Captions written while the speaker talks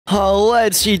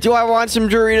Let's see. Do I want some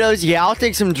Doritos? Yeah, I'll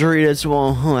take some Doritos.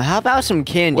 Well, how about some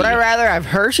candy? Would I rather have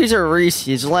Hershey's or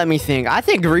Reese's? Let me think. I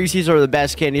think Reese's are the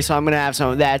best candy, so I'm going to have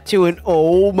some of that, too. And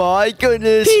oh, my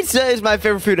goodness. Pizza is my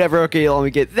favorite food ever. Okay, let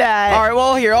me get that. All right,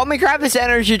 well, here. Let me grab this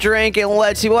energy drink, and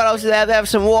let's see. What else do they have? They have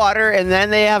some water, and then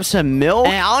they have some milk.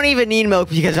 And I don't even need milk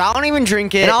because I don't even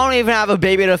drink it, and I don't even have a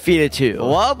baby to feed it to.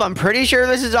 Well, I'm pretty sure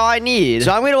this is all I need.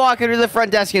 So I'm going to walk into the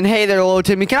front desk, and hey there, little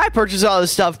Timmy. Can I purchase all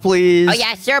this stuff, please? Oh,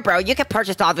 yeah, sure, bro. You can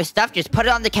purchase all this stuff. Just put it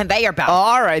on the conveyor belt.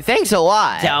 All right, thanks a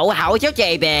lot. So, how's your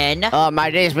day been? My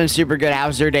day's been super good.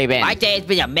 How's your day been? My day's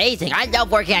been amazing. I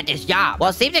love working at this job. Well,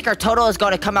 it seems like our total is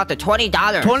going to come out to $20.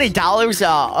 $20?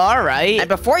 All right. And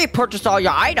before you purchase all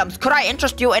your items, could I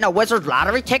interest you in a wizard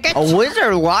lottery ticket? A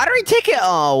wizard lottery ticket?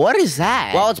 Oh, what is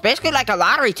that? Well, it's basically like a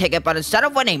lottery ticket, but instead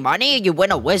of winning money, you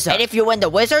win a wizard. And if you win the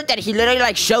wizard, then he literally,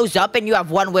 like, shows up and you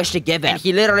have one wish to give him. And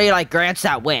he literally, like, grants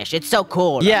that wish. It's so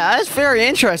cool. Yeah, that's very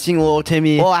interesting, little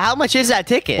Timmy. Well, how much is that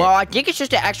ticket? Well, I think it's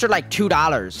just an extra, like,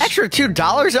 $2. Extra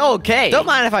 $2? Oh, okay. Don't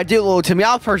mind if I do, little Timmy.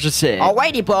 I'll purchase it.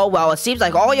 Alrighty, bro. Well, it seems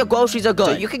like all your groceries are good.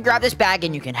 So you can grab this bag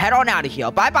and you can head on out of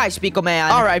here. Bye-bye,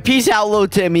 Speakerman. All right, peace out, little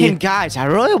Timmy. And guys, I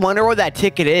really wonder where that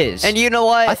ticket is. And you know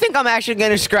what? I think I'm actually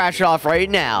going to scratch it off right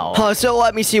now. So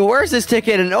let me see. Where's this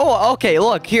ticket? And oh, okay,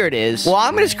 look, here it is. Well,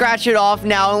 I'm going to scratch it off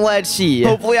now, and let's see.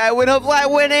 Hopefully I win,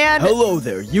 and... Hello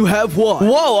there, you have won.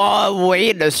 Whoa,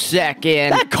 wait a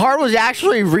second. That card was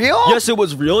actually real? Yes, it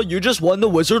was real. You just won the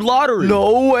wizard lottery.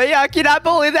 No way, I cannot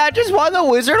believe that. I just won the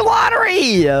wizard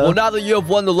lottery. Well, now that you have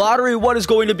won the lottery, what is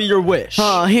going to be your wish?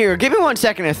 Here, give me 1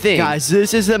 second to think. Guys,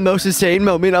 this is the most insane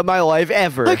moment of my life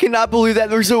ever. I cannot believe that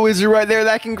there's a wizard right there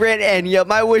that can grant any of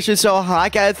my wishes, so I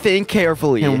gotta think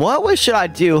carefully. And what wish should I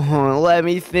do? Let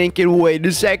me think and wait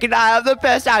a second. I have the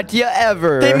best idea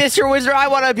ever. Hey, Mr. Wizard, I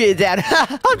want to be a dad.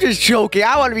 I'm just joking.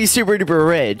 I want to be super duper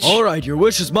rich. All right, your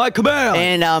wish is my command.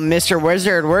 And, Mr.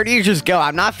 Wizard, where do you just go?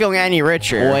 I'm not feeling any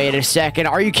richer. Wait a second.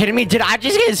 Are you kidding me? Did I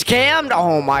just get scammed?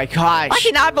 Oh, my gosh. I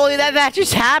cannot believe that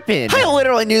just happened. I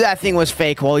literally knew that thing was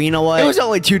fake. Well, you know what? It was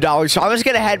only $2, so I'm just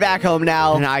going to head back home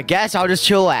now, and I guess I'll just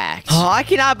chillax. Oh, I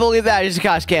cannot believe that I just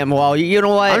got scammed. Well, you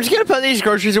know what? I'm just going to put these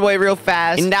groceries away real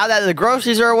fast, and now that the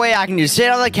groceries are away, I can just sit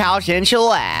on the couch and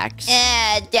chillax.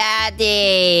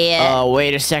 Daddy. Oh,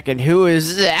 wait a second. Who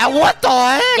is that? What the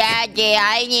heck? Daddy,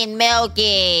 I need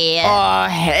Milky.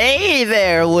 Hey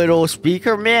there, little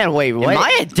Speakerman. Wait, what? Am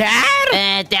I a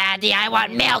dad? Daddy, I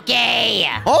want Milky.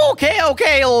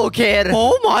 Okay, little kid.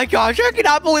 Oh my gosh, I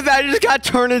cannot believe that I just got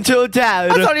turned into a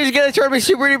dad. I thought he was gonna turn me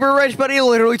super duper rich, but he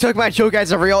literally took my joke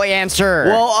as a real answer.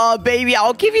 Well, baby,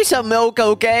 I'll give you some milk,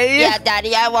 okay? Yeah,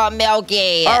 Daddy, I want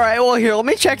Milky. All right, well, here, let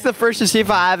me check the fridge to see if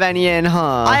I have any in,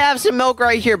 I have some milk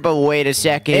right here, but wait a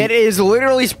second. It is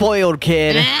literally spoiled,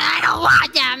 kid. I don't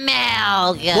want that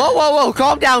milk. Whoa,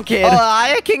 calm down, kid.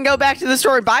 I can go back to the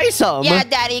store and buy some. Yeah,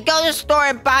 Daddy, go to the store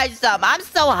and buy some. I'm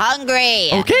so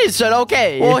hungry. Okay, son,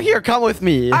 okay. Well, here, come with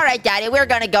me. All right, Daddy, we're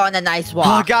gonna go on a nice walk.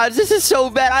 Oh, guys, this is so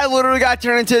bad. I literally got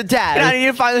turned into a dad. And I need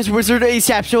to find this wizard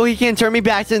ASAP so he can turn me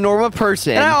back to a normal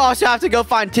person. And I also have to go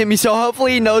find Timmy, so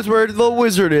hopefully he knows where the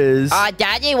wizard is.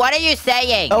 Daddy, what are you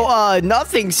saying? Oh,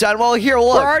 nothing, son. Well, here,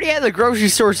 look. We're already at the grocery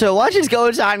store, so let's just go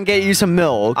inside and get you some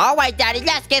milk. All right, Daddy,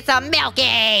 let's get some Milky.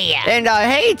 And,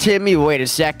 hey, Timmy, wait a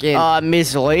second.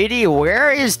 Miss Lady,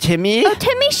 where is Timmy? Oh,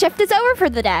 Timmy's shift is over for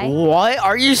the day. What?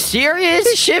 Are you serious?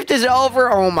 His shift is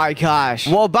over? Oh, my gosh.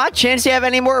 Well, by chance, do you have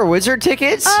any more wizard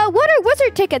tickets? What are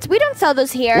wizard tickets? We don't sell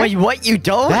those here. Wait, what? You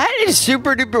don't? That is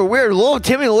super duper weird. Little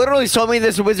Timmy literally sold me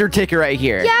this wizard ticket right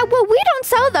here. Yeah, well, we don't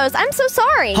sell those. I'm so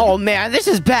sorry. Oh, man, this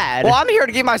is bad. Well, I'm here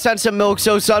to give my son some milk,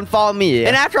 so son, follow me.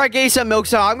 And after I gave some milk,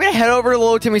 son, I'm going to head over to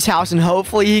little Timmy's house, and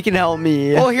hopefully he can help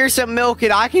me. Well, here's some milk,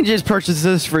 and I can just purchase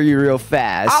this for you real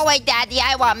fast. Oh, wait, Daddy,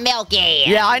 I want Milky.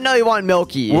 Yeah, I know you want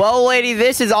Milky. Well, lady,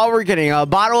 this is all we're getting, a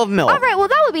bottle of milk. All right, well,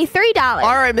 that would be $3.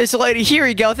 All right, Miss Lady, here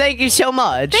you go. Thank you so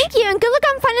much. Thank you, and good luck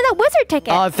on finding that wizard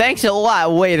ticket. Thanks a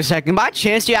lot. Wait a second. By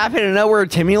chance, do you happen to know where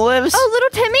Timmy lives? Oh,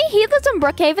 little Timmy? He lives on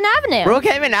Brookhaven Avenue.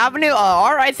 Brookhaven Avenue?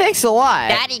 All right, thanks a lot.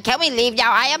 Daddy, can we leave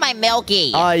now? I have my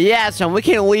Milky. Yeah, son, we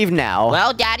can leave now.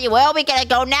 Well, Daddy, where are we gonna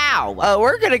go now?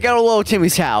 We're gonna go to little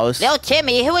Timmy's house. Little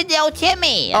Timmy? Who is little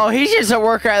Timmy? Oh, he's just a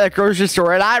worker at the grocery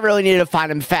store, and I really need to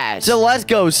find him fast. So let's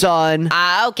go, son.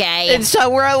 Okay. And so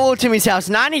we're at little Timmy's house,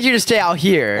 and I need you to stay out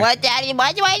here. What, Daddy?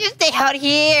 Why do I just stay out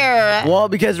here? Well,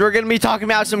 because we're gonna be talking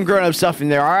about some grown-up stuff in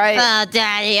there, all right?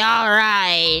 Daddy, all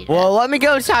right. Well, let me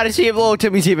go inside to see if little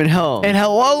Timmy's even home. And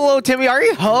hello, little Timmy, are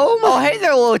you home? Oh, hey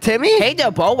there, little Timmy. Hey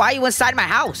there, Bo. Why are you inside my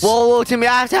house? Well, little Timmy,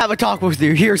 I have to have a talk with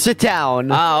you. Here, sit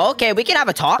down. Okay, we can have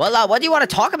a talk. Well, what do you want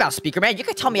to talk about, Speakerman? You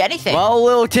can tell me anything. Well,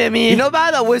 little Timmy, Timmy. You know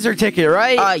about the wizard ticket,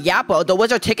 right? Yeah, bro. The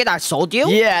wizard ticket I sold you?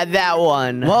 Yeah, that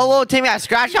one. Well, little Timmy, I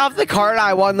scratched off the card and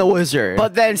I won the wizard.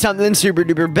 But then something super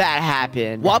duper bad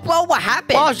happened. What, bro? What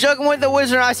happened? Well, I was joking with the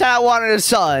wizard and I said I wanted a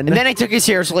son. And then he took it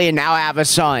seriously and now I have a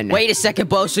son. Wait a second,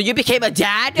 bro. So you became a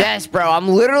dad? Yes, bro. I'm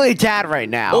literally dad right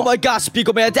now. Oh my gosh,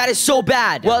 Speakerman, that is so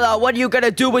bad. Well, what are you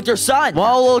gonna do with your son?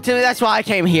 Well, little Timmy, that's why I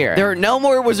came here. There are no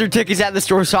more wizard tickets at the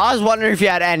store, so I was wondering if you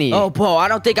had any. Oh, bro, I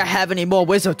don't think I have any more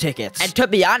wizard tickets. And to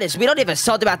be honest, we don't even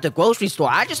sell them at the grocery store.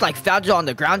 I just, like, found it on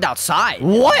the ground outside.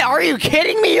 What? Are you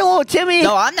kidding me, little Timmy?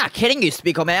 No, I'm not kidding you,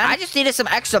 Speakerman. I just needed some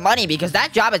extra money because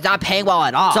that job is not paying well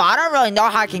at all. So I don't really know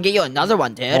how I can get you another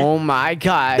one, dude. Oh my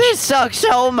gosh. This sucks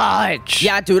so much.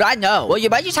 Yeah, dude, I know. Well, you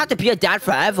might just have to be a dad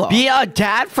forever. Be a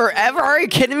dad forever? Are you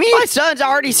kidding me? My son's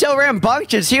already so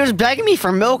rambunctious. He was begging me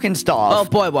for milk and stuff. Oh,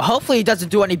 boy. Well, hopefully he doesn't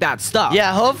do any bad stuff.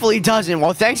 Yeah, hopefully he doesn't.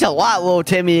 Well, thanks a lot, little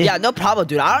Timmy. Yeah, no problem,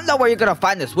 dude. I don't know where you're gonna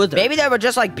find this wizard. Maybe there would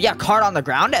just, like, be a card on the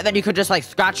ground, and then you could just, like,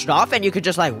 scratch it off, and you could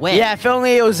just, like, win. Yeah, if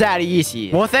only it was that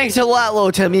easy. Well, thanks a lot,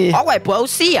 little Timmy. All right, bro.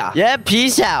 See ya. Yeah,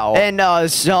 peace out. And,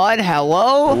 son,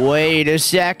 hello? Wait a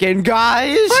second,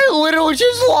 guys. I literally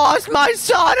just lost my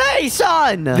son. Hey,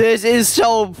 son. This is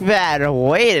so bad.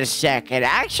 Wait a second.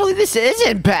 Actually, this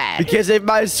isn't bad. Because if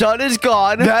my son is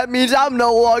gone, that means I'm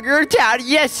no longer a dad.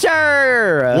 Yes,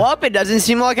 sir. Well, it doesn't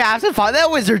seem like I have to find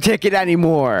that wizard ticket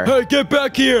anymore. Hey, get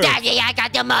back here. Daddy, I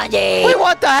got the money. Wait,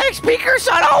 what the heck, Speaker,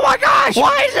 son? Oh, my gosh.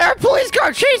 Why is there a police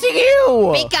car chasing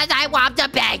you? Because I robbed the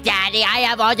bank, Daddy. I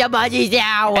have all the money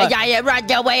now. And I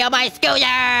run away on my scooter.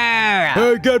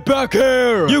 Hey, get back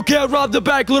here. You can't rob the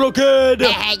bank, little kid.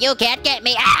 Hey, you can't get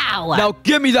me out. Now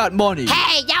give me that money.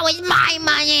 Hey, that was my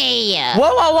money.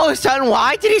 Whoa, son.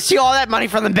 Why did he steal all that money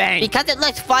from the bank? Because it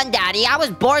looks fun, Daddy. I was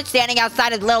bored standing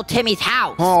outside of little Timmy's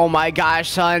house. Oh my gosh,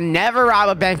 son. Never rob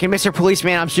a bank. And Mr.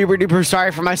 Policeman, I'm super duper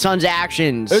sorry for my son's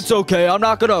actions. It's okay. I'm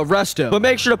not gonna arrest him. But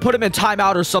make sure to put him in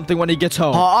timeout or something when he gets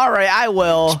home. Alright, I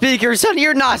will. Speaker, son,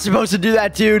 you're not supposed to do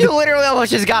that, dude. You literally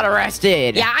almost just got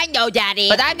arrested. Yeah, I know, Daddy.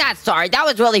 But I'm not sorry. That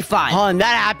was really fun. And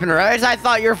that happened right as I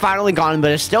thought you were finally gone,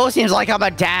 but it still seems like I'm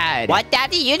a dad. What,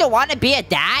 Daddy? You don't want to be a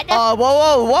dad?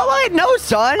 Whoa, no,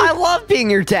 son. I love being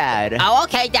your dad. Oh,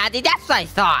 okay, Daddy. That's what I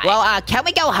thought. Well, can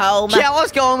we go home? Yeah,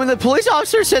 let's go home. And the police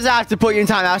officer says I have to put you in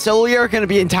timeout, so you're gonna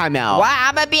be in timeout. What?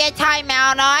 I'm gonna be in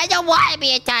timeout? No, I don't want to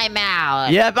be in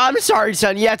timeout. Yep, I'm sorry,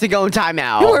 son. You have to go in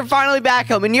timeout. We're finally back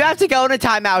home, and you have to go in a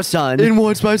timeout, son. And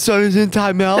once my son is in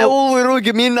timeout, that will literally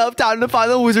give me enough time to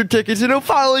find the wizard tickets, and he'll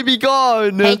finally be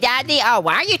gone. Hey, Daddy,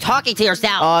 why are you talking to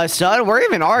yourself? Son, where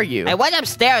even are you? I went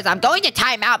upstairs. I'm going to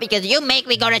timeout because you make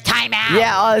me go to timeout.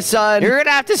 Yeah, son, you're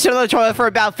gonna have to sit on the toilet for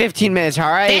about 15 minutes, all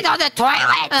right? Sit on the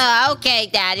toilet? Okay,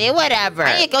 Daddy, whatever.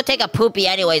 I need to go take a poopy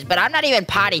anyways, but I'm not even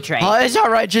potty trained. It's all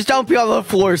right. Just don't be on the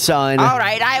floor, son. All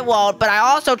right, I won't, but I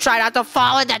also try not to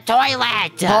fall in the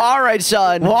toilet. All right,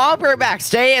 son. Well, I'll be right back.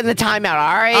 Stay in the timeout,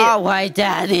 all right? All right,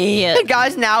 Daddy. Hey,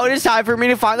 guys, now it is time for me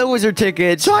to find the wizard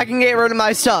ticket so I can get rid of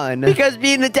my son. Because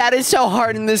being a dad is so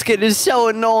hard and this kid is so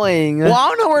annoying. Well, I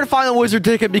don't know where to find the wizard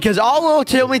ticket because all little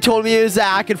Timmy told me is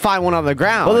that I could find one on the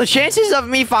ground. Well, the chances of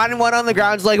me finding one on the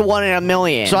ground is like 1 in a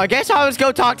million. So I guess I'll just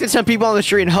go talk to some people on the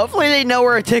street and hopefully they know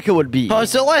where a ticket would be.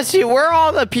 So let's see, where are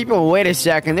all the people? Wait a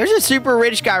second. There's a super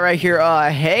rich guy right here.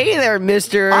 Hey there,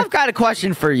 mister. I've got a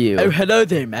question for you. Oh, hello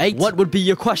there, mate. What would be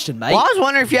your question, mate? Well, I was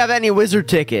wondering if you have any wizard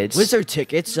tickets. Wizard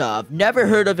tickets? I've never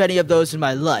heard of any of those in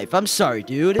my life. I'm sorry,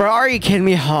 dude. Bro, are you kidding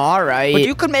me? All right. But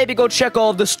you could maybe go check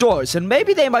all of the stores, and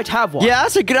maybe they might have one. Yeah,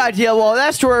 that's a good idea. Well,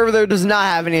 that store over there does not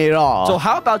have any at all. So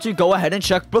how about you go ahead and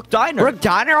check Brook Diner? Brook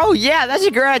Diner? Oh, yeah, that's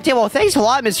a great idea. Well, thanks a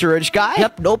lot, Mr. Rich Guy.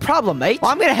 Yep, no problem, mate.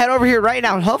 Well, I'm gonna head over here right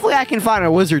now, and hopefully I can find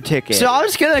a wizard ticket. So I'm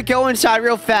just gonna go inside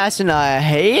real fast, and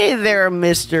hey there,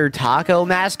 Mr. Taco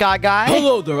Mascot Guy.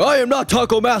 Hello there, I am not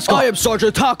Taco Mascot. I am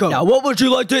Sergeant Taco. Now, what would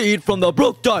you like to eat from the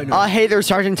Brook Diner? Hey there,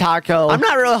 Sergeant Taco. I'm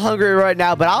not really hungry right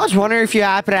now, but I was wondering if you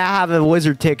happen to have a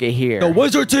wizard ticket here. The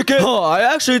wizard ticket?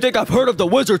 I actually think I've heard of the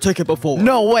wizard ticket before.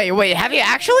 No, wait, have you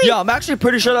actually? Yeah, I'm actually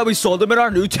pretty sure that we sold them in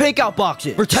our new takeout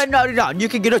boxes. For $10.99, you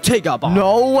can get a takeout box.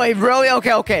 No way, really?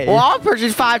 Okay. Well, I'll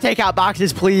purchase 5 takeout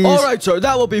boxes, please. All right, sir,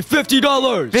 that will be $50.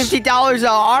 $50?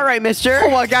 All right, mister.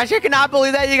 Oh my gosh, I cannot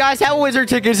believe that you guys have wizard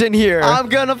tickets in here. I'm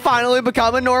gonna finally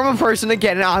become a normal person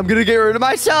again, and I'm gonna get rid of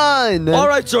my son. All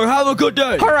right, sir, have a good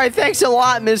day. All right, thanks a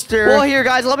lot, mister. Well, here,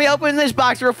 guys, let me open this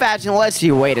box real fast, and let's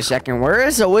see. Wait a second, where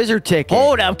is the wizard ticket?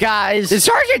 Hold up, guys. Did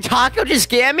Sergeant Taco just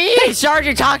scam me? Hey,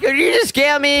 Sergeant Taco, did you just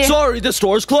scam me? Sorry, the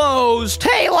store's closed.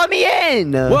 Hey, let me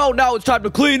in. Well, now it's time to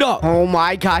clean up. Oh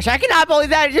my gosh, I cannot believe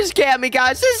that it just scammed me,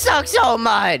 guys. This sucks so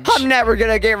much. I'm never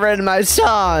gonna get rid of my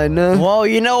son. Well,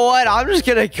 you know what? I'm just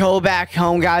gonna go back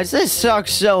home, guys. This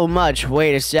sucks so much.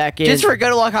 Wait a a second. Just for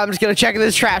good luck, I'm just gonna check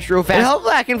this trash real fast. And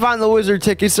hopefully I can find the wizard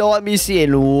ticket, so let me see.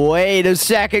 And wait a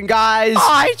second, guys.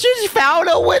 I just found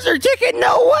a wizard ticket.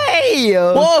 No way.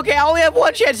 Well, okay, I only have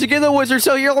one chance to get the wizard,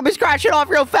 so here, let me scratch it off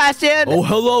real fast, and... Oh,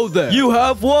 hello there. You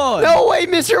have won. No way,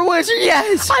 Mr. Wizard.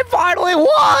 Yes, I finally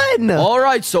won. All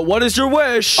right, so what is your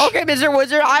wish? Okay, Mr.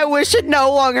 Wizard, I wish to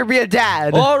no longer be a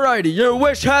dad. Alrighty, your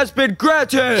wish has been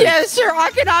granted. Yes, sir.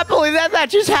 I cannot believe that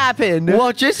just happened.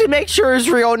 Well, just to make sure it's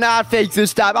real, not fake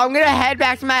this time, I'm gonna head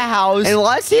back to my house and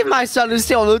let's see if my son is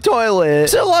still in the toilet.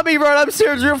 So let me run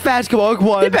upstairs real fast. Come on, come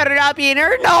on. You better not be in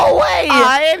here. No way.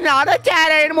 I am not a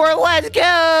dad anymore. Let's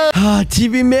go.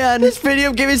 TV man, this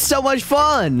video gave me so much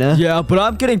fun. Yeah, but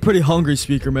I'm getting pretty hungry,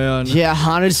 Speakerman. Yeah,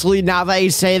 honestly, now that you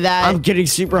say that, I'm getting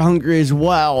super hungry as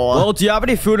well. Well, do you have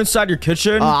any food inside your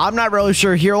kitchen? I'm not really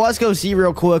sure. Here, let's go see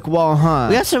real quick. Well,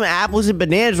 we got some apples and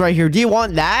bananas right here. Do you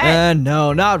want that?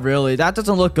 No, not really. That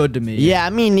doesn't look good to me. Yeah,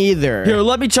 me neither. Here,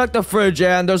 let me check the fridge,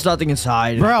 and there's nothing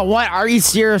inside. Bro, what? Are you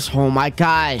serious? Oh my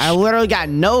gosh. I literally got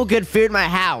no good food in my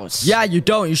house. Yeah, you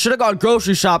don't. You should have gone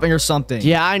grocery shopping or something.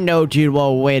 Yeah, I know, dude.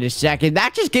 Well, wait a second.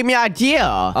 That just gave me an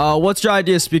idea. What's your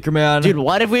idea, Speakerman? Dude,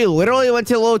 what if we literally went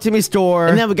to Little Timmy's store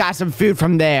and then we got some food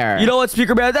from there? You know what,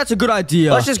 Speakerman? That's a good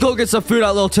idea. Let's just go get some food at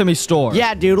Little Timmy's store.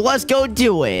 Yeah, dude, let's go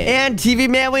do it. And TV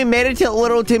man, we made it to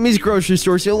Little Timmy's grocery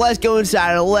store, so let's go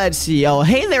inside and let's see. Oh,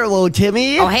 hey there, Little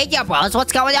Timmy. Oh, hey, yeah, bros.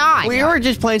 What's going on? We were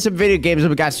just playing some video games and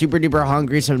we got super duper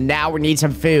hungry, so now we need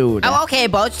some food. Oh, okay,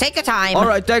 bros. Take your time. All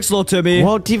right, thanks, Little Timmy.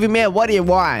 Well, TV man, what do you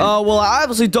want? Well, I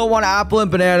obviously don't want apple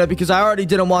and banana because I already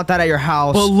didn't want that at your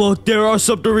house. But look, there are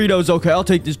some Doritos. Okay, I'll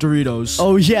take these Doritos.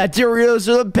 Oh, yeah, Doritos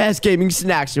are the best gaming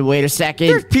snacks. And wait a second.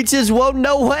 There's pizza as well?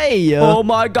 No way. Oh,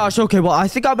 my gosh. Okay, well, I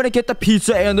think I'm going to get the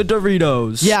pizza and the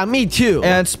Doritos. Yeah, me too.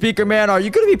 And Speakerman, are you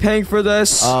going to be paying for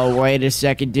this? Oh, wait a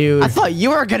second, dude. I thought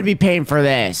you were going to be paying for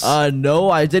this. No,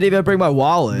 I didn't even bring my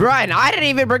wallet. Brian, I didn't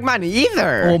even bring mine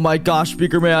either. Oh, my gosh,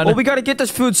 Speakerman. Well, we got to get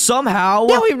this food somehow.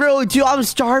 Yeah, we really do. I'm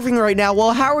starving right now.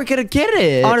 Well, how are we going to get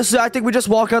it? Honestly, I think we just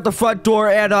walk out the front door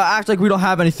and act like we don't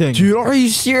have anything. Dude, are you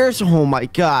serious? Oh, my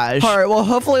gosh. All right, well,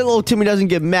 hopefully Little Timmy doesn't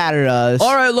get mad at us.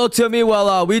 All right, Little Timmy.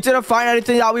 Well, we didn't find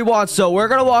anything that we want, so we're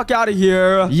going to walk out of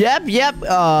here. Yep. We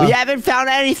haven't found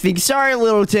anything. Sorry,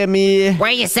 Little Timmy.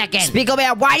 Wait a second.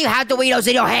 Speakerman, why do you have Doritos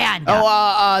in your hand?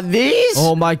 These?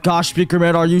 Oh, my gosh,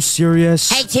 Speakerman, are you serious?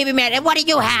 Hey, TV man, and what do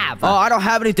you have? I don't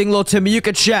have anything, Little Timmy. You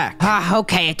can check.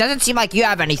 Okay. It doesn't seem like you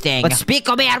have anything. But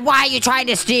Speakerman, why are you trying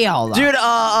to steal? Dude,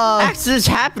 accidents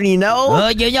happen, you know?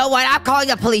 You know what? I'm calling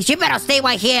the police. You better stay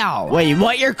right here. Wait,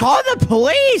 what? You're calling the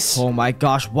police? Oh, my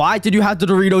gosh. Why did you have the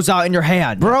Doritos out in your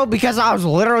hand? Bro, because I was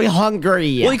literally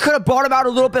hungry. Well, you could have brought them out a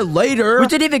little bit later. We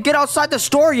didn't even get outside the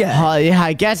store yet. Yeah,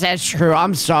 I guess that's true.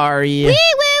 I'm sorry. Wee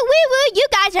woo, you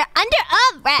guys are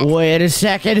under arrest. Wait a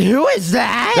second. Who is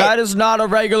that? That is not a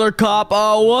regular cop.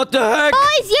 Oh, what the heck?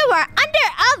 Boys, you are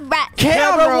under arrest.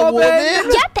 Camera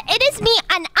woman? Yep, it is me,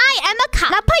 and I am a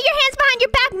cop. Now put your hands behind your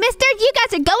back, mister. You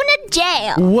guys are going to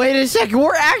jail. Wait a second.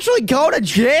 We're actually going to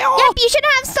jail? Yep, you should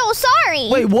have so sorry.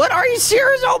 Wait, what? Are you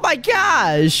serious? Oh, my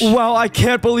gosh. Well, I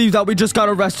can't believe that we just got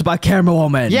arrested by Camera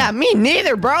Woman. Yeah, me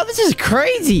neither, bro. This is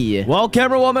crazy. Well,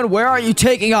 Camera Woman, where are you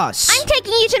taking us? I'm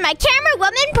taking you to my camera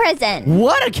woman prison.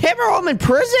 What? A camera woman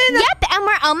prison? Yep, and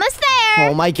we're almost there.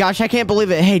 Oh, my gosh. I can't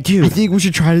believe it. Hey, dude, I think we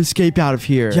should try to escape out of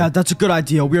here. Yeah, that's a good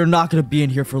idea. We are not going to be in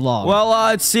here for long. Well,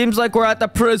 it seems like we're at the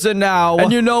prison now.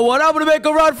 And you know what? I'm going to make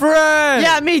a run for it.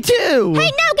 Yeah, me too.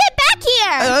 Hey, no, get back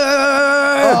here.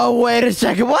 Oh, wait a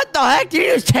second. What the heck? Did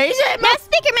you just tase him? Now,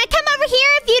 Speakerman, come over here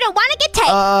if you don't want to get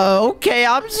tased. Okay.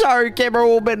 I'm sorry, camera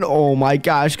woman. Oh, my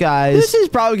gosh, guys. This is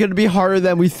probably going to be harder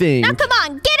than we think. Now, come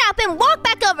on. Get up and walk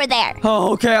back over there.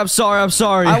 Oh, okay. I'm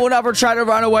sorry. I will never try to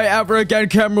run away ever again,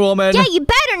 Camera Woman. Yeah, you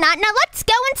better not. Now, let's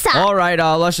go inside. All right.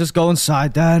 Let's just go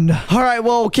inside then. All right.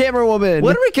 Well, camera woman,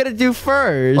 what are we going to do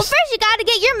first? Well, first, you got to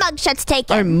get your mugshots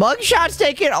taken. Our mugshots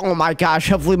taken? Oh, my gosh.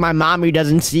 Hopefully, my mommy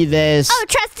doesn't see this. Oh,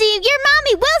 trust me, your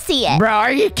mommy will see it. Bro,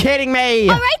 are you kidding me?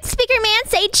 All right, Speakerman,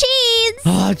 say cheese.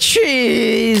 Oh,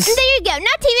 cheese. There you go.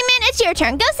 Now, TV Man, it's your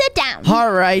turn. Go sit down.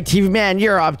 All right, TV Man,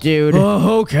 you're up, dude.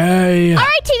 Oh, okay. All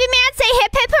right, TV Man, say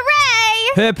hip, hip,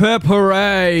 hooray. Hip, hip,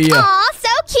 hooray. Aw, so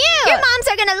cute. Your moms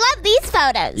are going to love these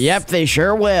photos. Yep, they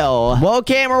sure will. Well,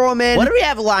 camera woman, what do we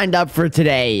have lined up for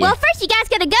today? Well, first, you guys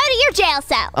got to go to your jail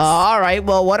cells. All right,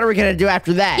 well, what are we going to do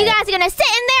after that? You guys are going to sit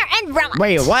in there and relax.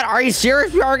 Wait, what? Are you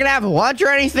serious? We aren't going to have lunch or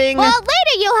anything? Well, later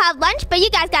you'll have lunch, but you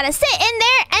guys gotta sit in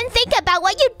there and think about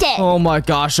what you did. Oh my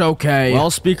gosh, okay. Well,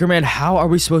 Speakerman, how are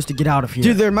we supposed to get out of here?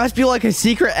 Dude, there must be like a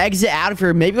secret exit out of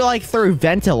here. Maybe like through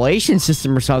ventilation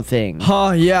system or something.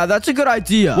 Huh, yeah, that's a good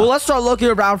idea. Well, let's start looking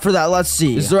around for that. Let's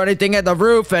see. Is there anything at the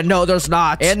roof? And no, there's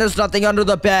not. And there's nothing under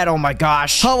the bed. Oh my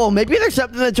gosh. Oh, well, maybe there's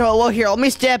something in the toilet. Look here, let me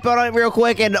step on it real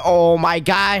quick. And oh my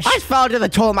gosh, I just fell into the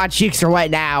toilet. My cheeks are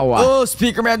wet now. Oh,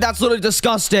 Speakerman, that's literally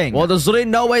disgusting. Well, there's literally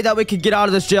no way that we could get out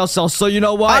of this jail cell. So you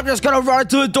know what? I'm just gonna run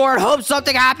to the door and hope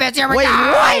something happens. Here we Wait, go.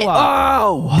 what?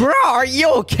 Oh, bro, are you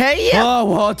okay? Oh,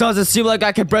 well, it doesn't seem like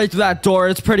I can break through that door.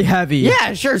 It's pretty heavy. Yeah,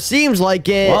 it sure seems like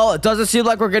it. Well, it doesn't seem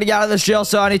like we're getting out of this jail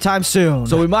cell anytime soon.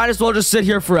 So we might as well just sit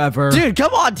here forever. Dude,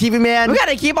 come on, TV man. We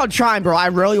gotta keep on trying, bro. I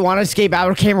really want to escape out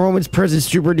of Camerawoman's prison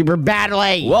super duper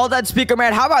badly. Well, then,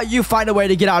 Speakerman, how about you find a way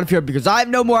to get out of here? Because I have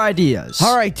no more ideas.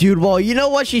 All right, dude. Well, you know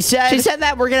what she said? She said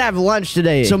that we're gonna have lunch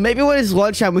today. So maybe when it's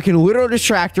lunchtime, we can literally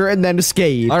distract her and then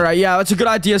escape. All right, yeah, that's a good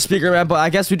idea, Speakerman, but I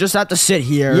guess we just have to sit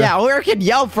here. Yeah, we can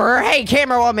yell for her. Hey,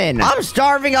 Camerawoman, I'm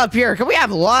starving up here. Can we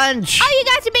have lunch? Oh,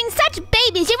 you guys are being such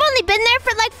babies. You've only been there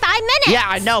for like 5 minutes. Yeah,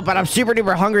 I know, but I'm super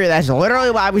duper hungry. That's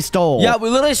literally why we stole. Yeah, we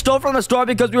literally stole from the store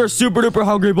because we were super duper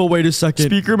hungry, but wait a second.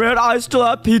 Speakerman, I still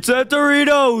have pizza and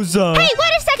Doritos. Hey,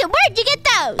 wait a second. Where'd you get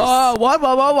those? What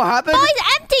happened? Boys,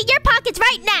 empty your pockets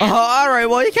right now. All right,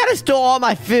 well, you kind of stole all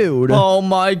my food. Oh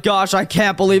my gosh, I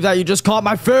can't believe that you just caught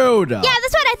my food. Yeah,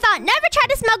 that's what I thought. Never try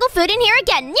to smuggle food in here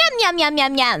again. Yum, yum, yum,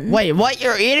 yum, yum. Wait, what?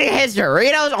 You're eating his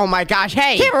Doritos? Oh my gosh.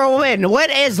 Hey, Camerawoman, what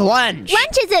is lunch?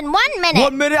 Lunch is in 1 minute.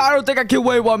 1 minute? I don't think I can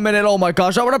wait 1 minute. Oh my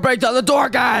gosh, I want to break down the door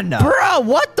again. Bro,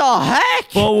 what the heck?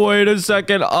 Oh, wait a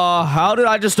second. How did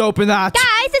I just open that?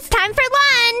 Guys, it's time for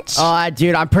lunch.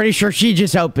 Dude, I'm pretty sure she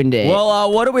just opened it.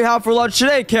 Well, what do we have for lunch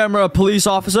today, camera police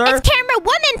officer? It's camera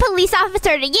woman police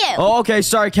officer to you. Oh, okay.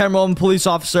 Sorry, camera woman police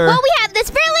officer. Well, we have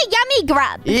this really yummy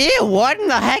grub. Ew, what in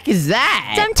the heck is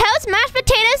that? Some toast, mashed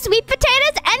potatoes, sweet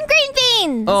potatoes, and green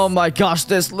beans. Oh my gosh,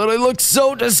 this literally looks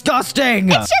so disgusting.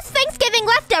 It's just Thanksgiving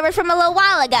leftovers from a little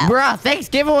while ago. Bruh,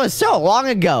 Thanksgiving was so long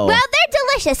ago. Well, they're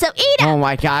delicious, so eat them. Oh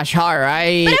my gosh, all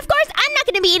right. But of course, I'm not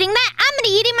going to be eating that. I'm going to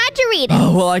be eating my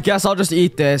Doritos. Oh, well, I guess I'll just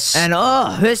eat this. And,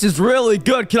 this is really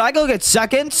good. Can I go get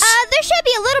seconds? There should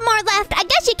be a little more left. I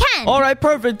guess you can. All right,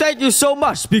 perfect. Thank you so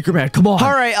much, Speakerman. Come on.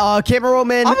 All right,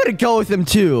 Camerawoman, I'm gonna go with him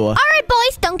too. All right,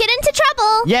 boys, don't get into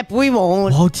trouble. Yep, we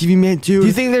won't. Oh, TV man, too. Do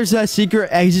you think there's a secret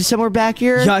exit somewhere back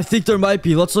here? Yeah, I think there might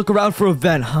be. Let's look around for a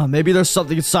vent, huh? Maybe there's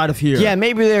something inside of here. Yeah,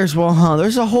 maybe there's one, huh?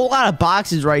 There's a whole lot of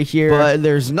boxes right here, but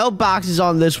there's no boxes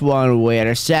on this one. Wait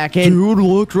a second. Dude,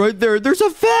 look right there. There's a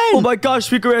vent. Oh my gosh,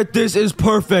 Speakerman, this is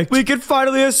perfect. We can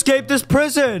finally escape this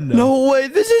prison. No way.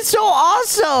 This is so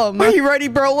awesome. Are you ready,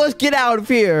 bro? Let's get out of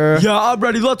here. Yeah, I'm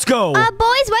ready. Let's go.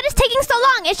 Boys, what is taking so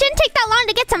long? It shouldn't take that long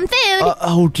to get some food.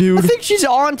 Oh, dude. I think she's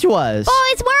on to us.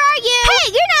 Boys, where are you?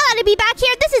 Hey, you're not allowed to be back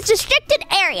here. This is restricted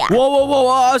area.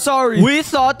 Whoa, sorry. We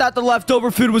thought that the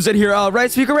leftover food was in here, right,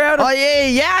 Speakerman? Oh,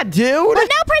 yeah, dude. Well,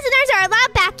 no prisoners are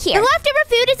allowed back here. The leftover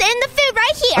food is in the food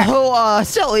right here. Oh,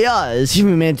 silly us.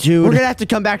 TV man, dude. We're gonna have to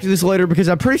come back to this later because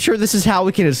I'm pretty sure this is how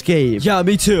we can escape. Yeah,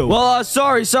 me too. Well,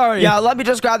 sorry. Yeah, let me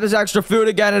just grab this extra food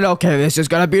again, and okay, this is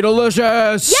gonna be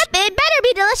delicious. Yep, it better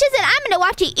be delicious, and I'm gonna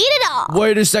watch you eat it all.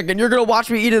 Wait a second, you're gonna watch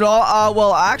me eat it all?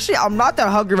 Well, actually, I'm not that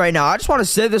hungry right now. I just want to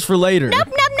save this for later. Nope,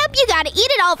 you gotta eat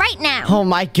it all right now. Oh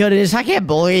my goodness, I can't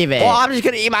believe it. Well, I'm just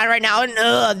gonna eat mine right now,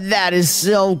 and that is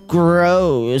so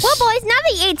gross. Well, boys, now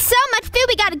that you ate so much food,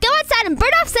 we gotta go outside and burn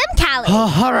off some calories.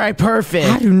 Oh, all right, perfect.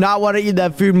 I do not want to eat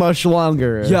that food much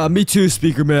longer. Yeah, me too,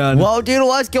 Speakerman. Well, dude,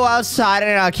 let's go outside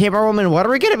and Camerawoman, what are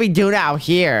we gonna be doing out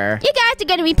here? You guys are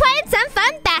gonna be playing some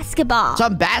fun basketball.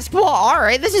 Some basketball? All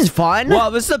right, this is fun. Wow,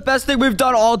 this is the best thing we've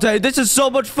done all day. This is so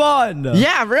much fun.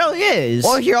 Yeah, it really is.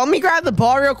 Well, here, let me grab the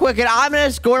ball real quick, and I'm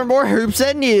gonna score more hoops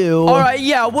than you. All right,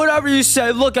 yeah, whatever you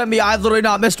say. Look at me. I've literally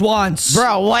not missed once.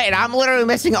 Bro, wait, I'm literally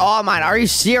missing all mine. Are you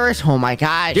serious? Oh my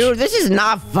gosh. Dude, this is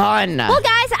not fun. Well,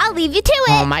 guys, I'll leave you to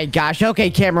it. Oh my gosh. Okay,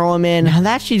 Camerawoman. Now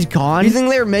that she's gone, you think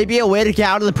there may be a way to get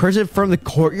out of the prison from the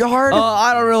courtyard?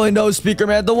 I don't really know,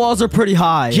 Speakerman. The walls are pretty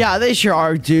high. Yeah, they sure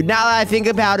are, dude. Now that I think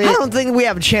about it, I don't think we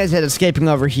have a chance at escaping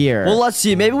over here. Well, let's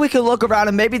see. Maybe we can look around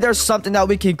and maybe there's something that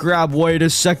we can grab. Wait a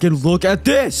second. Look at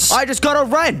this. I just got a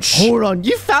wrench. Hold on.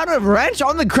 You found found a wrench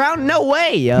on the ground. No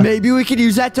way. Maybe we could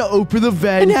use that to open the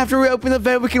vent. And after we open the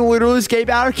vent, we can literally escape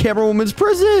out of Camera Woman's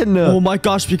prison. Oh my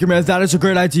gosh, Speakerman, that is a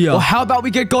great idea. Well, how about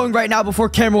we get going right now before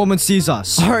Camera Woman sees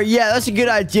us? All right, yeah, that's a good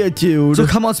idea, dude. So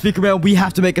come on, Speakerman, we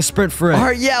have to make a sprint for it. All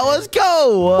right, yeah, let's go.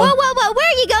 Whoa, where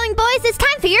are you going, boys? It's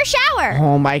time for your shower.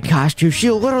 Oh my gosh, dude,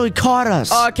 she literally caught us.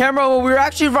 Camera Woman, we were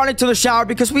actually running to the shower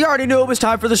because we already knew it was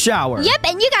time for the shower. Yep,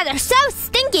 and you guys are so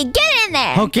stinky. Get in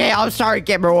there. Okay, I'm sorry,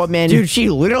 Camera Woman. Dude, she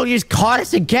literally just caught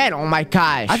us again. Oh my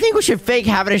gosh. I think we should fake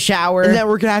having a shower, and then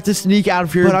we're gonna have to sneak out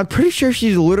of here. But I'm pretty sure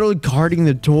she's literally guarding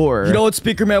the door. You know what,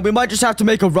 Speakerman? We might just have to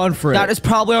make a run for it. That is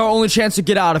probably our only chance to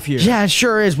get out of here. Yeah, it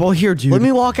sure is. Well, here, dude. Let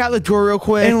me walk out the door real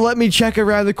quick, and let me check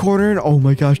around the corner. And oh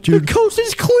my gosh, dude, the coast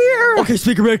is clear. Okay,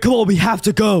 Speakerman, come on, we have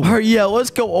to go. All right, yeah, let's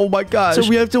go. Oh my gosh. So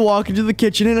we have to walk into the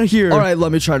kitchen in here. All right,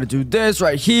 let me try to do this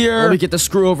right here. Let me get the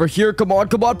screw over here. Come on,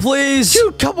 please.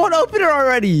 Dude, come on, open it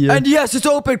already. And yes, it's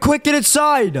open. Quick, get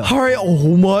inside. All right.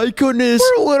 Oh my goodness.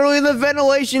 We're literally in the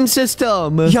ventilation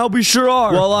system. Yeah, we sure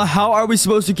are. Well, how are we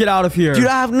supposed to get out of here? Dude,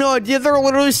 I have no idea. There are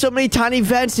literally so many tiny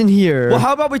vents in here. Well,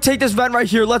 how about we take this vent right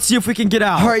here? Let's see if we can get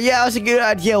out. All right, yeah, that's a good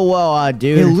idea. Well,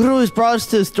 dude, it literally just brought us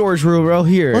to the storage room right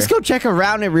here. Let's go check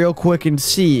around it real quick and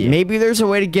see. Maybe there's a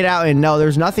way to get out. And no,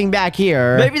 there's nothing back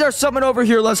here. Maybe there's someone over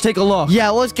here. Let's take a look. Yeah,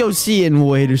 let's go see. And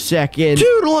wait a second.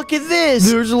 Dude, look at this.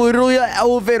 There's literally an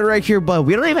elevator right here, but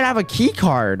we don't even have a key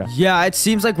card. Yeah, it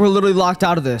seems like we're literally locked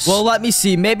out of this. Well, let me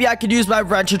see. Maybe I could use my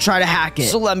wrench to try to hack it.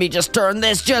 So let me just turn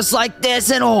this just like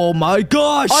this, and oh my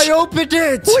gosh, I opened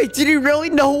it. Wait, did you really?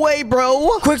 No way,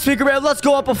 bro. Quick, Speakerman, let's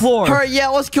go up a floor. All right, yeah,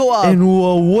 let's go up. And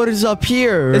whoa, what is up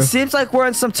here? It seems like we're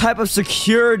in some type of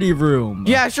security room.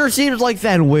 Yeah, sure seems like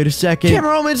that. Wait a second.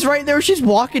 Camera Woman's right there. She's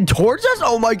walking towards us.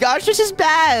 Oh my gosh, this is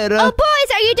bad. Oh,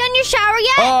 boys, are you done your shower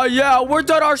yet? Yeah, we're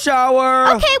done our shower.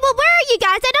 Okay, well, where are you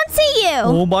guys? I don't see you.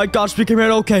 Oh my gosh, Speakerman,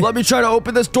 okay. Let me try to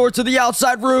open this door to the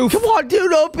outside roof. Come on,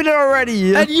 dude, open it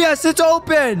already. And yes, it's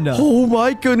open. Oh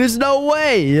my goodness, no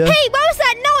way. Hey, what was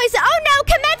that noise? Oh no,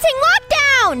 commencing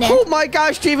lockdown. Oh my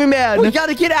gosh, TV Man. We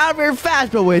gotta get out of here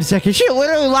fast. But wait a second, she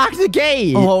literally locked the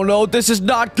gate. Oh no, this is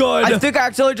not good. I think I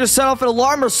accidentally just set off an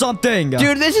alarm or something.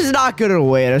 Dude, this is not good.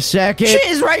 Wait a second. She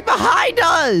is right behind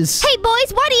us. Hey,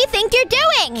 boys, what do you think you're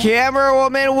doing? Camera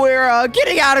Woman, we're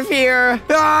getting out of here.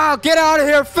 Oh, get out of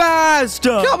here fast.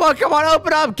 Come on,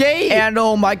 open up gate. And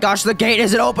oh my gosh, the gate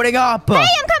isn't opening up. Hey,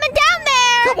 I'm coming down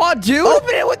there. Come on, dude.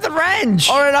 Open it with the wrench.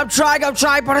 All right, I'm trying,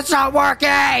 but it's not working.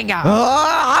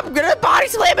 I'm gonna body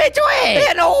slam into it.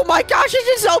 And oh my gosh,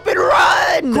 it's just open.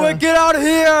 Run. Quick, get out of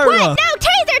here. What? No,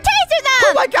 taser them.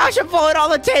 Oh my gosh, I'm pulling all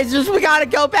the tasers. We gotta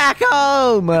go back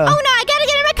home. Oh no, I gotta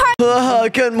get in my car.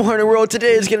 Good morning, world.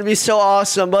 Today is gonna be so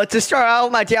awesome. But to start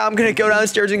out my day, I'm gonna go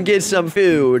downstairs and get some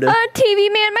food.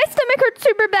 TV Man, my stomach hurts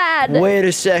super bad. Wait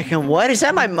a second. What? Is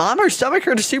that my mom? Her stomach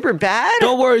hurts super bad?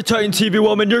 Don't worry, Titan TV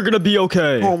Woman. You're gonna be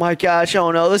okay. Oh my gosh.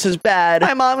 Oh no, this is bad.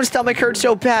 My mom's stomach hurts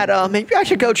so bad. Maybe I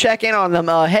should go check in on them.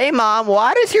 Hey, Mom,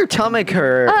 why does your stomach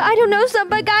hurt? I don't know,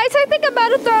 but guys, I think I'm about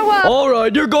to throw up. All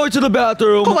right, you're going to the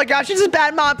bathroom. Oh my gosh, this is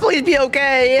bad, Mom. Please be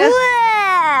okay.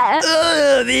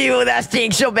 Ugh, ew, that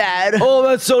stinks so bad. Oh,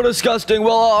 that's so disgusting.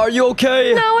 Well, are you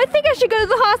okay? No, I think I should go to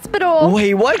the hospital.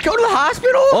 Wait, what? Go to the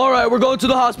hospital? All right, we're going to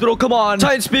the hospital. Come on.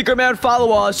 Titan Speakerman,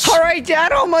 follow us. All right,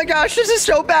 Dad. Oh my gosh, this is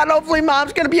so bad. Hopefully,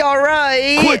 Mom's gonna be all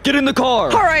right. Quick, get in the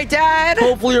car. All right, Dad.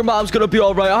 Hopefully, your mom's gonna be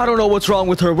all right. I don't know what's wrong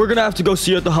with her. We're gonna have to go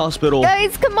see her at the hospital.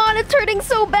 Guys, come on. It's hurting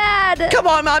so bad. Come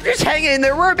on, Mom. Just hang in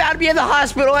there. We're about to be in the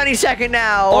hospital any second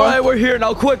now. All right, we're here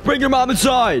now. Quick, bring your mom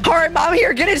inside. All right, Mom,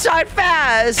 here. Get inside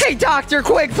fast. Hey, doctor,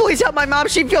 quick. Please help my mom.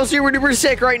 She feels super duper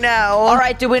sick right now. All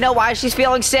right, do we know why she's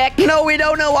feeling sick? No, we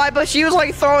don't know why, but she was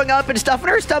like throwing up and stuff, and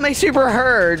her stomach super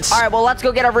hurts. All right, well, let's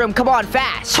go get her room. Come on,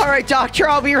 fast. All right, doctor,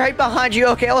 I'll be right behind you.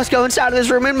 Okay, let's go inside of this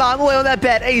room, and Mom will lay on that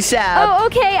bed ASAP. Oh,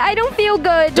 okay. I don't feel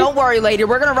good. Don't worry, lady.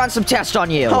 We're gonna run some tests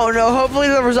on you. Oh no, hopefully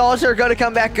the results are gonna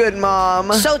come back good,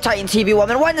 Mom. So, Titan TV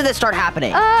Woman, when did this start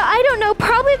happening? I don't know.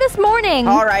 Probably this morning.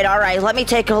 All right. Let me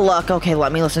take a look. Okay,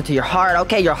 let me listen to your heart.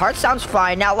 Okay, your heart sounds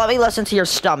fine. Now, let me listen to your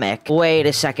stomach. Wait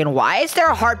a second. Why is there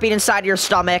a heartbeat inside your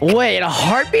stomach? Wait, a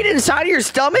heartbeat inside of your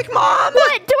stomach, Mom?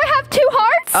 What? Do I have two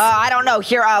hearts? I don't know.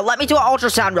 Here, let me do an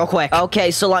ultrasound real quick.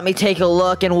 Okay, so let me take a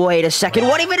look and wait a second.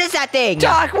 What even is that thing?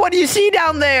 Doc, what do you see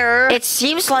down there? It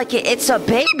seems like it's a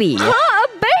baby. Huh? A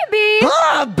baby? baby.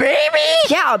 Baby?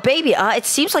 Yeah, baby. It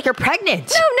seems like you're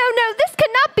pregnant. No, this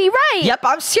cannot be right. Yep,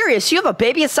 I'm serious. You have a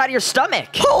baby inside of your stomach.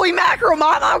 Holy mackerel,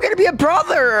 Mom, I'm gonna be a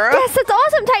brother. Yes, that's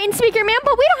awesome, Titan Speakerman,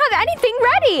 but we don't have anything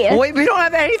ready. Wait, we don't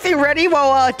have anything ready?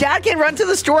 Well, Dad can run to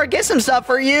the store and get some stuff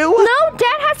for you. No,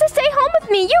 Dad has to stay home with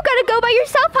me. You gotta go by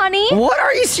yourself, honey. What,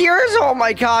 are you serious? Oh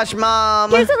my gosh,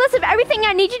 Mom. Here's a list of everything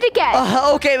I need you to get.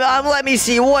 Okay, Mom, let me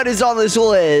see what is on this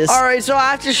list. All right, so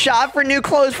I have to shop for new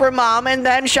clothes for Mom and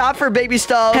then shop for baby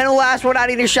stuff. And the last one, I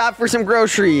need to shop for some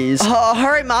groceries. All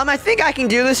right, Mom, I think I can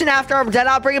do this, and after I'm done,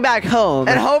 I'll bring it back home.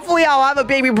 And hopefully I'll have a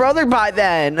baby brother by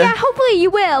then. Yeah, hopefully you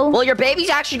will. Well, your baby's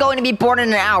actually going to be born in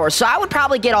an hour, so I would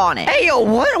probably get on it. Hey, yo,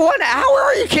 what, 1 hour?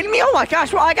 Are you kidding me? Oh my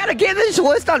gosh, well, I gotta get this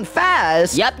list done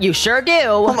fast. Yep, you sure do.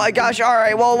 Oh my gosh, all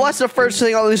right, well, what's the first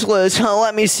thing on this list?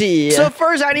 Let me see. So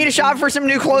first, I need to shop for some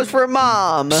new clothes for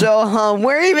Mom. So,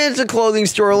 where even is the clothing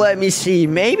store? Let me see.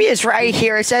 Maybe it's right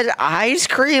here. It says ice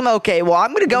cream. Okay, well,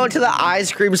 I'm gonna go into the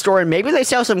ice cream store and maybe they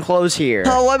sell some clothes here.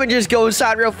 Let me just go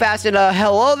inside real fast and,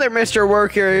 hello there, Mr.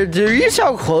 Worker. Do you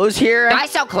sell clothes here? Do I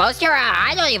sell clothes here?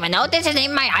 I don't even know. This isn't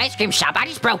even my ice cream shop. I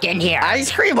just broke in here.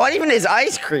 Ice cream? What even is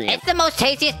ice cream? It's the most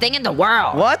tastiest thing in the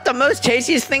world. What? The most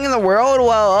tastiest thing in the world?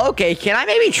 Well, okay. Can I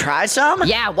maybe try some?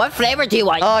 Yeah, what flavor do you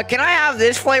want? Can I have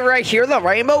this flavor right here, the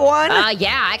rainbow one?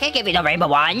 Yeah, I can give you the rainbow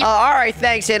one. All right,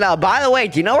 thanks. And, by the way,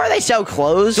 do you know where they sell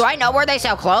clothes? Do I know where they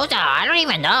sell clothes? I don't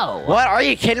even know. What? Are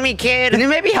you kidding me, kid? Can you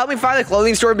maybe help me find the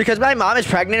clothing store because my mom is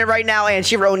pregnant right now and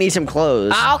she really needs some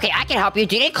clothes. Okay, I can help you.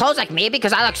 Do you need clothes like me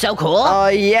because I look so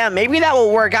cool? Yeah, maybe that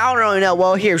will work. I don't really know.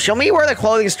 Well, here, show me where the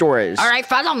clothing store is. All right,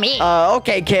 follow me.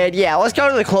 Okay, kid. Yeah, let's go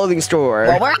to the clothing store.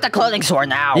 Well, we're at the clothing store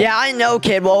now. Yeah, I know,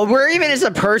 kid. Well, where even is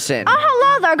the person?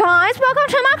 Hello there, guys. Welcome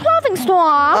to my clothing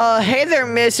store. Hey there,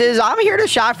 missus. I'm here to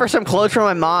shop for some clothes for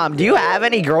my mom. Do you have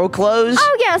any girl clothes?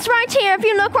 Oh, yes, right here. If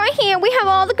you look right here, we have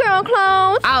all the girl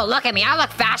clothes. Oh, look at me. I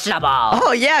look fashionable.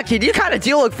 Oh, yeah, kid. You kind of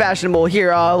do look fashionable.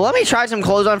 Here, let me try some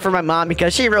clothes on for my mom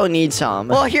because she really needs some.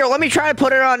 Well, here, let me try to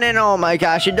put it on and oh my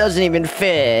gosh, it doesn't even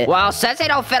fit. Well, since they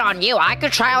don't fit on you, I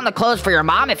could try on the clothes for your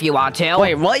mom if you want to.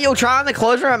 Wait, what? You'll try on the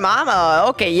clothes for my mom?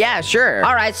 Okay, yeah, sure.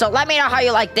 All right, so let me know how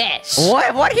you like this.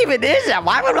 What even is that?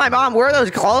 Why would my mom wear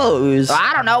those clothes? Well,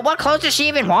 I don't know. What clothes does she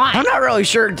even want? I'm not really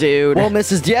sure, dude. Well,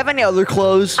 missus, do you have any other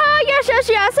clothes? Yes.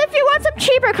 If you want some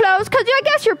cheaper clothes, because I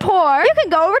guess you're poor, you can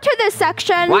go over to this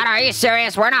section. What, are you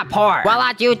serious? We're not poor.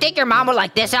 Well, do you think your mom would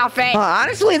like this outfit?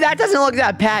 Honestly, that doesn't look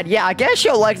that bad. Yeah, I guess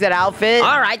she'll like that outfit.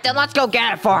 All right, then let's go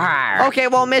get it for her. Okay,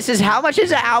 well, missus, how much is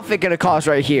the outfit gonna cost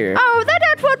right here? Oh, that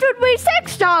outfit would be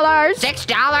 $6.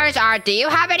 $6? Do you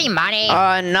have any money?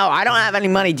 No, I don't have any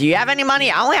money. Do you have any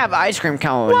money? I only have ice cream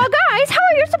cone. Well, guys, how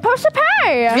are you supposed to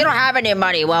pay? If you don't have any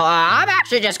money, well, I'm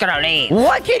actually just gonna leave.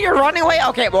 What, kid? You're running away?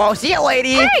 Okay, well, see you,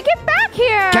 lady. Hey, get back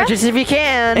here. Catch us if you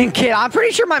can. And, kid, I'm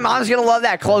pretty sure my mom's gonna love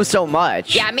that clothes so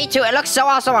much. Yeah, me too. It looks so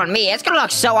awesome on me. It's gonna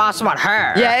look so awesome on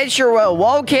her. Yeah, it sure will.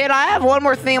 Well, kid, I have one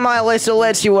more thing on my list, so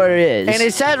let's see what it is. And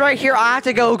it says right here, I have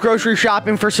to go grocery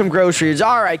shopping for some groceries.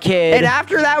 All right, kid. And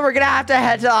after that, we're gonna have to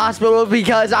head to the hospital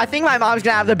because I think my mom's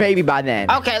gonna have the baby by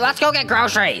then. Okay, let's go get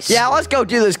groceries. Yeah, let's go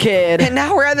do this, kid. And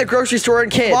now we're at the grocery store,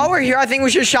 and kid, while we're here, I think we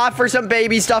should shop for some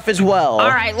baby stuff as well. All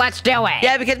right, let's do it.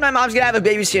 Yeah, because my mom's gonna have a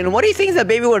baby soon. What do you think the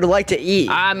baby would like to eat?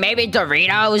 Maybe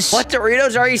Doritos. What,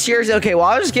 Doritos? Are you serious? Okay, well,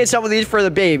 I'll just get some of these for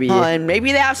the baby. And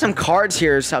maybe they have some cards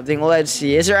here or something. Let's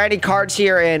see. Is there any cards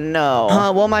here? And no.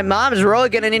 Well, my mom's really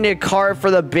gonna need a card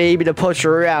for the baby to push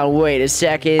around. Wait a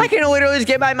second. I can literally just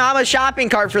get my mom a shopping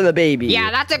cart for the baby.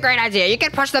 Yeah, that's a great idea. You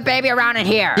can push the baby around in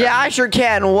here. Yeah, I sure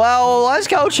can. Well, let's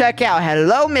go check out.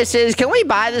 Hello, missus. Can we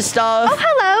buy this stuff? Oh,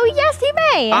 hello. Yes, you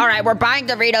may. All right, we're buying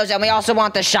Doritos, and we also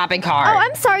want the shopping cart. Oh,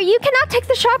 I'm sorry. You cannot take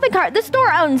the shopping cart. The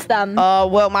store owns them.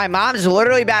 Well, my mom's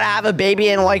literally about to have a baby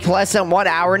in like less than 1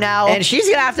 hour now, and she's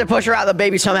gonna have to push her out the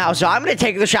baby somehow, so I'm gonna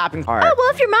take the shopping cart. Oh, well,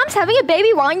 if your mom's having a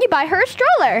baby, why don't you buy her a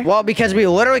stroller? Well, because we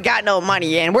literally got no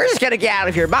money, and we're just gonna get out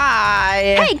of here.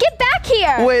 Bye. Hey, get back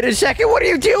here. Wait a second. What are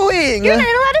you doing? You're not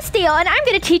allowed to steal, and I'm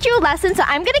gonna teach you a lesson, so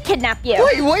I'm gonna kidnap you.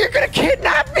 Wait, what? You're gonna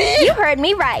kidnap me? You heard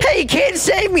me right. Hey, kid,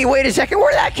 save me. Wait a second.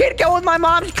 Where'd that kid go with my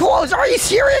mom's clothes? Are you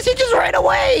serious? He just ran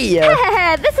away.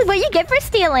 This is what you get for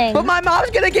stealing. But my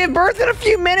mom's gonna give birth in a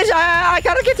few minutes. I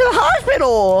gotta get to the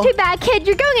hospital. Too bad, kid.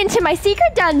 You're going into my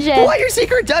secret dungeon. What, your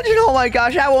secret dungeon? Oh my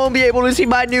gosh, I won't be able to see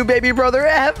my new baby brother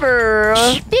ever.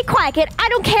 Shh, be quiet, kid. I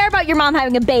don't care about your mom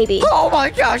having a baby. Oh my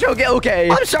gosh, okay.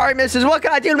 I'm sorry, missus. What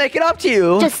can I do to make it up to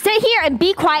you? Just sit here and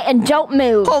be quiet and don't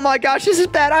move. Oh my gosh, this is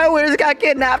bad. I always got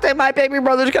kidnapped and my baby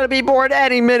brother's gonna be born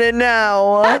any minute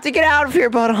now. I have to get out of here,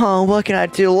 but what can I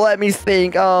do? Let me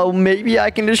think. Oh, maybe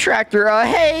I can distract her.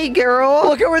 Hey, girl.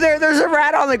 Look over there. There's a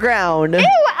rat on the ground. Ew,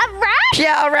 a rat?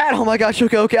 Yeah, a rat. rat. Oh my gosh.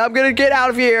 Okay. I'm gonna get out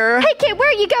of here. Hey, kid, where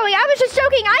are you going? I was just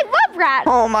joking. I love rats.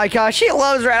 Oh my gosh, she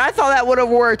loves rat. I thought that would have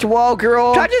worked. Well,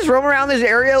 girl, can I just roam around this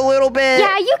area a little bit?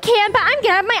 Yeah, you can, but I'm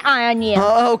gonna have my eye on you.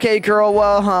 Okay, girl.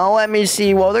 Well, let me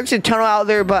see. Well, there's a tunnel out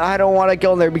there, but I don't want to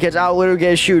go in there because I'll literally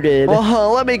get shooted.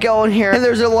 Well, let me go in here. And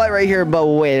there's a light right here, but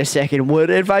wait a second. What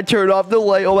if I turn off the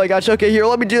light? Oh my gosh. Okay, here,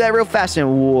 let me do that real fast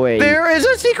and wait. There is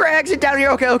a secret exit down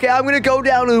here. Okay, I'm gonna go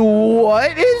down.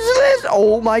 What is this?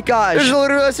 Oh my gosh. There's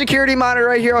literally a security monitor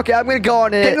right here. Okay, I'm gonna go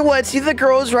on it. And let's see, the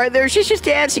girl's right there. She's just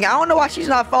dancing. I don't know why she's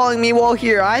not following me. Well,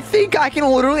 here, I think I can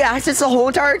literally access the whole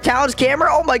entire town's camera.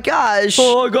 Oh my gosh.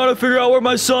 Oh, I gotta figure out where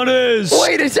my son is.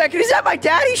 Wait a second. Is that my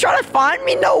dad? He's trying to find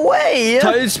me? No way.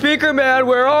 Titan Speakerman,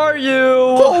 where are you?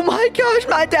 Oh my gosh,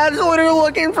 my dad's literally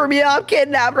looking for me. I'm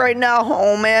kidnapped right now.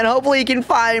 Oh man, hopefully he can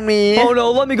find me. Oh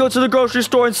no, let me go to the grocery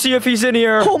store and see if he's in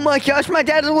here. Oh my gosh, my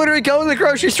dad's literally going to the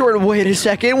grocery store. Wait a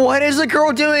second, what is the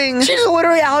girl doing? She's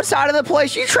literally outside of the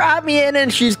place she trapped me in,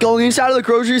 and she's going inside of the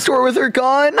grocery store with her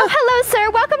gun. Oh, hello,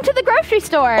 sir. Welcome to the grocery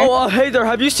store. Oh, hey there.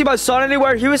 Have you seen my son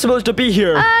anywhere? He was supposed to be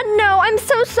here. No, I'm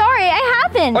so sorry. I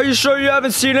haven't. Are you sure you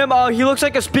haven't seen him? He looks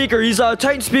like a speaker. He's a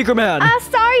Titan Speakerman.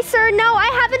 Sorry, sir. No, I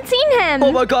haven't seen him.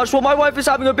 Oh my gosh. Well, my wife is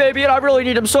having a baby, and I really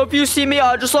need him. So if you see me,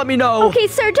 just let me know. Okay,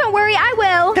 sir. Don't worry. I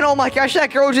will. And oh my gosh,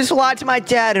 that girl just lied to my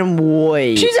dad. And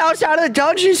wait, she's outside of the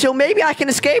dungeon, so maybe I can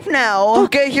escape now.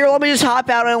 Okay, here, let me just hop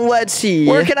out and let's see.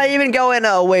 Where can I even go in?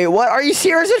 Oh, wait, what? Are you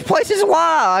serious? This place is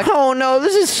locked. Oh no,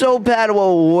 this is so bad.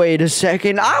 Well, wait a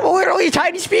second. I'm literally a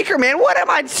tiny speaker, man. What am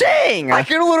I saying? I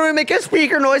can literally make a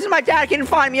speaker noise and my dad can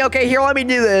find me. Okay, here, let me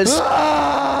do this.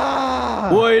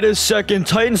 Wait a second.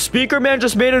 Titan Speakerman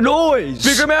just made a noise.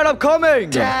 Speakerman, I'm coming.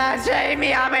 Dad, save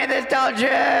me. I'm in this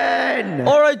dungeon.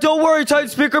 All right, don't worry, Titan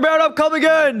Speakerman. I'm coming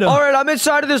in. All right, I'm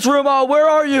inside of this room. Where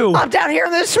are you? I'm down here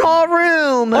in this small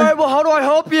room. All right, well, how do I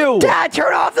help you? Dad,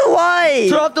 turn off the light.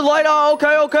 Turn off the light.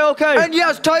 Okay. And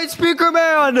yes, Titan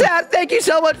Speakerman. Dad, thank you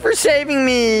so much for saving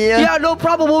me. Yeah, no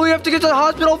problem. Well, we have to get to the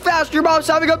hospital fast. Your mom's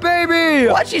having a baby.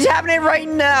 What? She's having it right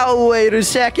now. Wait a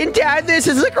second. Dad, this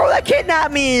is the girl that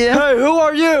kidnapped me. Hey, who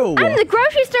are you? I'm the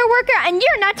grocery store worker, and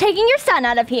you're not taking your son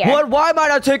out of here. What? Why am I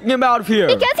not taking him out of here?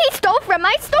 Because he stole from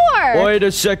my store. Wait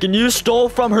a second. You stole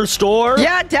from her store?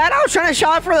 Yeah, Dad, I was trying to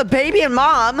shop for the baby and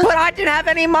Mom, but I didn't have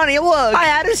any money. Look, I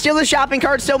had to steal the shopping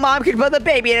cart so Mom could put the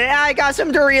baby in it, and I got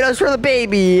some Doritos for the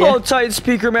baby. Oh, Titan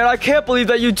Speakerman, I can't believe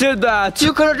that you did that.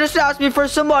 You could have just asked me for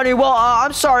some money. Well,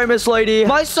 I'm sorry, Miss Lady.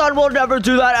 My son will never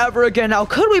do that ever again. Now,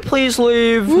 could we please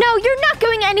leave? No, you're not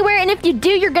going anywhere, and if you do,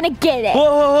 you're gonna get it.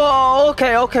 Whoa,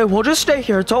 okay. We'll just stay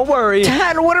here. Don't worry.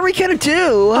 Dad, what are we gonna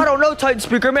do? I don't know, Titan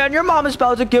Speakerman. Your mom is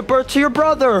about to give birth to your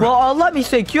brother. Well, let me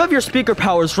think. You have your speaker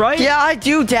powers, right? Yeah, I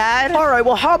do, Dad. All right,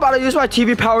 well, how about I use my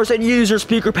TV powers and you use your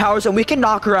speaker powers and we can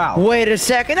knock her out? Wait a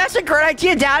second. That's a great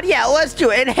idea, Dad. Yeah, let's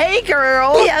do it. And hey,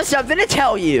 girl, we have something to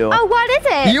tell you. Oh, what is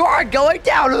it? You are going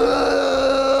down.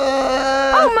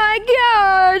 Oh my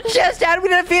gosh. Yes, Dad, we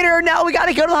didn't feed her. Now we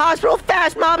gotta go to the hospital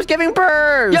fast. Mom's giving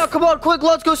birth. Yeah, come on, quick.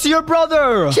 Let's go see your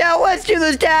brother. Yeah, let's do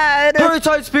this, Dad. Hurry,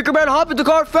 Titan Speakerman. Hop in the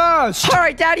car fast. All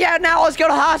right, Dad. Yeah, now let's go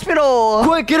to the hospital.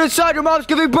 Quick, get inside. Your mom's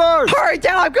giving birth. All right,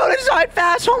 Dad. I'm going inside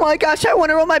fast. Oh my gosh, I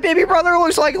wonder what my baby brother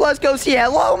looks like. Let's go see.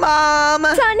 Hello, Mom.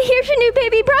 Son, here's your new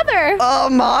baby brother.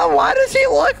 Mom, why does he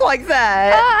look like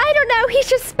that? I don't know. He's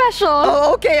just special.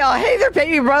 Oh, okay. Hey there,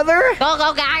 baby brother.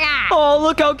 Go, Gaga. Oh,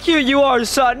 look how cute you are,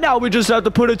 son. Now we just have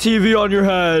to put a TV on your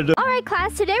head. All right,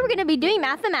 class. Today we're going to be doing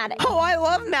mathematics. Oh, I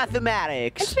love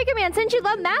mathematics. And Speakerman, since you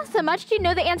love math so much, do you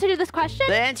know the answer to this question?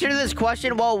 The answer to this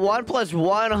question, well, 1 +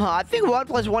 1, I think 1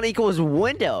 + 1 equals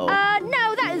window.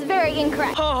 No, that is very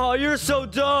incorrect. Haha, you're so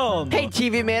dumb. Hey,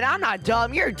 TV man, I'm not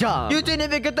dumb. You're dumb. You didn't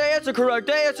even get the answer correct.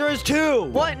 The answer is 2.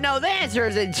 What? No, the answer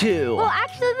isn't 2. Well,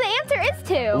 actually, the answer is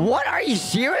 2. What? Are you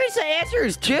serious? The answer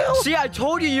is 2? See, I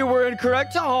told you were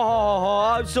incorrect.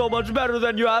 I'm so much better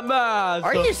than you at math.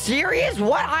 Are you serious?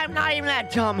 What? I'm not even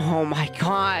that dumb. Oh my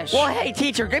gosh. Well, hey,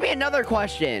 teacher, give me another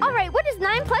question. All right, what is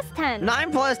 9 + 10?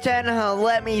 9 + 10,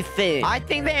 let me think. I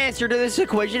think the answer to this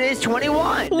equation is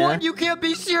 21. What? You can't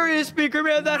be serious,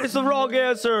 Speakerman. That is the wrong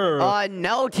answer.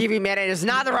 No, TV man, it is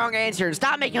not the wrong answer.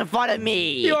 Stop making fun of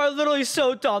me. You are literally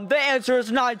so dumb. The answer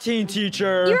is 19,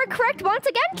 teacher. You are correct once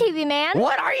again, TV man.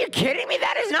 What? Are you kidding me?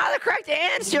 That is not the correct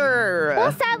answer.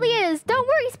 Well, sadly it is. Don't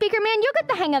worry, Speakerman. You'll get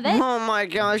the hang of it. Oh my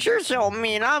gosh, you're so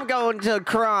mean. I'm going to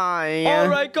cry. All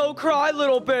right, go cry,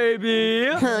 little baby.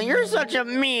 You're such a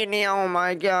meanie. Oh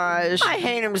my gosh. I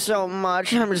hate him so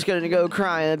much. I'm just going to go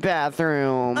cry in the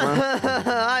bathroom.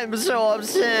 I I'm so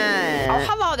upset. Oh,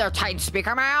 hello there, Titan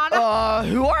Speakerman.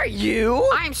 Who are you?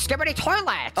 I'm Skibbity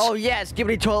Toilet. Oh, yeah,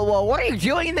 Skibbity Toilet. Well, what are you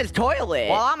doing in this toilet?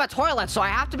 Well, I'm a toilet, so I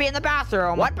have to be in the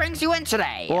bathroom. What brings you in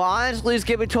today? Well, honestly,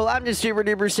 Skibbity Toilet, I'm just super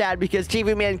duper sad because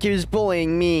TV Man keeps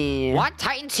bullying me. What?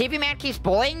 Titan TV Man keeps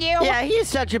bullying you? Yeah, he's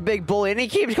such a big bully, and he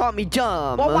keeps calling me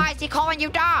dumb. Well, why is he calling you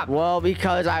dumb? Well,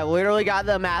 because I literally got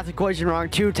the math equation wrong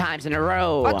 2 times in a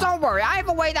row. But don't worry, I have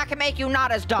a way that can make you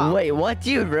not as dumb. Wait, what?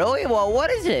 Do you really? Well, what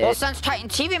is it? Well, since Titan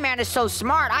TV Man is so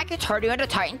smart, I could turn you into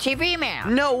Titan TV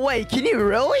Man. No way, can you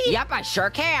really? Yep, I sure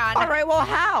can. Alright, well,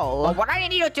 how? Well, what I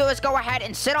need you to do is go ahead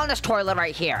and sit on this toilet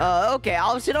right here. Okay,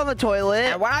 I'll sit on the toilet.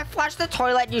 And when I flush the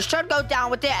toilet, you should go down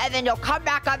with it, and then you'll come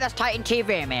back up as Titan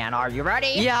TV Man. Are you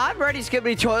ready? Yeah, I'm ready,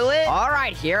 Skibbity Toilet.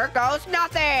 Alright, here goes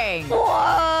nothing. Whoa!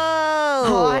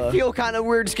 Oh, I feel kind of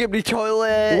weird, Skibbity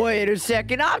Toilet. Wait a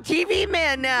second, I'm TV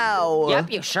Man now.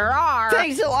 Yep, you sure are.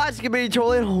 Thanks a lot, Skibbity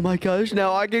Toilet. Oh my gosh,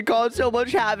 now I can cause so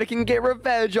much havoc and get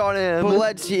revenge on him. But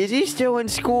let's see, is he still in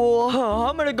school?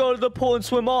 I'm gonna go to the pool and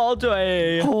swim all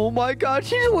day. Oh my gosh,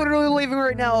 he's literally leaving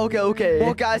right now. Okay.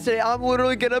 Well, guys, today I'm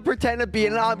literally gonna pretend to be,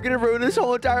 and I'm gonna ruin his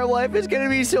whole entire life. It's gonna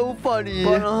be so funny.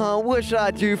 But, what should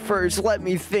I do first? Let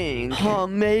me think.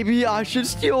 Maybe I should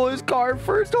steal his car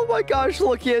first. Oh my gosh,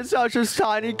 look, he has such a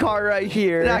tiny car right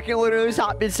here. And I can literally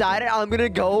hop inside it. I'm gonna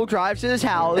go drive to his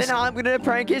house, and I'm gonna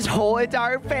prank his whole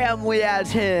entire family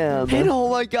as him. And oh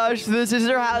my gosh, this is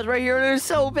their house right here, and it's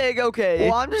so big. Okay.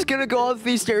 Well, I'm just gonna go up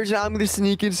these stairs, and I'm gonna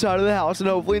sneak inside of the house, and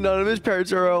hopefully none of his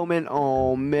parents are home. And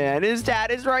oh man, his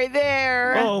dad is right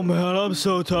there. Oh man, I'm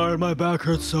so tired. My back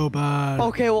hurts so bad.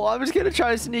 Okay, well, I'm just gonna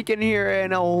try to sneak in here,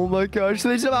 and oh my gosh,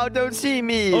 they somehow don't see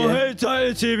me. Oh, hey,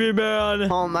 Titan TV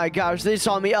Man. Oh my gosh, they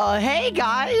saw me. Hey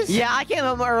guys. Yeah, I came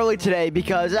home early today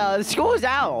because school's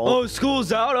out. Oh,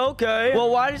 school's out? Okay.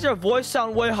 Well, why does your voice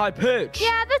sound way high-pitched?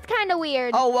 Yeah, that's kind of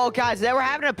weird. Oh, well, guys, they were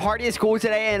having a party at school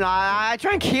today, and I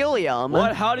drank helium.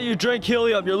 What? How do you drink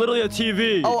helium? You're literally a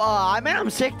TV. Oh, I mean, I'm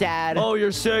sick, Dad. Oh,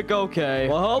 you're sick? Okay.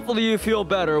 Well, hopefully you feel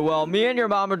better. Well, me and your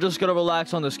mom are just gonna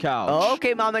relax on this couch.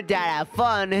 Okay, Mom and Dad, have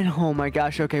fun. And oh my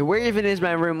gosh, okay, where even is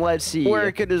my room? Let's see.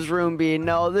 Where could his room be?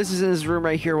 No, this is in his room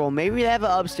right here. Well, maybe they have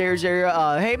an upstairs area.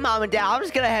 Hey, Mom and Dad, I'm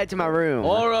just gonna head to my room.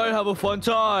 All right, have a fun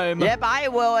time. Yep, I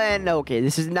will. And okay,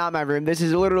 this is not my room. This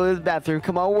is literally the bathroom.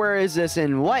 Come on, where is this?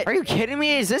 And what? Are you kidding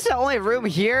me? Is this the only room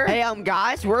here? Hey,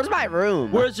 guys, where's my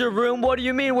room? Where's your room? What do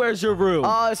you mean, where's your room?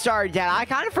 Oh, sorry, Dad. I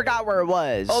kind of forgot where it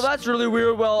was. Oh, that's really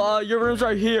weird. Well, your room's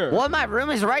right here. What? My room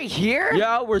is right here?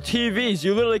 Yeah, we're TVs.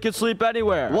 You literally can sleep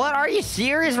anywhere. What? Are you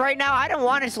serious right now? I don't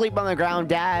want to sleep on the ground,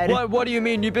 Dad. What do you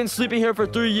mean? You've been sleeping here for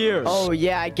 3 years. Oh,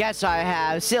 yeah, I guess I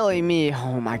have. Silly me.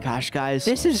 Oh, my gosh, guys.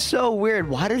 This is so weird.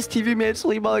 Why does TV Man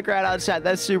sleep on the ground outside?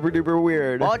 That's super duper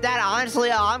weird. Well, Dad,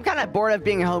 honestly, I'm kind of bored of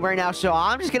being home right now, so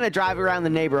I'm just going to drive around the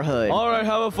neighborhood. All right,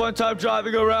 have a fun time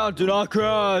driving around. Do not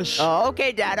crash. Oh,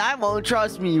 okay, Dad, I won't.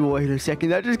 Trust me. Wait a second.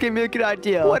 That just gave me a good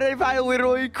idea. What if I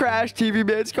literally crash TV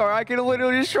Man's car? I can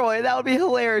literally destroy it. That would be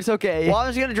hilarious. Okay. Well, I'm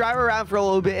just going to drive around for a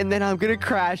little bit, and then I'm going to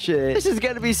crash it. This is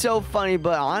going to be so funny,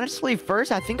 but honestly,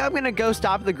 first, I think I'm going to go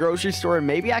stop at the grocery store, and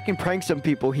maybe I can prank some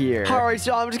people here. All right,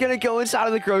 so I'm just going to go inside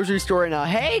of the grocery store, and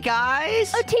hey,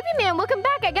 guys. Oh, TV Man, welcome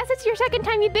back. I guess it's your second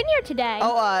time you've been here today.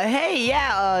 Oh, hey,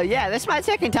 yeah, this is my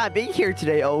second time being here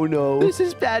today. Oh, no. This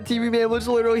is bad. TV Man was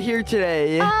literally here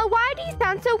today. Why do you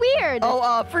sound so weird?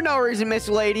 Oh, for no reason, Miss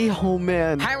Lady. Oh,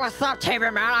 man. Hey, what's up, TV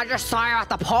Man? I just saw you at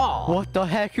the pool. What the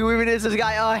heck? Who even is this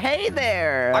guy? Hey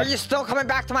there. Are you still coming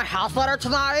back to my house later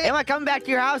tonight? Am I coming back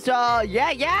to your house?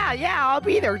 Yeah, I'll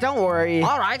be there. Don't worry.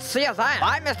 All right, see you then.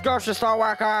 Bye, Miss Grocery Store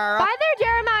Worker. Bye there,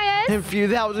 Jeremiah. And phew,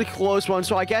 that was a close one.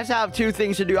 So I guess I have 2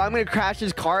 things to do. I'm going to crash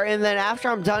his car, and then after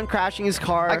I'm done crashing his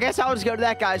car, I guess I'll just go to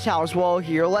that guy's house. Well,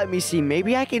 here, let me see.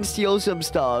 Maybe I can steal some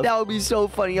stuff. That would be so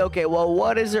funny. Okay, well,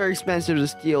 what is there expensive to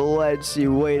steal? Let's see.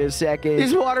 Wait a second.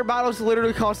 These water bottles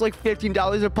literally cost like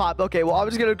 $15 a pop. Okay, well, I'm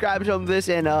just going to grab some of this,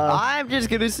 and I'm just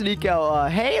going to sneak out.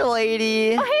 Hey,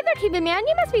 lady. Oh, hey there, TV Man.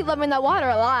 You must be loving that water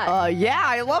a lot. Yeah,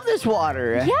 I love this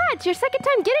water. Yeah, it's your second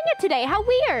time getting it today. How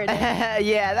weird.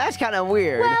 Yeah, that's kind of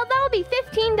weird. Well, that'll be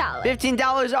 $15.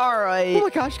 $15? All right. Oh my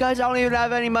gosh, guys, I don't even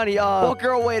have any money. Oh,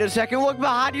 girl, wait a second. Look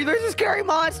behind you. There's a scary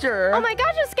monster. Oh my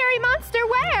gosh, a scary monster.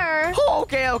 Where? Oh,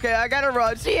 okay, I gotta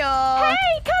run. See ya.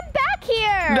 Hey, come back back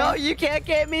here. No, you can't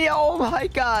get me. Oh my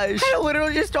gosh. I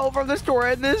literally just stole from the store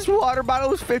and this water bottle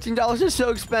was $15. It's so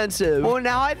expensive. Well,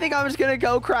 now I think I'm just gonna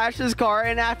go crash this car,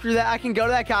 and after that I can go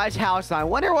to that guy's house. I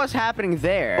wonder what's happening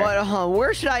there. But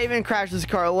where should I even crash this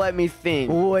car? Let me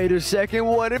think. Wait a second.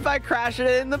 What if I crash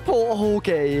it in the pool?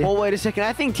 Okay. Well, wait a second.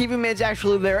 I think TV Man's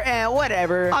actually there. And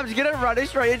whatever. I'm just gonna run it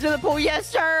straight into the pool. Yes,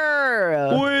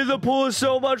 sir. Wait, the pool is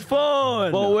so much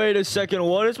fun. But wait a second.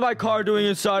 What is my car doing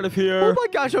inside of here? Oh my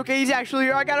gosh. Okay, he's actually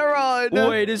here. I gotta run.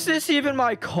 Wait, is this even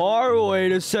my car?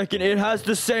 Wait a second. It has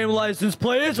the same license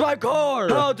plate. It's my car.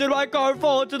 How did my car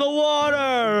fall into the water?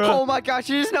 Oh my gosh.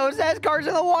 You just noticed that his car's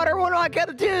in the water. What am I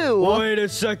gonna do? Wait a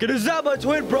second. Is that my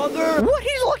twin brother? What?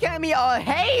 He's looking at me.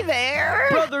 Hey there.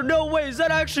 Brother, no way. Is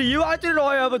that actually you? I didn't know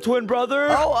I have a twin brother.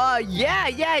 Oh,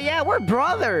 yeah. We're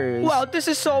brothers. Wow, this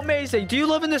is so amazing. Do you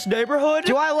live in this neighborhood?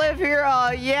 Do I live here?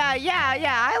 Yeah.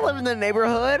 I live in the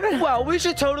neighborhood. Wow, we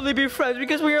should totally be friends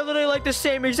because we are literally like the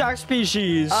same exact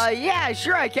species. Yeah,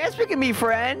 sure. I guess we can be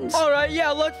friends. All right,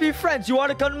 yeah, let's be friends. You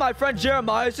want to come to my friend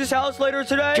Jeremiah's house later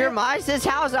today? Jeremiah's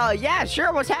house? Yeah,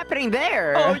 sure. What's happening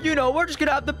there? Oh, you know, we're just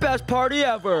gonna have the best party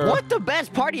ever. What, the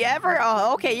best party ever?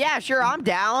 Okay, yeah, sure. I'm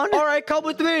down. All right, come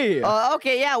with me.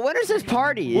 Okay, yeah. When is this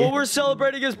party? Well, we're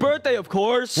celebrating his birthday, of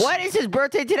course. What is his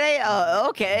birthday today?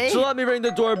 Okay. So let me ring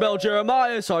the doorbell.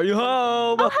 Jeremiah, are you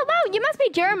home? Oh, hello. You must be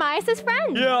Jeremiah's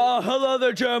friend. Yeah, hello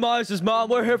there, Jeremiah's mom.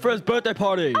 We're here for his birthday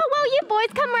party. Oh, well, you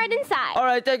boys come right inside. All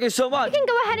right, thank you so much. You can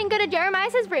go ahead and go to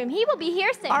Jeremiah's room. He will be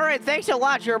here soon. All right, thanks a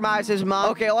lot, Jeremiah's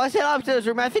mom. Okay, let's head up to his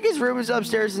room. I think his room is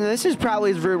upstairs, and this is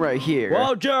probably his room right here.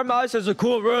 Well, Jeremiah's has a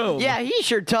cool room. Yeah, he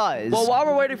sure does. Well, while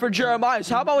we're waiting for Jeremiah's,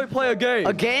 how about we play a game?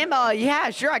 A game? Yeah,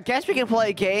 sure. I guess we can play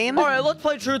a game. All right, let's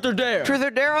play Truth or Dare. Truth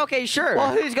or Dare? Okay, sure.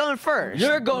 Well, who's going first?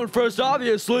 You're going first,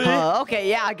 obviously. Okay,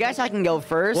 yeah, I guess I can go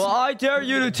first. Well, I dare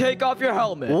you to take off your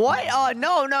helmet. What?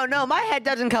 No. My head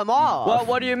doesn't come off. Well,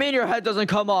 what do you mean your head doesn't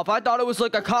come off? I thought it was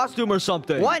like a costume or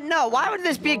something. What? No, why would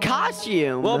this be a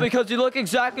costume? Well, because you look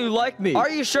exactly like me. Are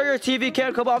you sure your TV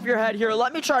can't come off your head? Here,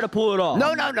 let me try to pull it off.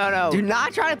 No. Do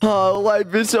not try to... Oh,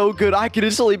 life is so good. I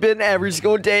could sleep in every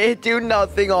single day and do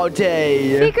nothing all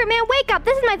day. Speakerman, wake up.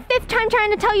 This is my 5th time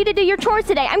trying to tell you to do your chores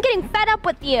today. I'm getting fed up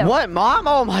with you. What, Mom?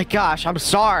 Oh my gosh, I'm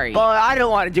sorry. But I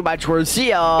don't want to do my chores. See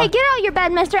ya. Hey, get out of your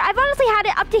bed, mister. I've honestly had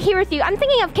it up to here with you. I'm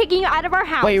thinking of kicking you out of our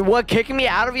house. Wait, what? Kicking me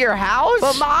out of your house?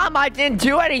 But Mom, I didn't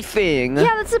do anything.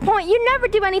 Yeah, that's the point. You never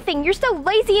do anything. You're so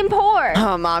lazy and poor.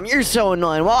 Oh, Mom, you're so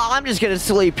annoying. Well, I'm just gonna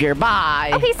sleep here.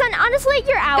 Bye. Okay, son, honestly,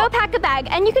 you're out. Go pack a bag,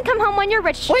 and you can come home when you're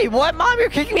rich. Wait, what, Mom? You're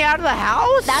kicking me out of the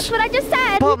house? That's what I just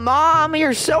said. But, Mom,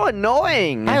 you're so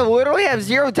annoying. I literally have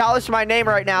 $0 to my name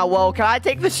right now. Well, can I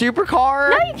take the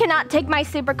supercar? No, you cannot take my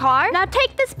supercar. Now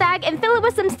take this bag and fill it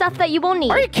with some stuff that you will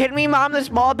need. Are you kidding me, Mom? The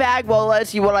small bag? Well,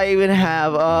 let's see what I even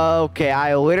have. Okay,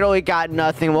 I literally got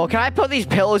nothing. Well, can I put these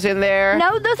pillows in there?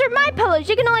 No, those are my pillows.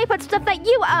 You can only put stuff that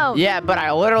you own. Yeah, but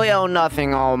I literally own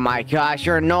nothing. Oh my gosh,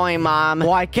 you're annoying, Mom.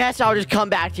 Well, I guess I'll just come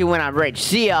back to you when I'm rich.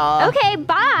 See ya. Okay,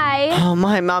 bye. Oh,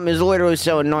 my mom is literally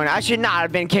so annoying. I should not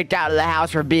have been kicked out of the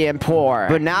house for being poor.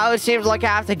 But now it seems like I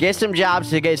have to get some jobs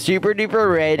to get super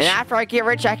duper rich. And after I get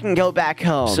rich, I can go back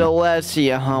home. So let's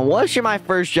see, what should my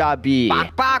first job be?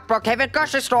 Bok, Brookhaven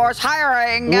grocery stores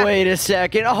hiring. Wait a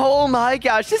second. Oh my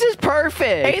gosh, this is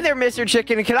perfect. Hey there, Mr.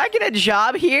 Chicken. Can I get a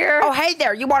job here? Oh, hey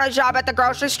there. You want a job at the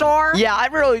grocery store? Yeah, I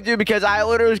really do because I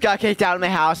literally just got kicked out of my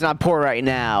house and I'm poor right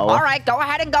now. All right, go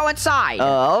ahead and go inside.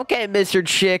 Okay, Mr.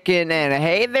 Chicken. And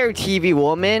hey there, TV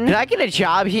woman. Can I get a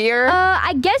job here?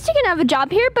 I guess you can have a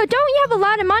job here, but don't you have a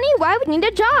lot of money? Why would you need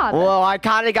a job? Well, I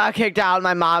kind of got kicked out of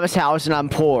my mom's house and I'm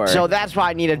poor. So that's why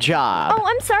I need a job. Oh,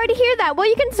 I'm sorry to hear that. Well,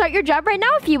 you can start your job right now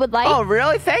if you would like. Oh,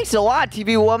 really? Thanks a lot,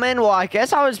 TV woman. Well, I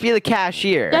guess I'll just be the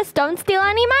cashier. Just don't steal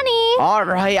any money. All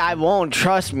right, I won't.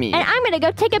 Trust me. And I'm gonna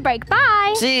go take a break.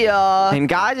 Bye. See ya. And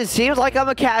guys, it seems like I'm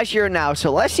a cashier now,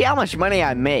 so let's see how much money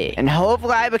I make. And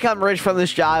hopefully I become rich from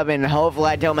this job, and hopefully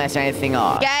I don't mess anything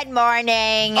up. Good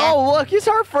morning. Oh, look, it's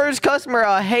our first customer.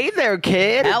 Hey there,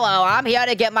 kid. Hello, I'm here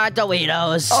to get my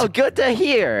Doritos. Oh, good to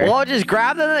hear. Well, just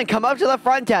grab them and come up to the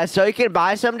front desk so you can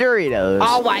buy some Doritos.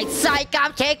 All right, psych,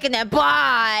 I'm taking them.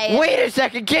 Bye. Wait a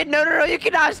second, kid. No, you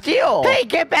cannot steal. Hey,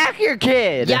 get back here,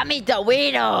 kid. Yummy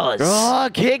Doritos. Oh,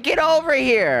 kid, get over right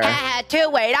here. Two,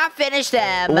 wait, I finished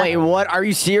them. Wait, what? Are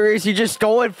you serious? You just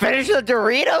stole and finished the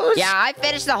Doritos? Yeah, I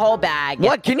finished the whole bag.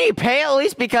 What? Can you pay at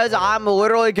least? Because I'm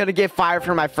literally gonna get fired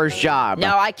from my first job.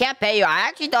 No, I can't pay you. I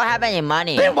actually don't have any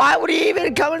money. Then why would you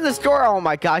even come into the store? Oh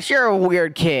my gosh, you're a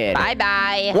weird kid.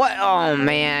 Bye-bye. What? Oh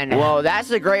man. Well,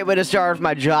 that's a great way to start with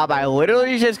my job I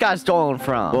literally just got stolen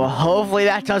from. Well, hopefully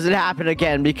that doesn't happen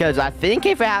again, because I think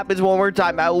if it happens one more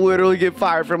time, I'll literally get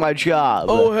fired from my job.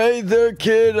 Oh, hey there,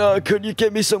 kid. Could you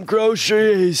get me some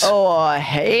groceries? Oh,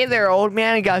 hey there, old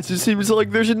man. Guys, it seems like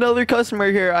there's another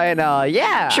customer here. And,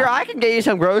 yeah. Sure, I can get you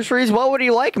some groceries. What would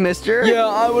you like, mister? Yeah,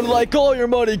 I would like all your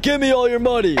money. Give me all your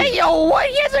money. Hey, yo, what?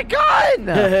 He has a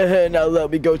gun! Now let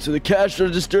me go to the cash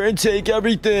register and take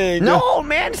everything. No, old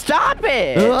man, stop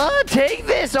it. Take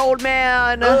this, old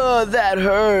man. That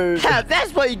hurt.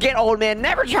 That's what you get, old man.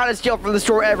 Never try to steal from the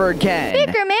store ever again.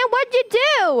 Speakerman, what'd you do?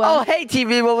 Oh, hey,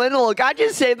 TV woman. Look, I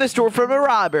just saved the store from a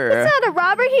robber. It's not a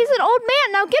robber. He's an old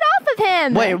man. Now get off of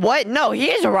him. Wait, what? No,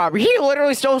 he is a robber. He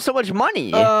literally stole so much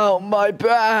money. Oh, my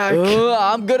back.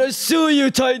 I'm gonna sue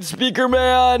you, tight speaker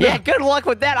man. Yeah, good luck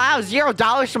with that. I have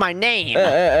 $0 to my name.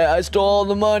 I stole all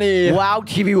the money. Wow,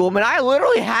 TV woman. I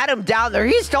literally had him down there.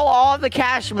 He stole all the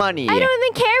cash money. I don't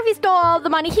even care if he stole all the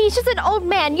money. He's just an old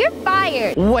man. You're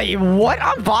fired. Wait, what?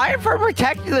 I'm fired for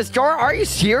protecting the store? Are you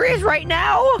serious right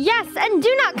now? Yes, and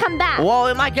do not come back. Well,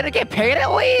 am I gonna get paid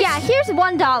at least? Yeah, here's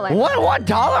 $1. What?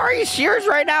 $1? Are you serious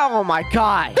right now? Oh my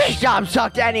god. This job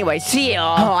sucked anyway. See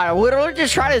ya. Oh, I literally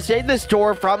just tried to save the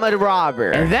store from a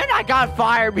robber. And then I got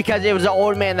fired because it was an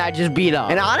old man that just beat up.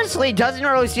 And honestly, it doesn't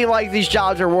really seem like these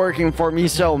jobs are working for me,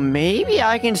 so maybe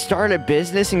I can start a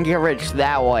business and get rich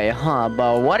that way, huh?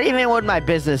 But what even would my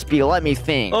business be? Let me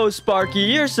think. Oh, Sparky,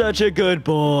 you're such a good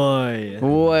boy.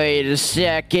 Wait a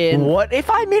second. What if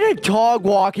I made a dog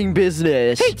walking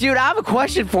business? Hey, dude, I have a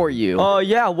question for you. Oh,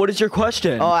 yeah, what is your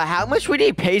question? How much would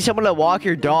you pay someone to walk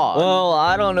your dog? Well,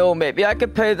 I don't know. Maybe I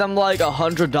could pay them like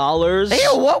 $100.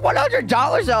 Hey, what?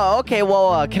 $100? Oh, okay.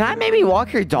 Well, can I maybe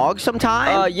walk your dog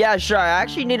sometime? Yeah, sure. I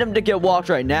actually need him to get walked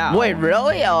right now. Wait,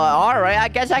 really? All right. I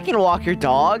guess I can walk your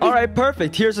dog. All right,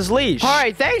 perfect. Here's his leash. All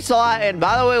right, thanks a lot. And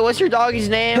by the way, what's your doggy's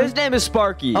name? His name is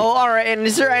Sparky. Oh, all right. And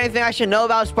is there anything I should know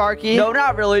about Sparky? No,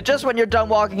 not really. Just when you're done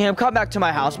walking him, come back to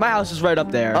my house. My house is right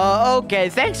up there. Okay.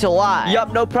 Thanks a lot.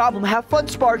 Yup, no problem. Have fun,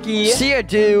 Sparky. See ya,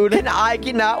 dude. And I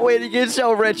cannot wait to get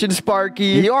so rich in Sparky.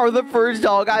 You are the first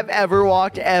dog I've ever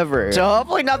walked ever. So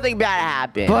hopefully nothing bad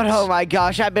happens. But oh my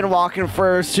gosh, I've been walking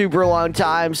for a super long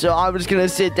time. So I'm just gonna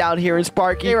sit down here and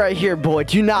Sparky right here, boy.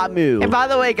 Do not move. And by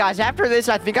the way, guys, after this,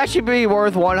 I think I should be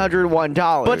worth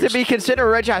 $101. But to be considered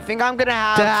rich, I think I'm gonna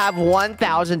have to have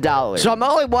 $1,000. So I'm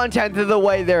only 1/10 of the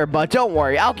way there, but don't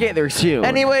worry, I'll get there soon.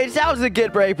 Anyways, that was a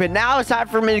good break, but now it's time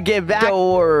for me to get back to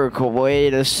work.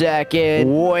 Wait a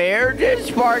second. Where did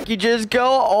Sparky just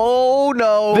go? Oh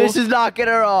no, this is not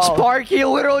gonna roll. Sparky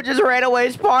literally just ran away.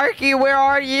 Sparky, where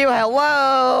are you?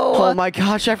 Hello? Oh my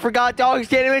gosh, I forgot dogs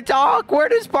can't even talk. Where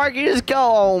did Sparky just go?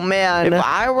 Oh man, if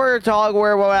I were a dog,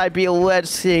 where would I be?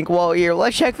 Let's think. Well, here,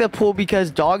 let's check the pool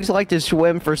because dogs like to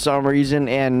swim for some reason.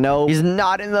 And no, he's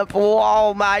not in the pool.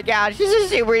 Oh my gosh, this is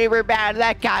super bad.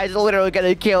 That guy's literally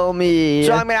gonna kill me.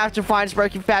 So I'm gonna have to find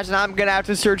Sparky fast, and I'm gonna have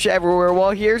to search everywhere.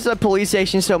 Well, here's the police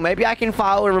station, so maybe I can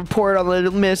file a report on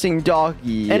the missing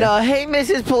doggy. And hey,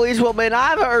 Mrs. Policewoman, I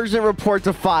have an urgent report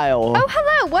to file. Oh,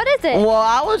 hello. What is it? Well,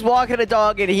 I was walking a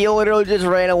dog, and he literally just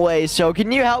ran away. So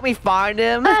can you help me find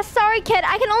him? Sorry, kid.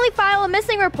 I can only file a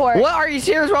missing report. What? Are you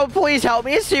serious? Well, please help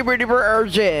me. It's super duper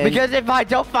urgent. Because if I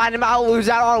don't find him, I'll lose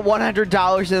out on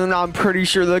 $100, and then I'm pretty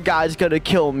sure the guy's gonna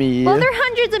kill me. Well, there are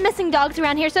hundreds of missing dogs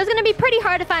around here, so it's gonna be pretty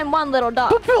hard to find one little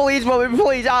dog. But please, woman,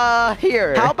 please,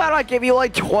 here. How about I give you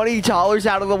like $20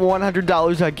 out of the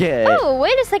 $100 I get? Oh,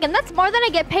 wait a second. That's more than I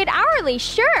get paid hourly.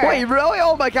 Sure. Wait, really?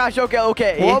 Oh my gosh.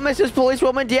 Okay. Well, Mrs.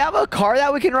 Policewoman, do you have a car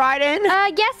that we can ride in?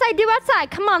 Yes, I do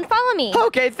outside. Come on, follow me.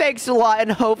 Okay, thanks a lot,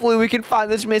 and hopefully we can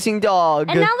find this missing dog.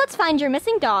 And now let's find your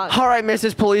missing dog. All right,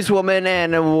 Mrs. Policewoman,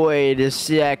 and wait a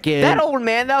second. That old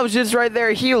man that was just right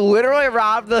there, he literally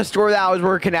robbed the store that I was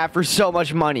working at for so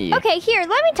much money. Okay, here,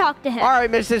 let me talk to him. All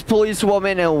right, Mrs.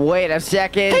 Policewoman, and wait a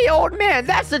second. Hey, old man,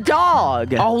 that's the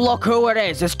dog. Oh, look who it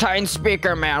is. It's Titan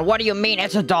Speakerman. What do you mean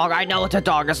it's a dog? I know it's a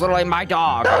dog. It's literally my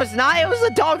dog. No, it's not. It was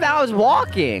the dog that I was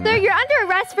walking. Sir, you're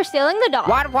under arrest for stealing the dog.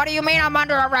 What do you mean I'm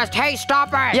under arrest? Hey, stop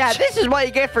it. Yeah, this is what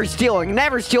you get for stealing.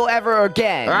 Never steal ever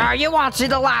again. You won't see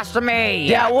the last of me.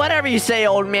 Yeah, whatever you say,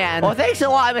 old man. Well, thanks a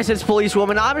lot, Mrs.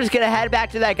 Policewoman. I'm just gonna head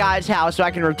back to that guy's house so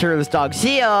I can return this dog.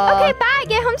 See ya. Okay, bye.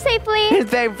 Get home safely. And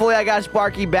thankfully, I got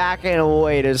Sparky back. And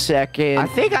wait a second. I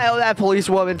think I owe that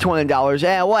policewoman $20.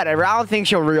 And whatever. I don't think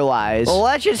she'll realize. Well,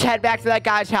 let's just head back to that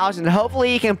guy's house and hopefully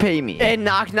hopefully he can pay me. And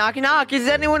knock, knock, knock. Is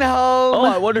anyone home? Oh,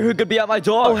 I wonder who could be at my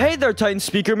door. Oh, hey there, Titan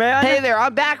Speakerman. Hey there,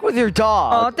 I'm back with your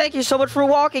dog. Oh, thank you so much for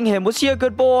walking him. Was he a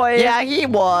good boy? Yeah, he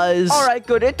was. All right,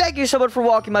 good. And thank you so much for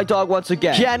walking my dog once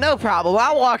again. Yeah, no problem.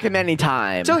 I'll walk him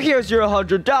anytime. So here's your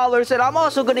 $100, and I'm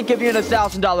also going to give you an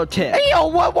 $1,000 tip. Hey, yo,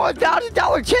 what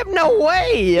 $1,000 tip? No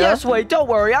way. Yes, wait, don't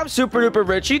worry. I'm super duper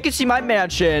rich. You can see my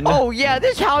mansion. Oh, yeah,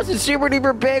 this house is super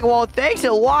duper big. Well, thanks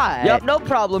a lot. Yep, no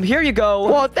problem. Here you go.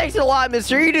 Well, thanks a lot,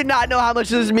 mister. You did not know how much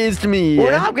this means to me.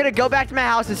 Well, now I'm going to go back to my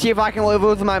house and see if I can live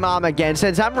with my mom again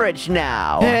since I'm rich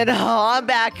now. And I'm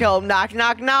back home. Knock,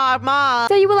 knock, knock, Mom.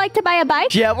 So you would like to buy a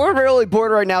bike? Yeah, we're really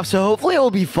bored right now, so hopefully it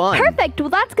will be fun. Perfect. Well,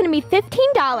 that's going to be $15.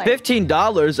 $15?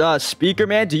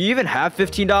 Speakerman, do you even have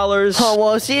 $15? Oh,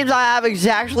 well, it seems I have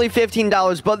exactly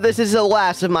 $15, but this is the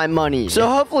last of my money. So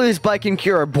hopefully this bike can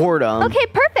cure our boredom. Okay,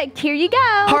 perfect. Here you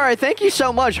go. All right, thank you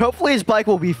so much. Hopefully his bike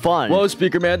will be fun. Whoa,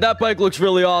 Speakerman, that bike looks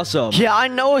really awesome. Yeah, I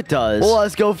know it does. Well,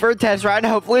 let's go for a test ride.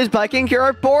 Hopefully his bike can cure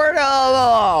our boredom.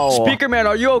 Oh. Speakerman,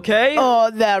 are you okay? Oh,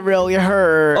 that really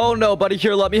hurt. Oh, no, buddy.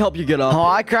 Here, let me help you get up. Oh,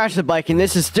 I crashed the bike, and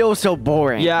this is still so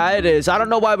boring. Yeah, it is. I don't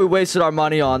know why we wasted our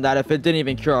money on that if it didn't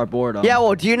even cure our boredom. Yeah,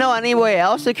 well, do you know any way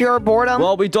else to cure our boredom?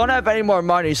 Well, we don't have any more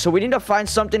money, so we need to find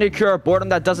something to cure our boredom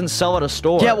that doesn't sell at a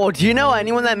store. Yeah, well, do you know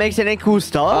anyone that makes any cool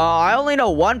stuff? I only know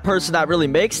one person that really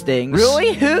makes things.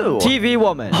 Really? Who? TV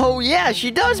Woman. Oh, yeah,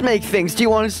 she does make things. Do you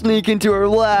want to sneak into her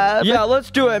lab? Yeah,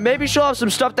 let's do it. Maybe she'll have some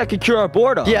stuff that can cure our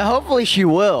boredom. Yeah, hopefully she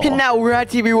will. And now we're at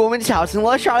TV Woman's house, and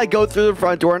let's try to go through the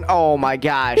front door, and oh my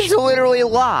gosh, it's literally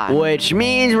locked. Which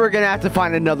means we're gonna have to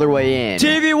find another way in.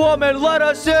 TV Woman, let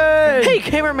us in! Hey,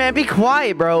 cameraman, be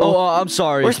quiet, bro. Oh, I'm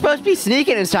sorry. We're supposed to be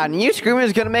sneaking inside, and you screaming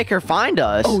is gonna make her find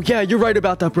us. Oh, yeah, you're right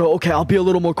about that, bro. Okay, I'll be a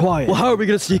little more quiet. Well, how are we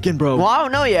gonna sneak in, bro? Well, I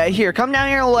don't know yet. Here, come down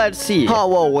here and let's see. Oh,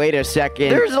 well, wait a second.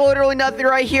 There's literally nothing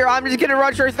right here. I'm just gonna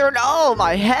run straight through it. Oh,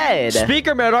 my head.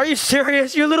 Speakerman, are you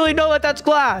serious? You literally know that that's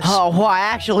glass. Oh, well, I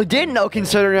actually didn't know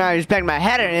considering I just banged my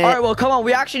head in it. All right, well, come on.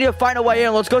 We actually need to find a way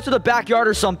in. Let's go to the backyard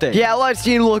or something. Yeah, let's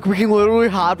see. Look, we can literally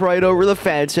hop right over the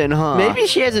fence and, maybe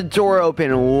she has a door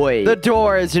open. Wait. The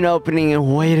door isn't opening.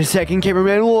 And wait a second,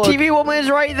 cameraman. Look. TV Woman is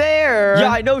right there.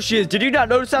 Yeah, I know she is. Did you not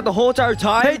notice that the whole entire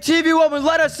time? Hey, TV Woman,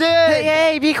 let us in.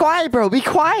 Hey, be quiet, bro. Be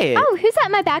quiet. Oh, who's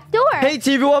at my back door? Hey,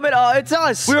 TV Woman, it's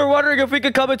us. We were wondering if we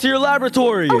could come into your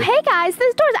laboratory. Oh, hey, guys.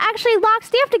 This door's actually locked,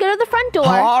 so you have to go to the front door.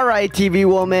 All right, TV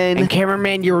Woman. And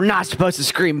cameraman, you were not supposed to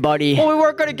scream, buddy. Well, we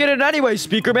weren't going to get in anyway,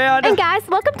 Speakerman. And guys,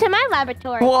 welcome to my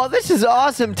laboratory. Well, this is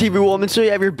awesome, TV Woman. So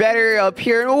you have your battery up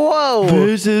here, and whoa,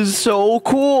 this is so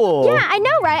cool. Yeah, I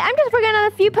know, right? I'm just working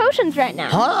on a few potions right now.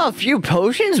 Huh? A few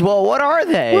potions? Well, what are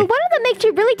they? Well, one of them makes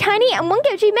you really tiny, and one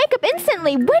gives you makeup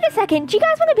instantly. Wait a second. Do you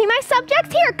guys want to be my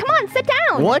subjects? Here, come on, sit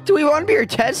down. What? Do we want to be your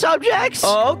test subjects?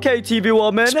 Oh, okay, TV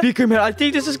Woman. Speakerman, I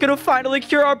think this is going to finally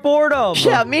cure our boredom.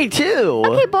 Yeah, me too.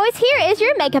 Okay, boys, here is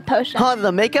your makeup potion. Huh,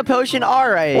 the makeup potion? All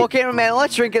right. Well, cameraman,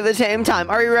 let's drink at the same time.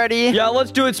 Are you ready? Yeah,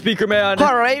 let's do it, Speakerman.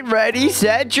 All right, ready,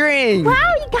 set, drink.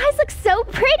 Wow, you guys look so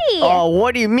pretty. Oh,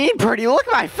 what do you mean pretty? Look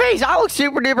at my face. I look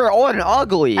super duper old and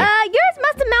ugly. Yours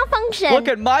must have malfunctioned. Look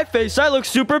at my face. I look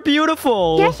super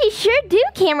beautiful. Yes, you sure do,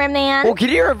 cameraman. Well, can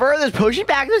you revert this potion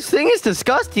back? This thing is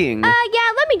disgusting.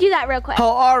 Yeah, let me do that real quick. Oh,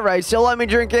 all right. So let me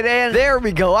drink it in. There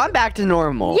we go. I'm back to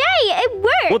normal. Yay, it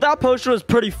worked. Well, that potion was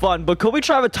pretty fun, but could we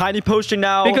try a tiny potion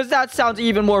now? Because that sounds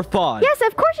even more fun. Yes,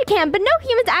 of course you can, but no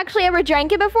humans actually ever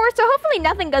drank it before, so hopefully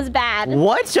nothing goes bad.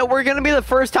 What? So we're going to be the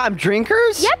first time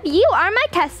drinkers? Yep, you are my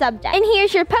test subject. And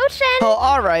here's your potion. Oh,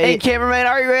 all right. Hey, cameraman,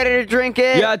 are you ready to drink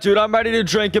it? Yeah, dude, I'm ready to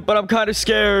drink it, but I'm kind of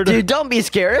scared. Dude, don't be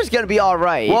scared. It's going to be all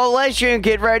right. Well, let's drink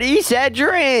it. Ready, set,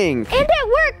 drink. And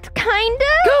it worked, kinda.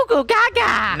 Goo goo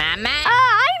gaga. Mama?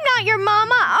 I'm not your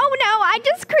mama. Oh, no, I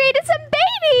just created some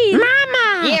babies.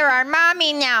 Mama! You're our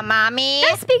mommy now, Mommy. No,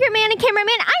 Speakerman and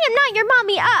cameraman, I am not your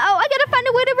mommy. Uh-oh, I gotta find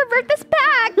a way to revert this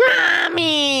back.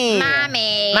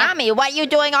 Mommy! Mommy, what you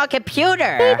doing on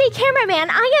computer? Baby cameraman,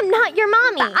 I am not your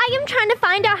mommy. I am trying to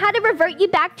find out how to revert you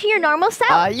back to your normal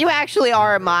self. You actually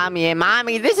are a mommy, and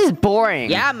mommy, this is boring.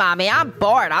 Yeah, Mommy, I'm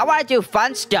bored. I want to do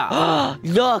fun stuff.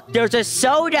 Look, there's a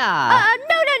soda.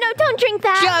 No, don't drink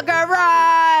that. Sugar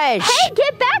Rush! Hey,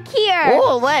 get back here.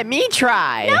 Oh, let me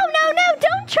try. No,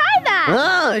 don't try that.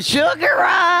 Oh, Sugar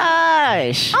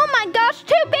Rush. Oh my gosh,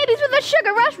 2 babies with a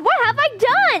sugar rush. What have I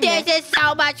done? This is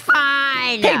so much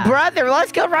fun! Hey, brother,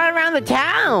 let's go run around the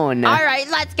town. All right,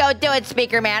 let's go do it,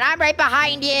 Speakerman. I'm right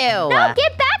behind you. No,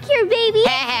 get back here, baby.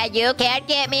 you can't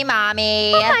get me,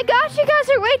 Mommy. Oh my gosh, you guys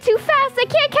are way too fast. I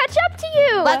can't catch up to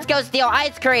you. Let's go steal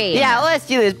ice cream. Yeah, let's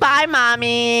do this. Bye,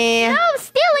 Mommy. No,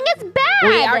 stealing is bad.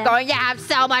 We are going to have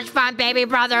so much fun, baby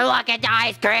brother. Look at the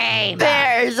ice cream.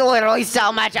 There's literally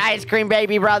so much ice cream,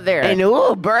 baby brother. And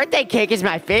ooh, birthday cake is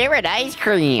my favorite ice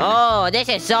cream. Oh, this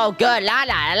is so good. La,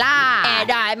 la, la.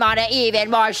 And I'm on an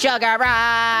even more sugar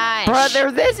rush.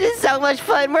 Brother, this is so much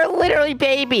fun. We're literally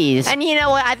babies. And you know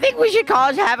what? I think we should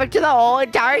cause havoc to the whole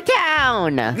entire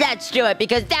town. Let's do it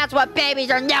because that's what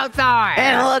babies are known for.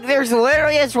 And look, there's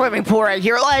literally a swimming pool right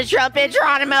here. Let's jump in,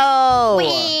 Geronimo.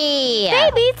 Whee!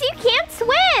 Babies, you can't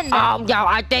swim. Oh, no,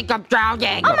 I think I'm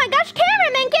drowning. Oh my gosh,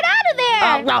 cameraman, get out of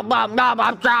there. Oh, no,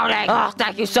 I'm drowning. Oh,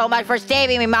 thank you so much for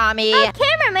saving me, Mommy.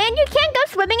 Cameraman, you can't go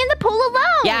swimming in the pool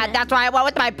alone. Yeah, that's why I went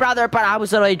with my brother, but I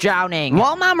was literally drowning.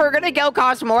 Well, Mom, we're gonna go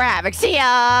cause some more havoc. See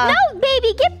ya. No,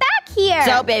 baby, get back here.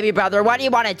 So, baby brother, what do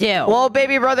you want to do? Well,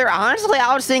 baby brother, honestly,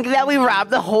 I was thinking that we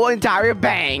robbed the whole entire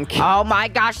bank. Oh my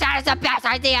gosh, that is the best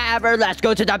idea ever. Let's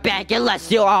go to the bank and let's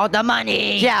steal all the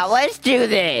money. Yeah, let's do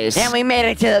this. And we made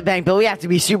it to the bank, but we have to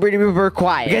be super duper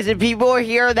quiet. Because if people are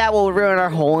here, that will ruin our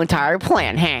whole entire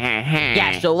plan.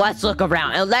 Yeah, so let's look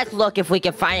around and let's look if we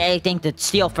can find anything to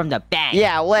steal from the bank.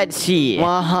 Yeah, let's see.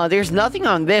 Well, there's nothing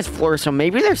on this floor, so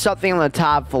maybe there's something on the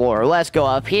top floor. Let's go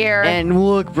up here. And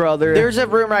look, brother, there's a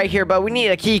room right here, but we need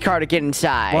a key card to get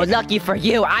inside. Well, lucky for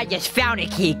you, I just found a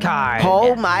key card.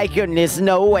 Oh my goodness,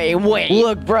 no way. Wait.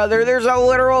 Look, brother, there's a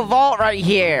literal vault right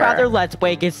here. Brother, let's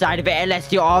break inside of it and let's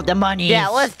steal all the money. Yeah,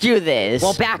 let's do this.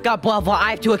 Well, back up, level.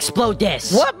 I have to explode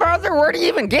this. What, brother? Where do you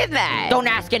even get that? Don't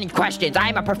ask any questions. I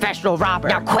am a professional robber.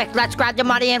 Now, quick, let's grab the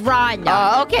money and run.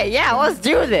 Okay, yeah, let's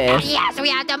do this. Yes, we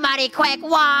have the money. Quick,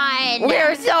 one.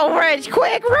 We're so rich.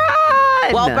 Quick,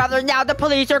 run! Well, brother, now the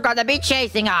police are gonna be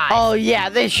chasing us. Oh, yeah,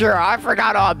 they sure are. I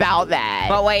forgot all about that.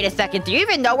 But wait a second. Do you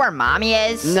even know where Mommy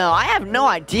is? No, I have no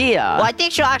idea. Well, I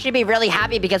think she'll actually be really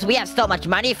happy because we have so much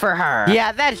money for her.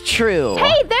 Yeah, that's true.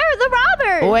 Hey, they're the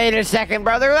robbers. Wait a second,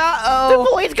 brother. Uh-oh. The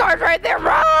police car's right there.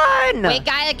 Run! We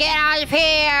gotta get out of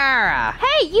here.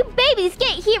 Hey, you babies,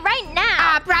 get here right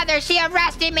now. Brother, she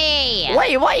arrested me.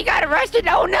 Wait, what? You got arrested?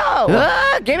 Oh,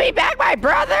 no. Give me back my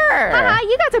brother.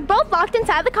 You guys are both locked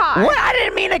inside the car. What? I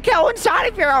didn't mean to go inside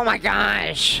of here. Oh, my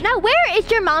gosh. Now, where is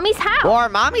your mommy's house? Well, our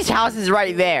mommy's house is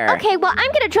right there. Okay, well,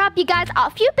 I'm gonna drop you guys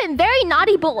off. You've been very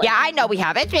naughty boys. Yeah, I know we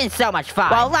have. It's been so much fun.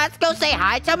 Well, let's go say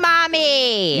hi to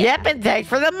Mommy. Yep, and thanks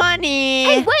for the money.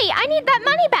 Hey, wait, I need that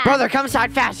money back. Brother, come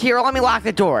inside fast. Here, let me lock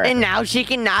the door. And now she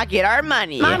cannot get our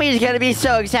money. Mommy's gonna be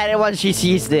so excited once she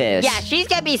sees this. Yeah, she's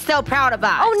gonna be so proud of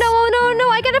us. Oh, no,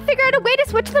 I gotta figure out a way to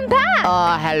switch them back.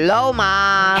 Hello,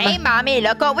 Mom. Hey, Mommy,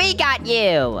 look what we got you.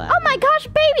 Oh my gosh,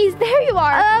 babies, there you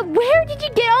are. Where did you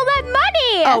get all that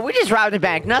money? Oh, we just robbed a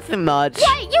bank. Nothing much.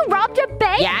 What? You robbed a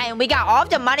bank? Yeah, and we got all of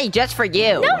the money just for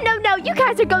you. No, you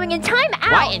guys are going in time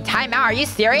out. What, in time out? Are you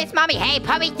serious, Mommy? Hey,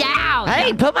 put me down.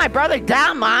 Hey, put my brother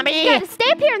down, Mommy. You gotta stay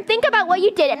up here and think about what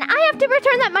you did, and I have to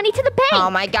return that money to the bank. Oh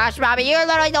my gosh, Mommy, you're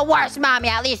literally the worst, Mommy.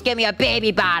 At least give me a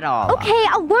baby bottle. Okay,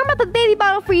 I'll warm up a baby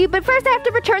bottle for you, but first I have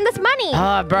to return this money.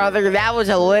 Brother, that was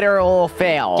a literal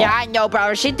fail. Yeah, I know,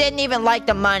 brother. She didn't even like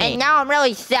the money. And now I'm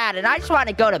really sad, and I just want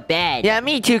to go to bed. Yeah,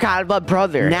 me too, kind of, but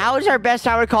brother. Now is our best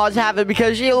time to cause havoc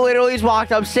because she literally just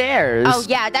walked upstairs. Oh,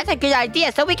 yeah, that's a good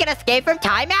idea, so we can escape from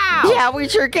timeout. Yeah, we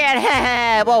sure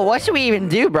can. Well, what should we even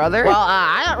do, brother? Well,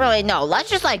 I don't really know. Let's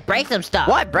just, break some stuff.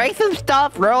 What, break some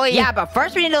stuff? Really? Yeah, but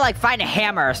first we need to, find a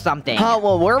hammer or something. Oh,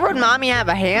 well, where would Mommy have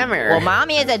a hammer? Well,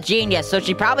 Mommy is a genius, so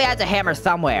she probably has a hammer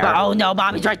somewhere. But, oh, no,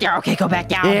 Mommy's right there. Okay, go back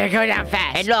down. Yeah, go down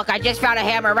fast. And look, I just found a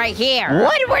hammer right here.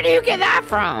 What? Where do you get that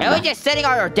from? It was just sitting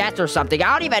on her desk or something.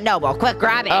 I don't even know. Well, quick,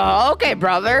 grab it. Oh, okay,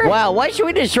 brother. Well, what should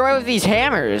we destroy with these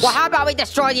hammers? Well, how about we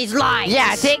destroy these lights?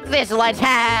 Yeah, take this, let's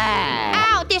have.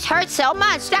 Ow, this hurts so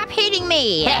much. Stop hitting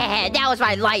me. That was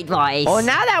my light voice. Well,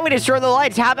 now that we destroy the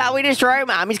lights, how about we destroy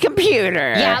Mommy's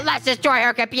computer? Yeah, let's destroy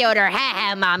her computer.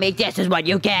 Mommy, this is what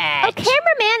you get. Oh,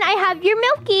 cameraman, I have your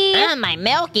Milky. My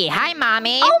Milky. Hi,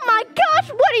 Mommy. Oh my gosh,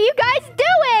 what are you guys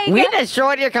doing? We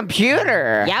destroyed your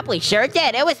computer. Yep, we sure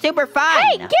did. It was super fun.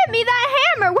 Hey, give me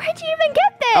that hammer. Where'd you even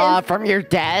get this? From your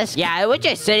desk? Yeah, it was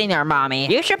just sitting there,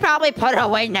 Mommy. You should probably put it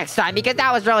away next time because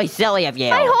that was really silly of you.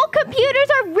 My whole computers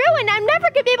are ruined. I'm never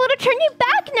should be able to turn you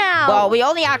back now. Well, we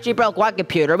only actually broke one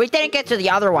computer. We didn't get to the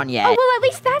other one yet. Oh, well, at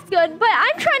least that's good. But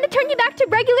I'm trying to turn you back to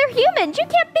regular humans. You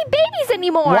can't be babies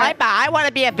anymore. What? But I want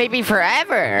to be a baby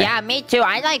forever. Yeah, me too.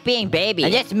 I like being baby.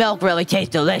 And this milk really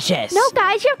tastes delicious. No,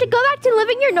 guys, you have to go back to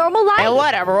living your normal life. Hey,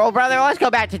 whatever, well, brother, let's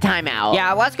go back to timeout.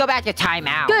 Yeah, let's go back to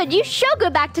timeout. Good, you should go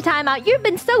back to timeout. You've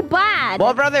been so bad.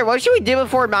 Well, brother, what should we do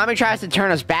before Mommy tries to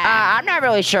turn us back? I'm not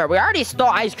really sure. We already stole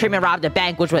ice cream and robbed a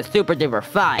bank, which was super duper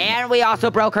fun. And we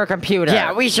also broke her computer.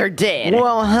 Yeah, we sure did.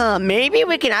 Well, maybe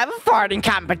we can have a farting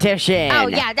competition. Oh,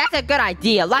 yeah, that's a good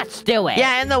idea. Let's do it.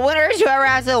 Yeah, and the winner is whoever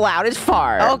has the loudest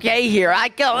fart. Okay, here I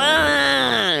go.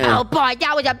 Oh, boy,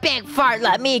 that was a big fart.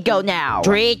 Let me go now.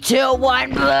 3, 2,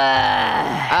 1,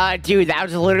 blah. Dude, that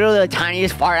was literally the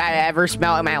tiniest fart I ever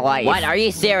smelled in my life. What, are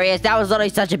you serious? That was literally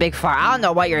such a big fart. I don't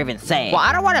know what you're even saying. Well,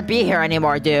 I don't want to be here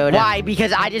anymore, dude. Why?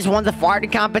 Because I just won the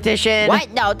farting competition? What?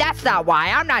 No, that's not why.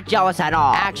 I'm not jealous at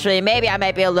all. Actually, maybe I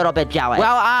might be a little bit jealous.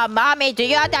 Well, Mommy, do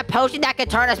you have that potion that can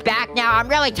turn us back now? I'm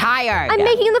really tired. I'm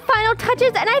making the final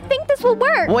touches, and I think this will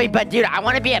work. Wait, but dude, I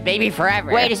want to be a baby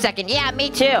forever. Wait a second. Yeah, me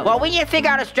too. Well, we need to figure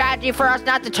out a strategy for us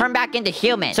not to turn back into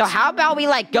humans. So how about we,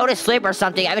 like, go to sleep or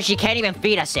something? I mean, she can't even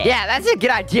feed us it. Yeah, that's a good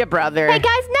idea, brother. Hey,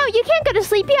 guys, no, you can't go to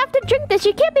sleep. You have to drink this.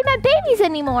 You can't be my babies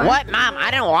anymore. What, Mom?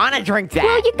 I don't want to drink that.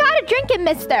 Well, you gotta drink it,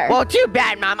 mister. Well, too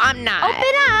bad, Mom. I'm not.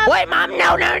 Open up. Wait, Mom,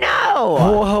 no.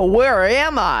 Whoa, where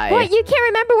am I? What, you can't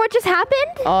remember what just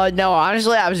happened? No,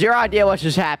 honestly, I have zero idea what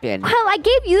just happened. Well, I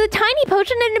gave you the tiny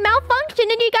potion and it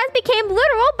malfunctioned, and you guys became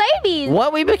literal babies.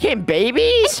 What, we became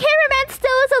babies? And Cameraman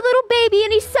still is a little baby,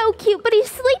 and he's so cute, but he's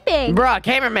sleeping. Bruh,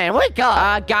 cameraman, wake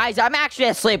up. Guys, I'm actually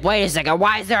asleep. Wait a second.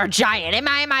 Why is there a giant? Am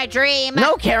I in my dream?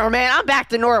 No, cameraman, I'm back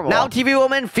to normal. Now, TV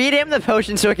woman, feed him the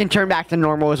potion so it can turn back to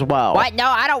normal as well. What? No,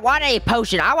 I don't want any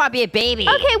potion. I want to be a baby.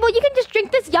 Okay, well, you can just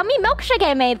drink this yummy milkshake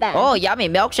I made then. Oh, yummy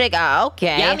milkshake.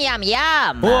 Okay. Yum, yum,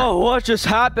 yum. Whoa, what just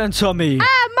happened to me?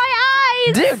 Ah, my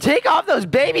eyes! Dude, take off those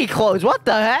baby clothes. What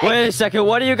the heck? Wait a second,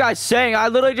 what are you guys saying? I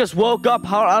literally just woke up.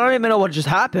 I don't even know what just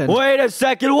happened. Wait a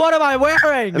second, what am I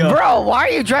wearing? Bro, why are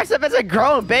you dressed up as a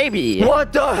grown baby?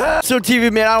 What the heck? So,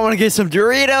 TV man, I want to get some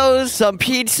Doritos, some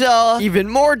pizza, even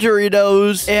more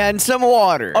Doritos, and some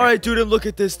water. All right, dude, and look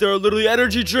at this. There are literally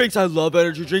energy drinks. I love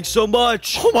energy drinks so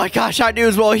much. Oh my gosh, I do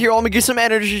as well. Here, let me get some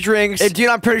energy drinks. And dude,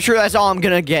 I'm pretty sure that's all I'm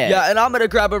gonna get. Yeah, and I'm gonna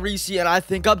grab a Reese, and I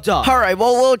think I'm done. All right,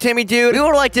 well, little Timmy, dude, we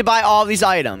would like to buy all these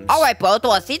items. All right, bro.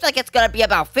 Well, it seems like it's gonna be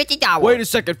about $50. Wait a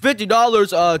second,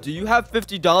 $50? Do you have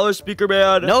 $50,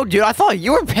 Speakerman? No, dude, I thought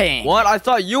you were paying. What? I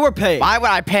thought you were paying. Why would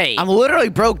I pay? I'm literally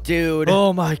broke, dude.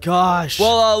 Oh my gosh.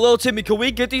 Well, little Timmy, can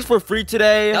we get these for free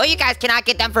today? No, you guys cannot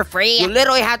get them for free. You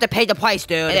literally have to pay the price,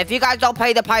 dude. And if you guys don't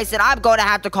pay the price, then I'm going to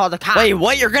have to call the cops. Wait,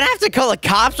 what? You're gonna have to call the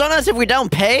cops on us if we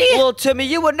don't pay? Little Timmy,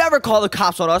 you would never call the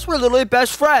cops on us. We're literally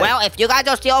best friends. Well, if you guys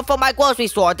don't steal from my grocery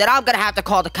store, then I'm going to have to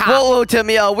call the cops. Whoa, little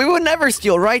Timmy, we would never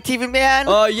steal, right, TV man?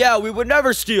 Yeah, we would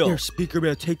never steal. Here,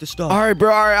 Speakerman, take the stuff. All right,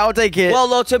 bro, all right, I'll take it. Well,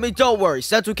 little Timmy, don't worry.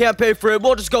 Since we can't pay for it,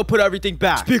 we'll just go put everything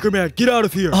back. Speakerman, get out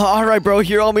of here. All right, bro,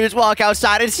 here, let me just walk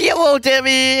outside and see you, little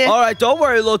Timmy. All right, don't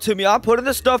worry, little Timmy. I'm putting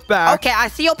the stuff back. Okay, I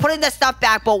see you putting the stuff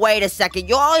back, but wait a second.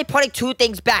 You're only putting 2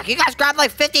 things back. You guys grabbed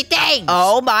like 50 things.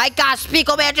 Oh my gosh,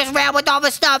 Speakerman just ran with all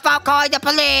the stuff. I'm calling the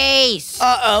police.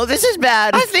 Uh-oh, this is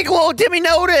bad. I think little Timmy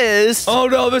noticed. Oh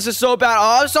no, this is so bad.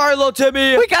 Oh, I'm sorry, little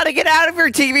Timmy. We gotta get out of here,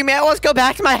 TV man. Let's go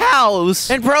back to my house.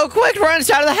 And bro, quick, run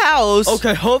inside of the house.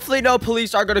 Okay, hopefully no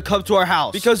police are gonna come to our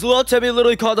house. Because little Timmy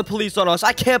literally called the police on us.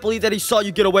 I can't believe that he saw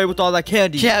you get away with all that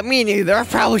candy. Yeah, me neither. I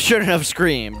probably shouldn't have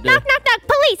screamed. Knock, knock, knock.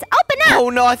 Police, open up. Oh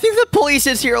no, I think the police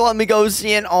is here. Let me go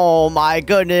see in. Oh my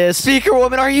goodness. Speaker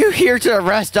woman, are you here to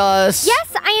arrest us?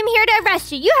 Yes, I am here to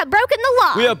arrest you. You have broken the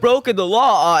law. We have broken the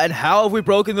law. And how have we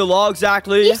broken the law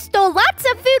exactly? You stole lots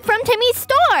of food from Timmy's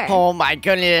store. Oh my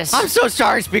goodness. I'm so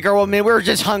sorry, Speaker woman. We were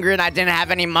just hungry and I didn't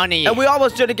have any money. And we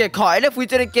almost didn't get caught. And if we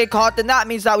didn't get caught, then that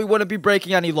means that we wouldn't be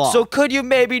breaking any law. So could you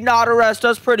maybe not arrest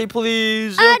us, pretty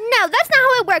please? No, that's not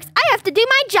how it works. I have to do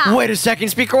my job. Wait a second,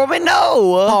 Speaker woman.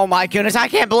 No. Oh my goodness. I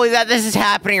can't believe that this is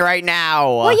happening right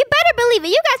now. Well, you better believe it.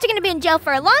 You guys are going to be in jail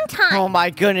for a long time. Oh my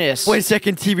goodness. Wait a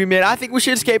second, TV man. I think we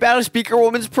should escape out of Speaker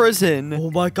woman's prison.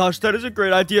 Oh my gosh, that is a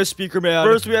great idea, Speaker man.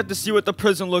 First, we have to see what the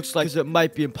prison looks like, because it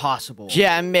might be impossible.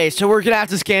 Yeah, May. So we're going to have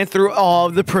to scan through all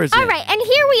of the prison. All right, and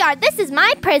here we are. This is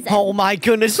my prison. Oh my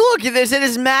goodness. Look at this. It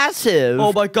is massive.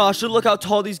 Oh my gosh, and look how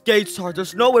tall these gates are.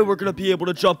 There's no way we're going to be able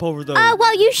to jump over those.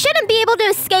 Well, you shouldn't be able to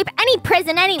escape any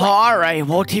prison anyway. All right.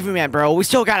 Well, TV man, bro, we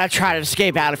still got to try to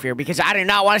escape out of here because I do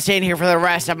not want to stay in here for the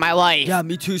rest of my life. Yeah,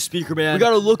 me too, Speaker man. We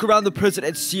got to look around the prison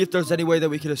and see if there's any way that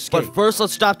we can escape. But first,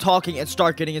 let's stop talking and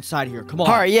start getting inside here. Come on.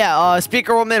 All right, yeah.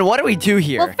 Speaker woman, what do we do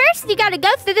here? Well, first, you got to go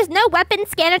through this no weapon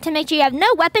scanner out to make sure you have no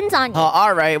weapons on you.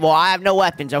 All right. Well, I have no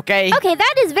weapons, okay? Okay,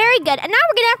 that is very good. And now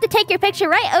we're gonna have to take your picture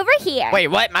right over here. Wait,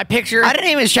 what? My picture? I didn't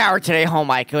even shower today. Oh,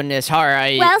 my goodness. All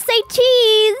right. Well, say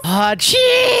cheese.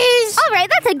 Cheese! All right,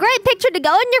 that's a great picture to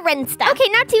go in your Insta. Okay,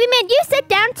 now TV Man, you sit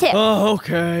down too. Oh,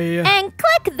 okay. And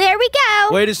click, there we go.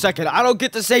 Wait a second, I don't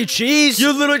get to say cheese?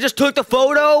 You literally just took the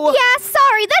photo? Yeah,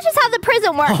 sorry, that's just how the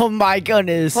prison works. Oh, my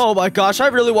goodness. Oh my gosh, I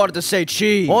really wanted to say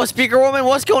cheese. Well, Speaker Woman,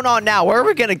 what's going on now? Where are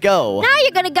we gonna go? Now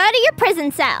you're gonna go to your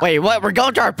prison cell. Wait, what? We're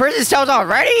going to our prison cells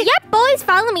already? Yep, boys,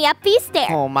 follow me up these stairs.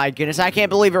 Oh, my goodness. I can't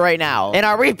believe it right now. And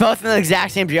are we both in the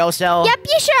exact same jail cell? Yep,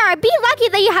 you sure are. Be lucky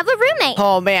that you have a roommate.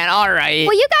 Oh, man. All right.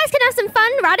 Well, you guys can have some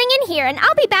fun rotting in here, and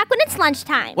I'll be back when it's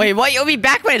lunchtime. Wait, what? You'll be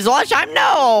back when it's lunchtime?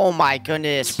 No! Oh, my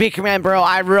goodness. Speakerman, bro,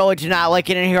 I really do not like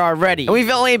it in here already. And we've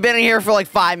only been in here for like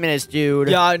 5 minutes, dude.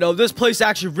 Yeah, I know. This place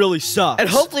actually really sucks. And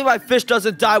hopefully my fish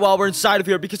doesn't die while we're inside of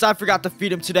here because I forgot to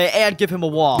feed him today and give him a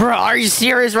walk. Bro, are you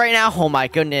serious right now? Oh, my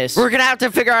goodness. We're gonna have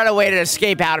to figure out a way to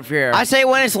escape out of here. I say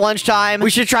when it's lunchtime, we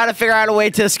should try to figure out a way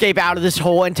to escape out of this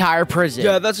whole entire prison.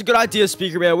 Yeah, that's a good idea,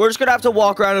 Speakerman. We're just gonna have to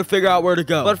walk around and figure out where to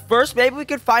go. But first, maybe we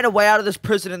could find a way out of this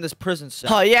prison in this prison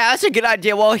cell. Oh, yeah, that's a good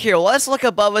idea. Well, here, let's look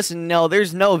above us and no,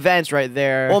 there's no vents right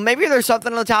there. Well, maybe there's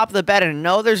something on the top of the bed and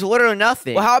no, there's literally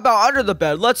nothing. Well, how about under the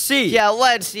bed? Let's see. Yeah,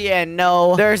 let's see. And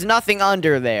no, there's nothing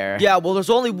under there. Yeah, well, there's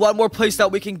only one more place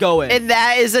that we can go in. And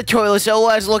that is the toilet, so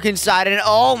let's look inside and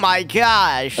oh my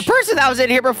gosh. The person that was in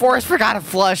here before us forgot to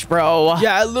flush, bro.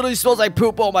 Yeah, it literally smells like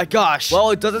poop. Oh my gosh.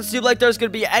 Well, it doesn't seem like there's gonna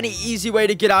be any easy way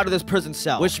to get out of this prison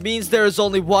cell, which means there is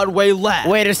only one way left.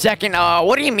 Wait a second.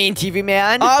 What do you mean, TV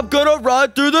Man? I'm gonna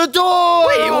run through the door.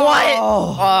 Wait,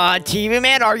 what? TV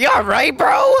Man, are you alright,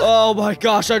 bro? Oh my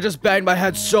gosh, I just banged my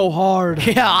head so hard.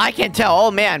 Yeah, I can tell.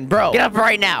 Oh man, bro, get up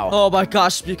right now. Oh my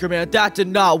gosh, Speakerman, that did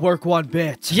not work one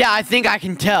bit. Yeah, I think I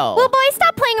can tell. Well, boys,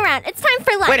 stop playing around. It's time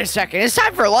for lunch. Wait a second. It's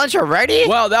time for lunch already?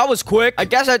 Well, that was quick. I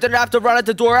guess I didn't have to run at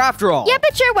the door after all. Yep,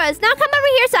 it sure was. Now come over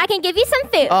here so I can give you some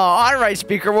food. Oh, all right,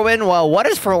 Speaker Woman. Well, what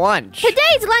is for lunch?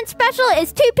 Today's lunch special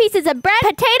is 2 pieces of bread,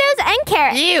 potatoes, and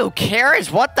carrots. Ew,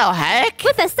 carrots? What the heck?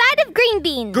 With a side of green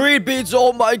beans. Green beans,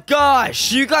 oh my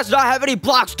gosh. You guys not have any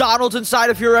Blocks Donalds inside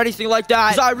of here or anything like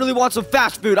that? 'Cause I really want some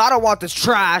fast food. I don't want this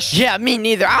trash. Yeah, me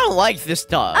neither. I don't like this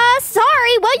stuff.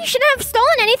 Sorry. Well, you shouldn't have stolen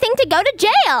anything to go to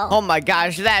jail. Oh my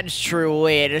gosh, that's true.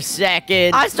 Wait a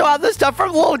second. I still have the stuff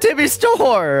from Little Timmy's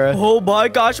store. Oh my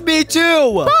gosh, me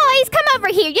too. Boys, come over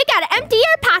here. You gotta empty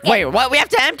your pockets. Wait, what? We have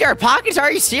to empty our pockets?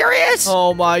 Are you serious?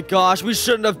 Oh my gosh, we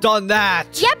shouldn't have done that.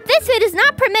 Yep, this food is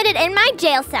not permitted in my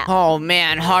jail cell. Oh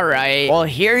man, all right. Well,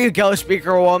 here you go,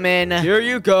 Speaker Woman. Here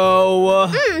you go.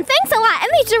 Thanks a lot.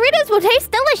 And these Doritos will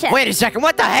taste delicious. Wait a second.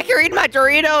 What the heck? You're eating my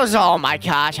Doritos? Oh my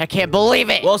gosh, I can't believe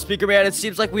it. Well, Speakerman, it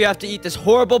seems like we have to eat this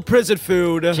horrible prison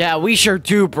food. Yeah, we sure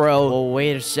do, bro. Oh,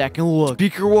 wait a second. Look,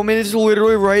 Speaker Woman is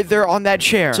literally right there on that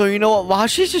chair. So you know what? While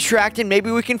she's distracted,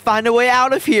 maybe we can find a way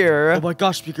out of here. Oh my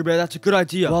gosh, Speakerman, that's a good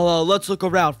idea. Well, let's look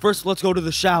around. First, let's go to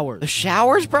the showers. The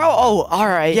showers, bro? Oh, all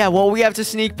right. Yeah, well, we have to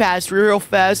sneak past real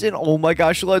fast. And oh my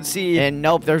gosh, let's see. And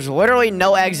nope, there's literally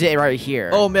no exit right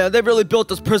here. Oh man, they really built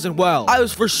this prison well. I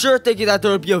was for sure thinking that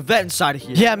there would be a vent inside of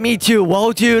here. Yeah, me too.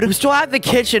 Well, dude, we still have the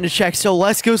kitchen to check, so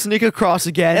let's go sneak across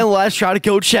again and let's try to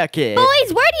go check it.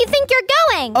 Boys, where do you think you're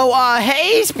going? Oh,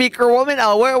 hey, Speaker Woman.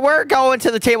 We're going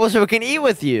to the table so we can eat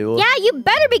with you. Yeah, you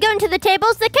better be going to the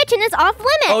tables. The kitchen is off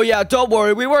limits. Oh yeah, don't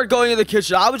worry. We weren't going in the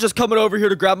kitchen. I was just coming over here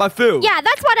to grab my food. Yeah,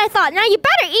 that's what I thought. Now you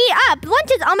better eat up.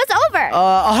 Lunch is almost over.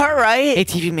 All right. Hey,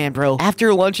 TV Man, bro.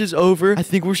 After lunch is over, I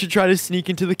think we should try to sneak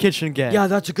into the kitchen again. Yeah,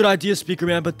 that's a good idea,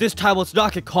 Speakerman, but this time let's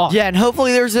not get caught. Yeah, and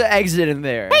hopefully there's an exit in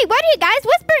there. Hey, what are you guys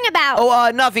whispering about?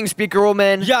 Oh, nothing, Speaker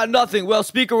Woman. Yeah, nothing. Well,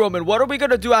 Speaker Woman, what are we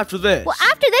gonna do after this? Well,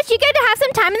 after this, you get to have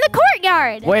some time in the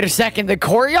courtyard. Wait a second, the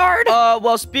courtyard?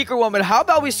 Well, Speaker Woman, how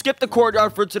about we skip the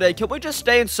courtyard for today? Can we just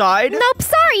stay inside? Nope,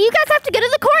 sorry. You guys have to go to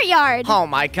the courtyard. Oh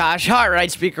my gosh. All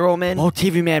right, Speaker Woman. Oh,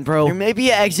 TV Man, bro. There may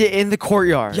be an exit in the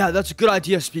courtyard. Yeah, that's a good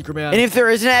idea, Speakerman. And if there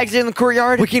is an exit in the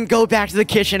courtyard, we can go back to the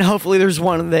kitchen. Hopefully there's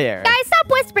one there. Guys, stop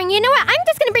whispering. You know what? I'm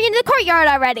just gonna bring you to the courtyard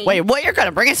already. Wait, what? You're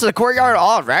gonna bring us to the courtyard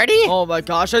already? Oh my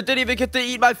gosh, I didn't even get to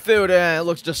eat my food. It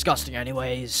looks disgusting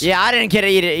anyways. Yeah, I didn't get to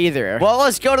eat it either. Well,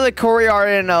 let's go to the courtyard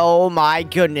and oh my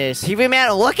goodness. TV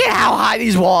Man, look at how high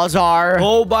these walls are.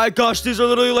 Oh my gosh, these are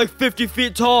literally like 50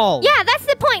 feet tall. Yeah, that's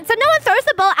the point. So no one throws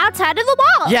the ball outside of the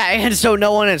wall. Yeah, and so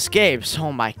no one escapes.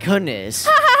 Oh my goodness.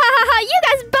 Ha ha ha ha ha. You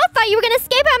guys both thought you were gonna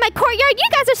escape out of my courtyard. You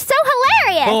guys are so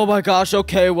here. Oh my gosh,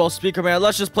 okay, well, Speakerman,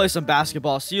 let's just play some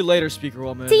basketball. See you later,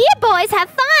 Speakerwoman. See you boys, have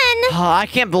fun. I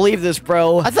can't believe this,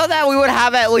 bro. I thought that we would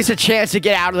have at least a chance to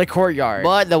get out of the courtyard.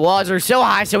 But the walls are so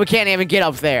high, so we can't even get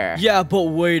up there. Yeah, but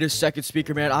wait a second,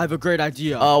 Speakerman. I have a great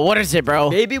idea. What is it, bro?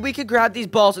 Maybe we could grab these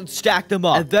balls and stack them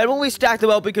up. And then when we stack them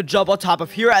up, we could jump on top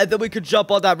of here, and then we could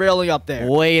jump on that railing up there.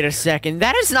 Wait a second.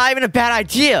 That is not even a bad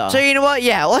idea. So you know what?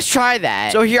 Yeah, let's try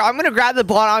that. So here, I'm going to grab the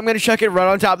ball, and I'm going to chuck it right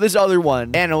on top of this other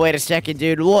one. And wait a second,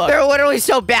 dude. Look. They're literally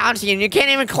so bouncy, and you can't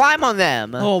even climb on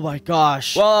them. Oh my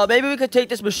gosh. Well, maybe we could take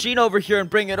this machine over here and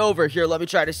bring it over here. Let me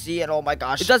try to see it. Oh my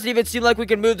gosh. It doesn't even seem like we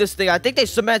can move this thing. I think they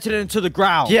cemented it into the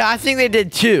ground. Yeah, I think they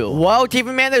did too. Well,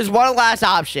 TV Man, there's one last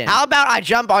option. How about I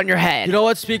jump on your head? You know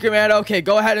what, Speakerman? Okay,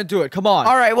 go ahead and do it. Come on.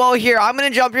 All right, well, here, I'm going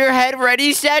to jump your head.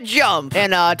 Ready, set, jump.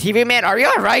 And, TV Man, are you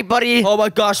all right, buddy? Oh my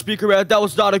gosh, Speakerman, that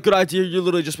was not a good idea. You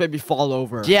literally just made me fall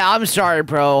over. Yeah, I'm sorry,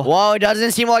 bro. Well, it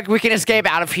doesn't seem like we can escape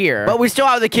out of here. But we still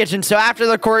have the kitchen, so after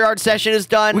the courtyard session is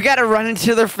done, we got to run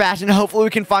into there fast, and hopefully we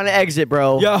can find an exit,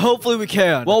 bro. Yeah, hopefully we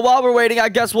can. Well, while we're waiting, I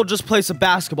guess we'll just play some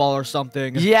basketball or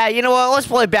something. Yeah, you know what? Let's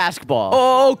play basketball.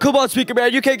 Oh, come on,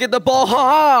 Speakerman. You can't get the ball. Ha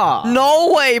ha.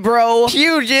 No way, bro.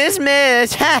 You just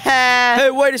missed. Hey,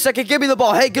 wait a second. Give me the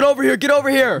ball. Hey, get over here. Get over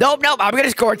here. Nope. I'm going to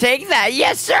score. Take that.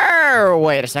 Yes, sir.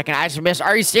 Wait a second. I just missed.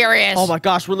 Are you serious? Oh, my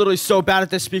gosh. We're literally so bad at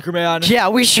this, Speakerman. Yeah,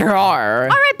 we sure are. All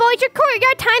right, boys, your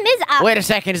courtyard time is up. Wait a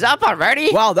second. Is it up already?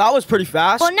 Wow, that was pretty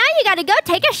fast. Well, now you gotta go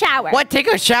take a shower. What? Take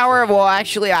a shower? Well,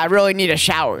 actually, I really need a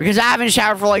shower because I haven't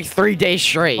showered for like 3 days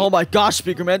straight. Oh, my gosh,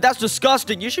 Speakerman. That's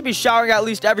disgusting. You should be showering at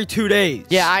least every 2 days.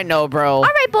 Yeah, I know, bro. All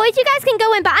right, boys, you guys can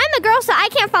go in, but I'm a girl, so I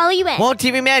can't follow you in. Well,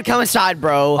 TV Man, come inside,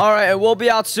 bro. All right, and we'll be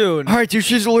out soon. All right, dude,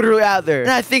 she's literally out there.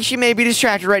 And I think she may be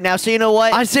distracted right now, so you know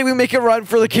what? I say we make a run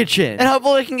for the kitchen. And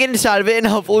hopefully we can get inside of it, and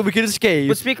hopefully we can escape.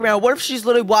 But Speakerman, what if she's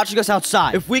literally watching us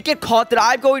outside? If we get caught, then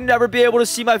I'm going to never be able to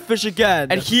see my fish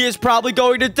again. And he is probably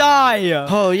going to die.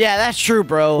 Oh, yeah, that's true,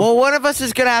 bro. Well, one of us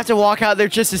is going to have to walk out there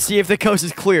just to see if the coast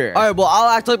is clear. All right, well, I'll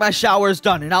act like my shower is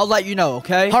done, and I'll let you know,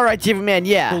 okay? All right, TV Man,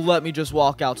 yeah. So let me just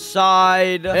walk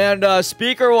outside. And,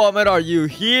 Speakerwoman, are you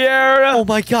here? Oh,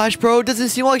 my gosh, bro. It doesn't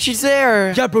seem like she's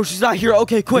there. Yeah, bro, she's not here.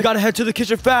 Okay, quick. We gotta head to the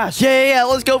kitchen fast. Yeah,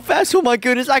 let's go fast. Oh, my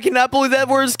goodness. I cannot believe that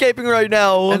we're escaping right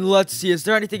now. And let's see. Is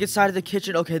there anything inside of the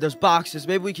kitchen? Okay, there's boxes.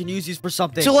 Maybe we can use these for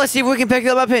something. So let's see if we can pick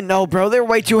them up. And no, bro, they're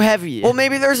way too heavy. Well,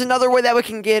 maybe there's another way that we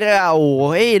can get out.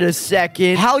 Wait a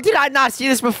second. How did I not see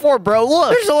this before, bro?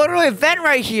 Look, there's literally a vent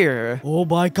right here. Oh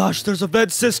my gosh, there's a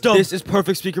vent system. This is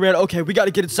perfect, Speakerman. Okay, we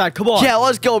gotta get inside. Come on. Yeah,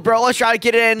 let's go, bro. Let's try to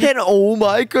get in. And oh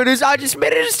my goodness, I just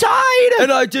made it inside.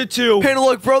 And I did too. And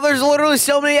look, bro, there's literally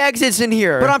so many exits in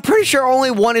here. But I'm pretty sure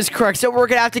only one is correct, so we're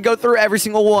gonna have to go through every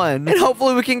single one. And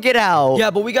hopefully we can get out.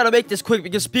 Yeah, but we gotta make this quick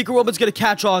because Speakerwoman's gonna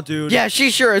catch on, dude. Yeah,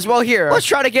 she sure is. Well, here. Let's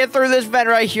try to get through this vent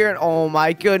right here. And oh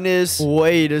my goodness.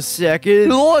 Wait a second.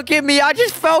 Look at me. I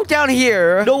just fell down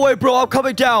here. No way, bro. I'm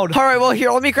coming down. All right, well,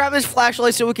 here. Let me grab this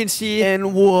flashlight so we can see.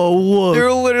 And whoa.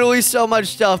 There's literally so much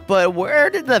stuff. But where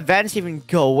did the vents even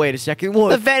go? Wait a second.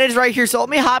 Look, the vent is right here. So let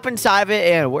me hop inside of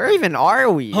it. And where even are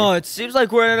we? Huh, it seems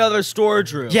like we're in another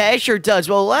storage room. Yeah, it sure does.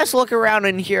 Well, let's look around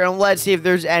in here and let's see if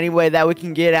there's any way that we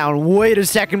can get out. Wait a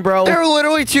second, bro. There are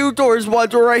literally 2 doors. One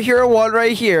door right here and one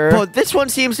right here. But this one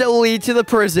seems to lead to the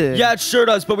prison. Yeah, it sure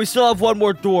does. But we still have one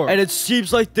more door. And it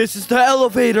seems like this is the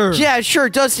elevator. Yeah, it sure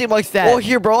does seem like that. Well,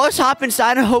 here, bro. Let's hop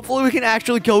inside and hopefully we can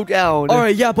actually go down. All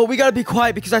right, yeah, but we gotta be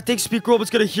quiet because I think Speakerwoman's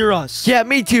gonna hear us. Yeah,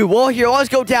 me too. Well, here, let's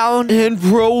go down. And,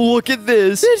 bro, look at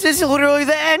this. This is literally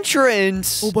the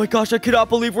entrance. Oh, my gosh. I cannot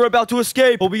believe we're about to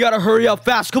escape. But we gotta hurry up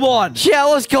fast. Come on. Yeah,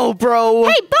 let's go, bro.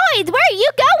 Hey, boys, where are you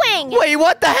going? Wait,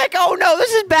 what the heck? Oh, no,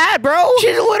 this is bad, bro.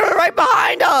 She's literally right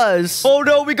behind us. Oh,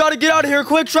 no, we gotta get out of here.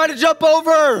 Quick, try to jump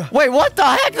over. Wait, what the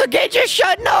heck? The gate just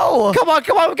shut? No. Come on.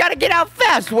 We gotta get out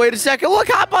fast. Wait a second. Look,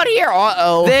 hop on here.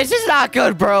 Uh-oh. This is not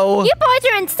good, bro. You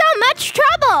boys are in so much trouble.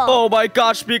 Oh, my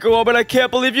gosh, Speakerwoman, I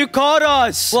can't believe you caught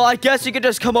us. Well, I guess you could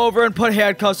just come over and put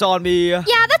handcuffs on me. Yeah,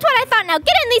 that's what I thought. Now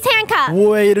get in these handcuffs.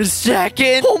 Wait a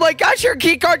second. Oh, my gosh, your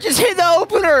key card just hit the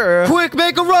opener. Quick,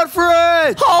 make a run for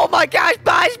it. Oh, my gosh.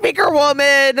 Bye,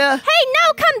 Speakerwoman. Hey,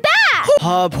 no, come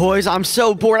back. Boys, I'm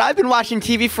so bored. I've been watching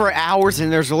TV for hours,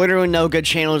 and there's literally no good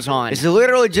channels on. It's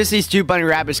literally just these 2 bunny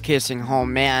rabbits kissing. Oh,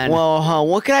 man. Well,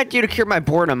 what can I do to cure my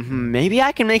boredom? Maybe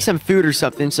I can make some food or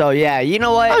something. So, yeah, you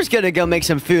know what? I'm just gonna go make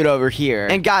some food over here.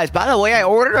 And, guys, by the way, I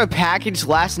ordered a package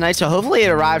last night, so hopefully it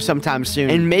arrives sometime soon.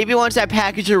 And maybe once that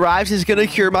package arrives, it's gonna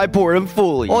cure my boredom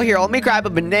fully. Well, here, let me grab a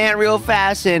banana real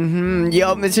fast, and,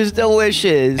 yum, this is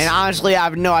delicious. And honestly, I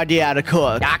have no idea how to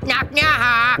cook. Knock, knock,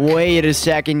 knock. Wait a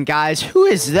second, guys. Who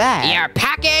is that? Your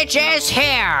package is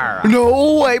here.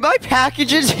 No way, my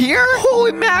package is here?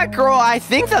 Holy mackerel, I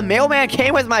think the mailman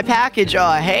came with my package.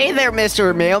 Hey there,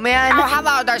 Mr. Mailman. Oh,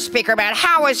 hello there, Speakerman.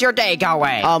 How is your day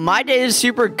going? My day is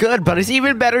super good, but it's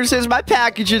even better since my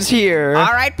package is here.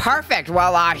 All right, perfect.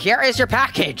 Well, here is your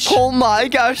package. Oh my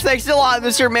gosh, thanks a lot,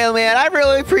 Mr. Mailman. I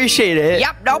really appreciate it.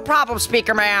 Yep, no problem,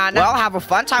 Speakerman. Well, have a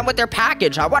fun time with your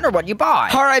package. I wonder what you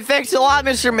bought. All right, thanks a lot,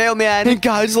 Mr. Mailman. And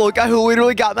guys, look, I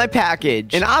literally got my package.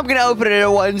 And I'm gonna open it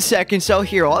in 1 second. So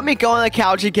here, let me go on the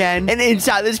couch again. And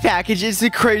inside this package is the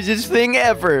craziest thing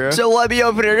ever. So let me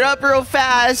open it up real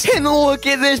fast. And look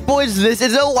at this, boys. This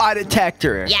is a lie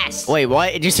detector. Yes. Wait,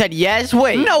 what? It just said yes?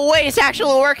 Wait. No way, it's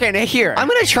actually working. Here, I'm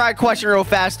gonna try a question real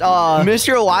fast.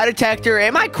 Mr. Lie Detector,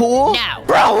 am I cool? No.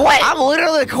 Bro, wait. I'm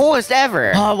literally the coolest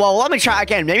ever. Well, let me try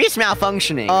again. Maybe it's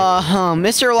malfunctioning.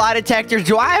 Mr. Lie Detector,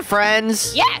 do I have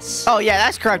friends? Yes. Oh, yeah,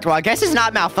 that's correct. Well, I guess it's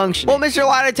not malfunctioning. Well, Mr.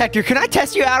 Lie Detector, can I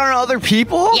test you out on other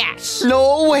people? Yes.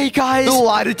 No way, guys. The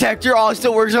lie detector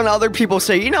also works on other people.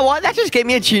 So, you know what? That just gave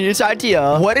me a genius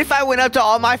idea. What if I went up to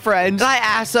all my friends and I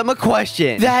asked them a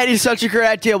question? That is such a great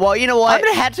idea. Well, you know what? I'm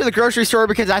going to head to the grocery store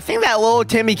because I think that little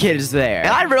Timmy kid is there.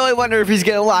 And I really wonder if he's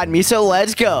going to lie to me. So,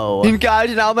 let's go. And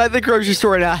guys, now I'm at the grocery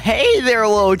store now. Hey there,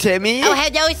 little Timmy. Oh,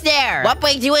 hello there. What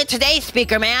brings you in today,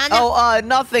 Speakerman? Oh,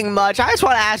 nothing much. I just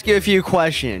want to ask you a few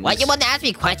questions. What, you want to ask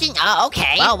me questions? Oh,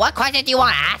 okay. Well, what question do you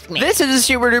want to ask me? This is a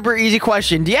super duper easy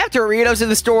question. Do you have Doritos in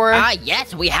the store?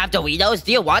 Yes, we have Doritos.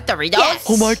 Do you want Doritos? Yes.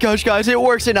 Oh my gosh, guys, it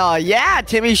works. And yeah,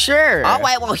 Timmy, sure. All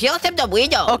right, well, here's some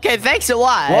Doritos. Okay, thanks a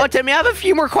lot. Well, Timmy, I have a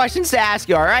few more questions to ask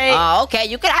you, all right? Okay,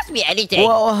 you can ask me anything.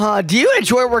 Well, do you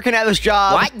enjoy working at this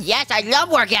job? What? Yes, I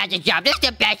love working at this job. This is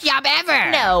the best job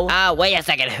ever. No. Wait a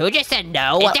second. Who just said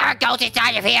no? Is there a ghost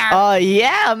inside of here?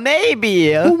 Yeah,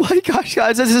 maybe. Oh my gosh,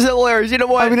 guys, this is hilarious. You know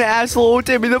what? I'm gonna ask little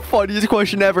Timmy the funniest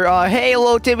question ever. Hey,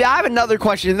 little Timmy, I have another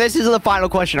question. This is the final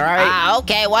question, all right?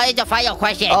 Okay, what is the final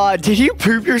question? Did you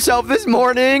poop yourself this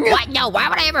morning? What? No, why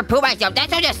would I ever poop myself?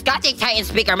 That's so disgusting, Titan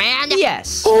Speakerman.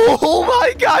 Yes. Oh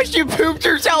my gosh, you pooped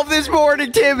yourself this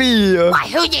morning, Timmy. Why,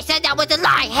 who just said that was a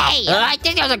lie? Hey, I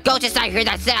think there's a ghost inside here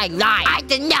that said I lied. I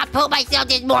did not poop myself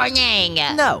this morning.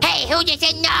 No. Hey, who just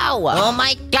said no? Oh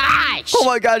my gosh. Oh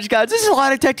my gosh, guys, this lie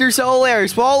detector is so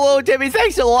hilarious. Well, little Timmy,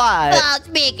 thanks a lot. Oh,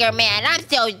 Speakerman, I'm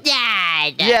so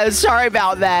sad. Yeah, sorry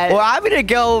about that. Well, I'm gonna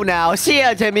go now. See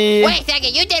ya, Timmy. Wait a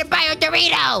second, you didn't buy your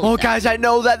Doritos. Well, guys, I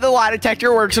know that the lie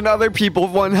detector works on other people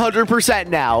 100%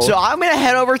 now. So I'm gonna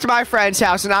head over to my friend's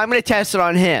house and I'm gonna test it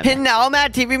on him. And now I'm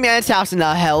at TV Man's house and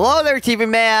hello there, TV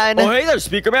Man. Oh, hey there,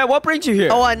 Speakerman. What brings you here?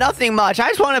 Oh, nothing much. I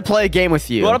just want to play a game with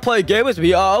you. You want to play a game with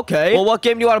me? Oh, okay. Well, what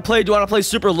game do you want to play? Do you want to play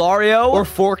Super Mario or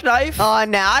Fork Knife? No,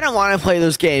 I don't want to play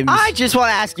those games. I just want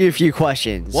to ask you a few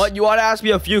questions. What? You want to ask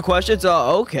me a few questions?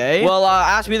 Okay. Well,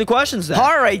 ask me the questions then.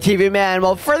 All right, TV Man.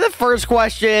 Well, for the first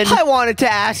question, I wanted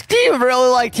to ask, do you really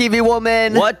like TV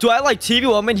Woman? What? Do I like TV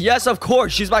Woman? Yes, of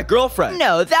course. She's my girlfriend.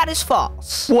 No, that is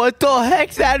false. What the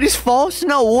heck? That is false?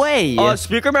 No way.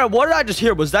 Speakerman, what did I just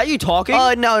hear? Was that you talking?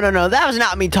 No. That was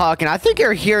not me talking. I think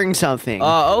you're hearing something.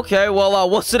 Okay. Well,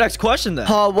 what's the next question then?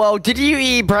 Well, did you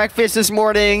eat breakfast this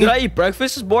morning? Did I eat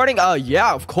breakfast this morning?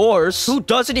 Yeah, of course. Who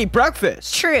doesn't eat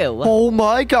breakfast? True. Oh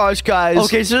my gosh, guys.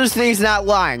 Okay, so this thing's not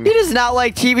lying. He does not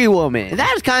like TV Woman.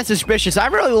 That is kind of suspicious. I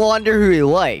really wonder who he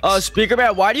likes.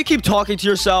 Speakerman, why do you keep talking to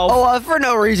yourself? For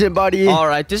no reason, buddy. All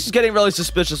right, this is getting really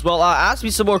suspicious. Well, ask me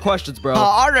some more questions, bro.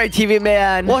 All right, TV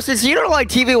Man. Well, since you don't like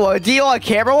TV Woman, do you like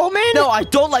Camera Woman? No, I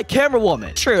don't like Camera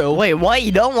Woman. True. Wait, what?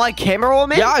 You don't like Camera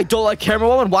Woman? Yeah, I don't like Camera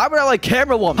Woman. Why would I like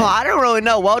Camera Woman? I don't really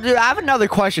know. Well, dude, I have another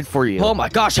question for you. Oh my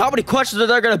gosh, how many questions are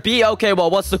there gonna be? Okay, well,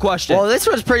 what's the question? Well, this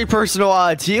one's pretty personal.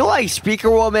 Do you like Speaker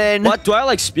Woman? What? Do I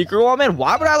like Speaker Woman?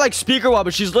 Why would I like Speaker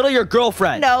Woman? She's literally your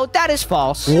girlfriend. No, that is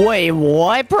false. Wait,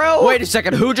 what, bro? Wait a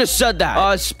second, who just said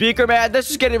that? Speaker Man, this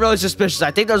is getting really suspicious.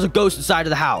 I think there's a ghost inside of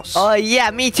the house. Yeah,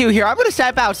 me too. Here, I'm gonna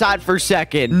step outside for a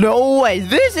second. No way,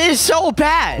 this is so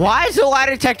bad. Why is the lie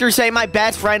detector saying my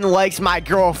best friend likes my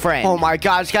girlfriend? Oh my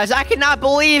gosh, guys, I cannot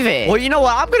believe it. Well, you know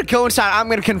what? I'm gonna go inside. I'm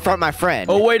gonna confront my friend.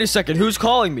 Oh, wait a second, who's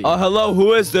calling me? Hello,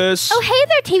 who is this? Oh, hey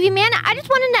there, TV Man. I just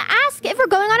wanted to ask if we're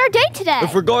going on our date today.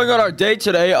 If we're going on our date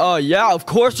today, yeah, of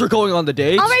course we're going on the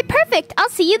date. All right, perfect. I'll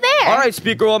see you there. All right,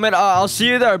 Speaker Woman, I'll see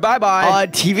you there. Bye-bye.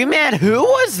 TV Man, who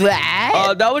was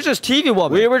that? That was just TV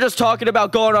Woman. We were just talking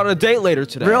about going on a date later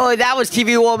today. Really? That was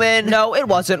TV Woman? No, it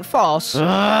wasn't. False.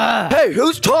 Hey,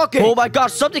 who's talking? Oh my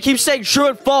gosh, something keeps saying true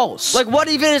and false. Like, what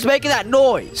even is making that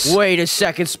noise? Wait a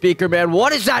second, Speaker Man.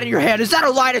 What is that in your hand? Is that a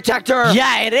lie detector?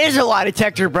 Yeah, it is a lie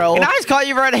detector, bro. And I just caught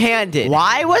you red-handed.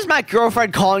 Why was my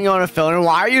girlfriend calling you on the phone, and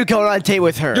why are you going on a date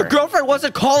with her? Your girlfriend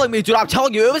wasn't calling me, dude. I'm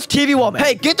telling you, it it's TV Woman.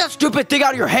 Hey, get that stupid thing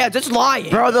out of your hands. It's lying.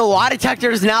 Bro, the lie detector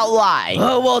does not lie.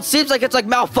 Oh, well, it seems like it's like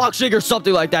malfunctioning or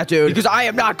something like that, dude. Because I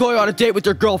am not going on a date with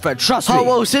your girlfriend. Trust me. Oh,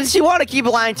 well, since you want to keep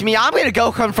lying to me, I'm going to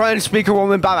go confront Speaker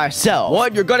Woman by myself.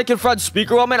 What? You're going to confront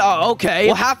Speaker Woman? Oh, okay.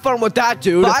 Well, have fun with that,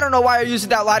 dude. But I don't know why you're using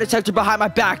that lie detector behind my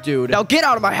back, dude. Now get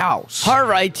out of my house. All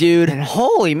right, dude. And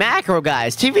holy mackerel,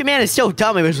 guys. TV Man is so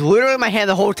dumb. He was literally in my hand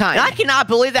the whole time. And I cannot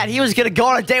believe that he was going to go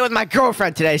on a date with my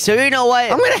girlfriend today. So you know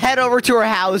what? I'm going to head over to her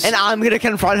house, and I'm going to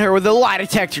confront her with a lie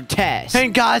detector test.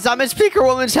 And guys, I'm at Speaker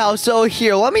Woman's house. So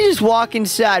here, let me just walk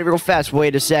inside real fast.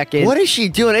 Wait a second. What is she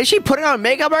doing? Is she putting on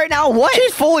makeup right now? What?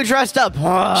 She's fully dressed up.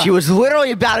 She was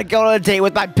literally about to go on a date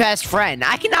with my best friend.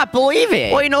 I cannot believe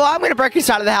it. Well, you know what? I'm going to break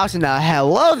inside of the house and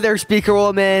hello there, Speaker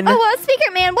Woman. Oh,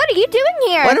 Speakerman, what are you doing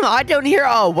here? What am I doing here?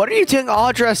 Oh, what are you doing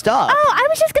all dressed up? Oh, I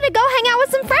was just gonna go hang out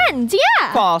with some friends.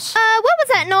 Yeah. False. What was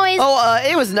that noise? Oh,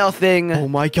 it was nothing. Oh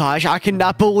my gosh, I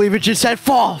cannot believe it just said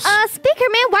false.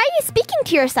 Speakerman, why are you speaking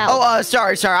to yourself? Oh,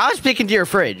 sorry. I was speaking to your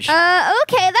fridge.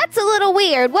 Okay, that's a little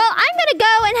weird. Well, I'm gonna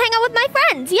go and hang out with my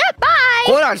friends. Yep, bye.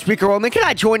 Hold on, Speaker Woman. Can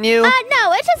I join you?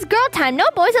 No, it's just girl time. No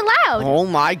boys allowed. Oh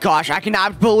my gosh, I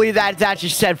cannot believe that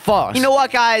just said false. You know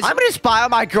what, guys? I'm gonna spy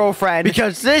on my girlfriend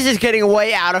because this is getting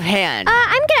way out of hand.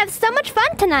 I'm gonna have so much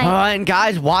fun tonight. And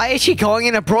guys, why is she going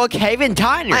into Brookhaven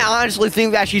Diner? I honestly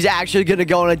think that she's actually gonna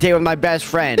go on a date with my best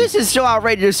friend. This is so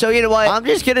outrageous. So you know what? I'm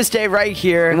just gonna stay right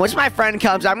here. And once my friend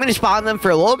comes, I'm gonna spy on them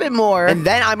for a little bit more. And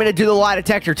then I'm gonna do the lie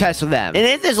detector test with them. And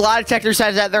if this lie detector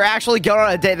says that they're actually going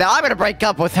on a date, then I'm gonna break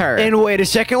up with her. And wait a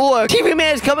second, look. TV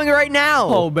Man is coming right now.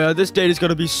 Oh man, this date is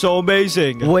gonna be so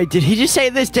amazing. Wait, did he just say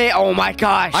this date? Oh my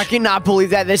gosh. I cannot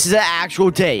believe that this is an actual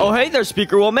date. Oh, hey there,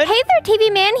 Speaker Woman. Hey there,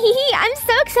 TV Man. Hee hee. I'm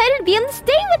so excited to be on this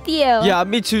date with you. Yeah,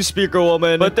 me too, Speaker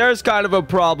Woman. But there's kind of a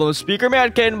problem. Speaker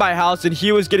Man came to my house and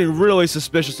he was getting really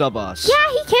suspicious of us.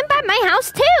 Yeah, he came by my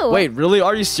house too. Wait, really?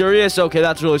 Are you serious? Okay,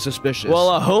 that's really suspicious.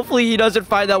 Well, hopefully he doesn't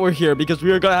find that we're here because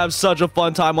we are gonna have such a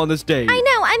fun time on this date. I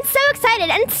know. I'm so excited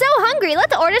and so hungry.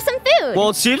 Let's order some food. Well,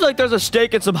 it seems like there's a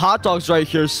steak and some hot dogs right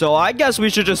here, so I guess we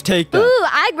should just take them. Ooh,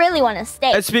 I really want a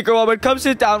steak. And Speaker Woman, come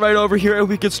sit down right over here and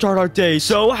we can start our day.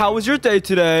 So, how was your day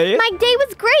today? My day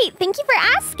was great. Thank you for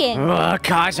asking. Oh,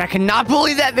 gosh, I cannot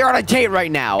believe that they're on a date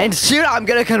right now. And soon I'm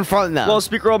gonna confront them. Well,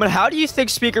 Speaker Woman, how do you think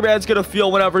Speaker Man's gonna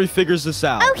feel whenever he figures this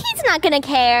out? Oh, he's not gonna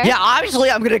care. Yeah, obviously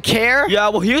I'm gonna care. Yeah,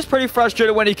 well, he was pretty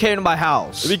frustrated when he came to my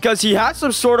house. Because he had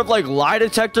some sort of, like, lie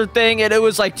detector thing, and it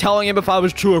was, like, telling him if I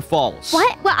was true or false.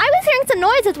 What? Well, I was hearing some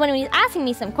noises when he was asking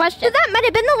me some questions. That might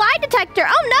have been the lie detector.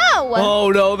 Oh, no!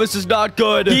 Oh, no, this is not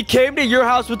good. He came to your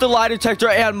house with the lie detector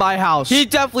and my house. He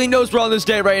definitely knows we're on this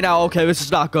date right now. Okay, this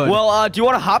is not good. Well, do you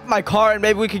want to hop in my car and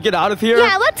maybe we could get out of here?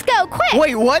 Yeah, let's go, quick!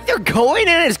 Wait, what? They're going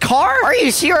in his car? Are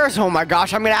you serious? Oh my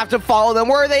gosh, I'm gonna have to follow them.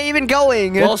 Where are they even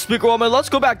going? Well, Speaker Woman, let's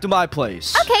go back to my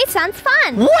place. Okay, sounds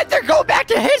fun. What? They're going back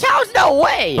to his house? No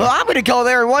way! Well, I'm gonna go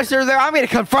there, and once they're there, I'm gonna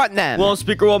confront them. Well,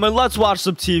 Speaker Woman, let's watch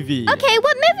some TV. Okay,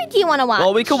 what movie do you want to watch?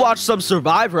 Well, we could watch some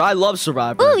Survivor. I love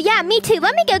Survivor. Ooh, yeah, me too.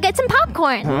 Let me go get some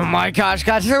popcorn. Oh my gosh,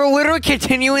 guys, they're literally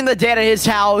continuing the date at his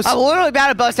house. I'm literally about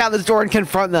to bust down this door and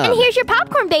confront them. And here's your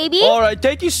popcorn, baby. All right,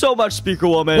 thank you so much, Speaker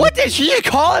Woman. What did she just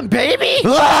call him, baby?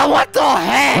 What the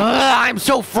heck? I'm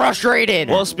so frustrated.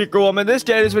 Well, Speaker Woman, this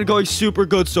date has been going super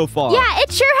good so far. Yeah,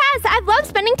 it sure has. I've loved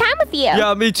spending time with you.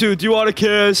 Yeah, me too. Do you want a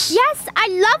kiss? Yes,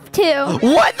 I'd love to.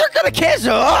 What? They're gonna kiss?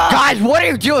 Guys, what are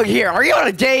you doing here? Are you on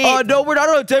a date? No, we're not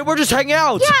on a date. We're just hanging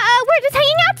out. Yeah, we're just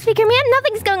hanging out, Speakerman.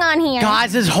 Nothing's going on here.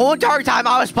 Guys, this whole entire time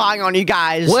I was spying on you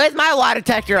guys. With my lie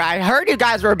detector, I heard you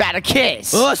guys were about to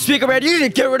kiss. Speakerman, you need to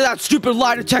get rid of that stupid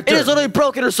lie detector. It is literally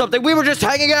broken or something. We were just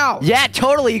hanging out. Yeah,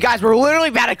 totally. You guys were literally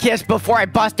about to kiss before I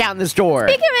bust down this door.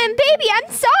 Speakerman, baby,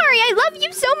 I'm sorry. I love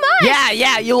you so much.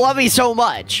 Yeah, you love me so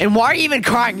much. And why are you even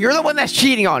crying? You're the one that's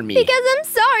cheating on me. Because I'm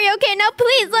sorry. Okay, now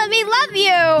please let me love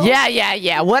you.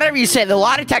 Yeah. Whatever you say, the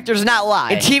lie detector's not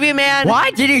lying. And TV Man,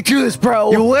 why did you do this,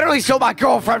 bro? You literally stole my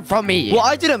girlfriend from me. Well,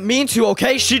 I didn't mean to,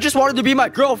 okay? She just wanted to be my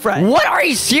girlfriend. What? Are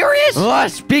you serious?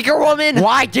 Speaker Woman,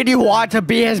 why did you want to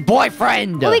be his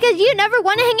boyfriend? Well, because you never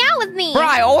want to hang out with me. Bro,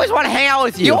 I always want to hang out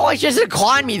with you. You always just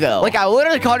decline me, though. Like, I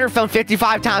literally called your phone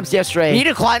 55 times yesterday. You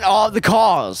declined all of the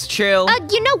calls. Chill.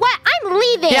 You know what? I'm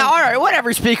leaving. Yeah, all right,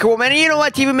 whatever, Speaker Woman. And you know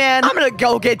what, TV Man? I'm gonna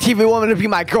go get TV Woman to be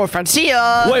my girlfriend. See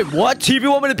ya. Wait, what? TV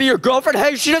Woman to be your girlfriend?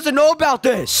 Hey, she doesn't know about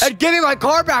this. And give me my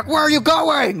car back. Where are you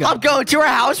going? I'm going to her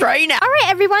house right now. All right,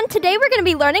 everyone. everyone. Today we're going to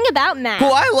be learning about math.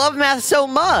 Oh, I love math so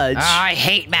much. I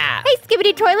hate math. Hey,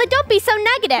 Skibbity Toilet, don't be so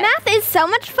negative. Math is so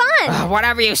much fun.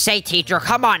 Whatever you say, teacher.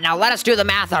 Come on now, let us do the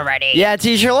math already. Yeah,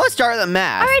 teacher, let's start the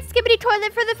math. All right, Skibbity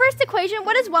Toilet, for the first equation,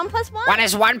 what is 1 plus 1? What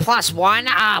is 1 plus 1?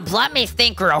 Let me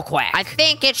think real quick. I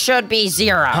think it should be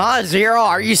 0. Huh, 0?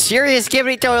 Are you serious,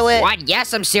 Skibbity Toilet? What?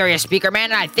 Yes, I'm serious, Speakerman,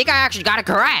 and I think I actually got it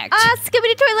correct.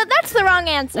 Skibbity Toilet, that's the wrong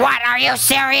answer. What? Are you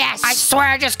serious? I swear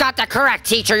I just got the correct,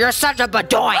 teacher. You're such a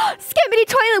badoy. Skibbity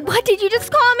Toilet, what did you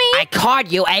just call me? I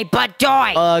called you a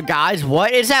badoy. Guys,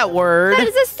 what is that word? That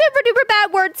is a super duper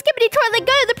bad word. Skibbity Toilet,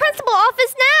 go to the principal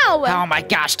office now. Oh my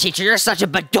gosh, teacher, you're such a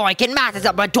badoink, and math is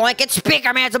a badoink, and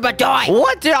Speakerman's a badoink.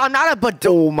 What? Dude, I'm not a badoy.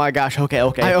 Oh my gosh, okay.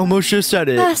 I almost just said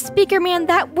it. Speakerman,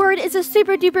 that word is a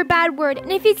super duper bad word,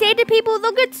 and if you say it to people,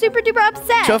 they'll get super duper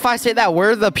upset. So if I say that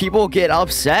word, the people get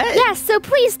upset? Yes, so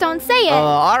please don't say it.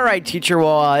 All right, teacher.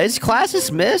 Well, is class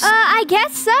dismissed? I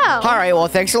guess so. All right, well,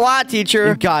 thanks a lot, teacher.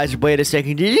 You guys, wait a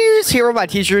second. Did you just hear what my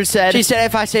teacher said? She said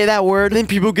if I say that word, then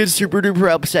people get super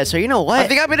duper upset. So you know what? I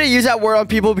think I'm going to use that word on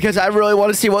people because I really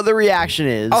want to see what the reaction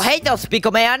is. Oh, hey there,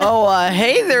 Speakerman. Oh,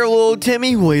 hey there, little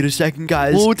Timmy. Wait a second,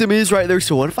 guys. Little Timmy is right there.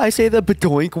 So what if I say the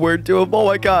badoink word to him? Oh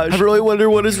my gosh. I really wonder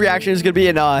what his reaction is going to be.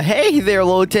 And hey there,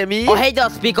 little Timmy. Oh, hey there,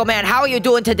 Speakerman. How are you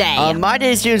doing today? My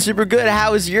day's doing super good.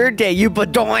 How was your day, you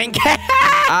badoink?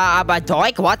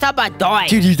 Badoink? What's a badoink?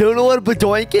 Dude, you don't know what a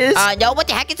badoink is? No, what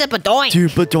the heck is a badoink?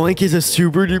 Dude, badoink is a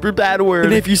super duper bad word.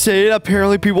 And if you say it,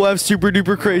 apparently people have super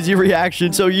duper crazy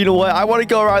reactions. So you know what? I want to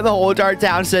go around the whole entire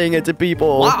town saying it to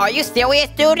people. What? Are you serious,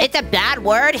 dude? It's a bad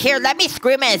word? Here, let me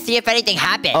scream it and see if anything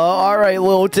happens. All right,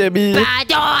 little Timmy.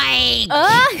 Badoink!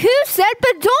 Who said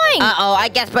badoink? Uh-oh, I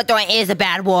guess badoink is a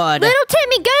bad word. Little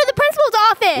Timmy, go to the principal's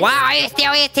office. Wow, are you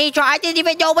serious, teacher? I didn't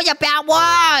even know it was a bad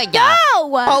word. No!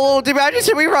 Oh, little Timmy, I just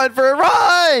said we run for a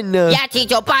run. Yeah,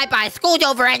 teacher, bye-bye. School's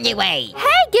over anyway.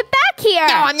 Hey, get back here.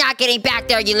 No, I'm not getting back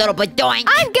there, you little badoink.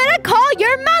 I'm gonna call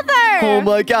your mother. Oh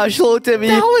my gosh, little Timmy.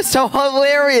 That was so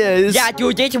hilarious. Yeah,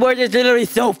 dude, this word is literally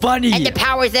so funny. And the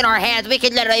power's in our hands. We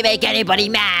can literally make anybody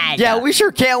mad. Yeah, we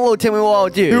sure can, little Timmy. Well,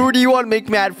 dude, who do you want to make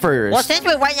mad first? Well, since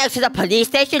we're right next to the police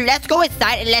station, let's go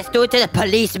inside and let's do it to the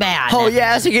policeman. Oh,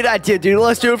 yeah, that's a good idea, dude.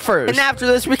 Let's do it first. And after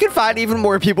this, we can find even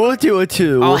more people to do it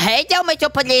to. Oh, hey there,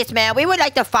 Mr. Policeman. We would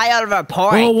like to file a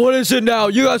report. Oh, what is it now?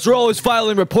 You guys are always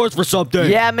filing reports for something.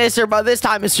 Yeah, mister, but this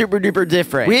time it's super duper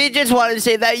different. We just wanted to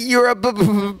say that you're a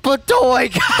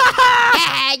badoink.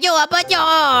 Hey, you a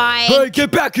badoink. Hey,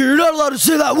 get back here. You're not allowed to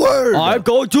say that word. I'm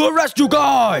going to arrest you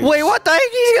guys. Wait, what the heck?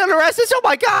 He's going to arrest us? Oh,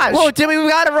 my gosh. Whoa, Timmy, we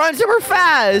got to run super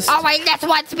fast. Oh, wait, that's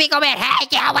one Speakerman. Hey,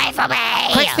 get away from me.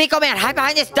 Quick, Speakerman, hide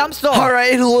behind this dumpster. All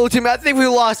right, little Timmy, I think we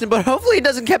lost him, but hopefully he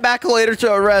doesn't come back later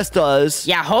to arrest us.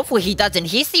 Yeah, hopefully he doesn't.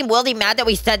 He seemed really mad that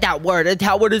we said that word, and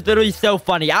that word is literally so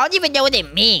funny. I don't even know what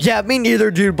it means. Yeah, me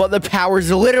neither, dude, but the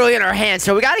power's literally in our hands,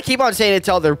 so we got to keep on saying it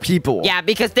to other people. Yeah,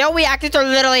 because their reactions are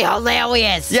literally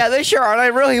hilarious. Yeah, they sure are, and I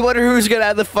really wonder who's going to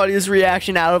have the funniest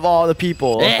reaction out of all the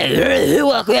people. Hey, who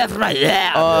woke me up from my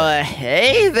nap?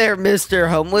 Hey there, Mr.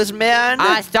 Homeless Man.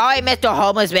 Sorry, Mr.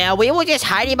 Homeless Man. We were just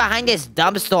hiding behind this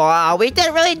dumpster. We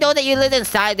didn't really know that you lived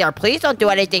inside there. Please don't do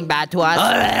anything bad to us.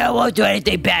 I won't do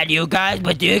anything bad to you guys,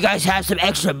 but do you guys have some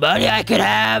extra money I could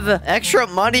have? Extra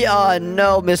money?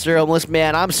 No, Mr. Homeless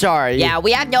Man. I'm sorry. Yeah,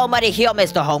 we have no money here,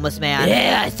 Mr. Homeless Man.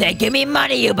 Yeah, I said give me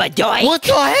money, you badoink. What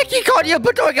the heck? He called you a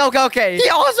badoink? Okay. He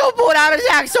also pulled out his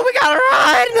axe, so we gotta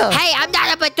run. Hey, I'm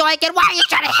not a badoink, and why are you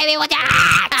trying to hit me with the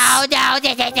axe? Oh no,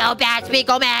 this is so bad,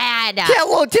 Speakerman. Yeah,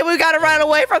 little Tim, we gotta run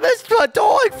away from this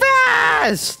badoink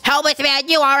fast. Homeless man,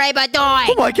 you are a badoink.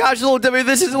 Oh my gosh, little Timmy,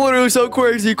 this is literally so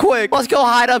crazy. Quick, let's go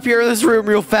hide up here in this room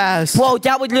real fast. Whoa,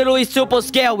 that was literally super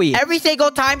scary. Every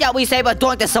single time that we say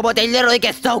badoink to someone, they literally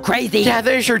get so crazy. Yeah,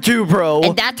 they sure do, bro.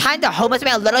 And that time, the homeless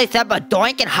man literally said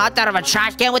badoink and hopped out of a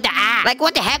trash can with the axe. Like,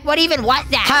 what the heck? What even was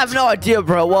that? I have no idea,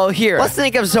 bro. Well, here, let's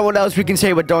think of someone else we can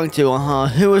say badoink to.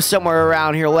 Who is somewhere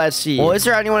around here? Let's see. Well, is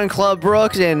there anyone in Club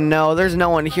Brooks? And no, there's no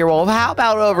one here. Well, how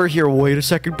about over here? Wait a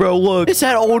second, bro. Look, it's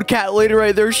that old cat lady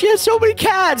right there. She has so many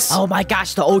cats. Oh my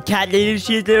gosh, the old cat lady.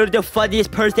 She's literally the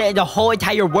funniest person in the whole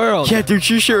entire world. Yeah, dude,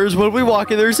 she sure is. When we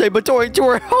walk in there and say badoink to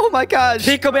her, oh my gosh.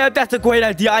 Speakerman, that's a great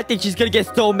idea. I think she's gonna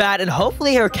get so mad, and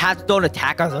hopefully her cats don't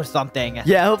attack us or something.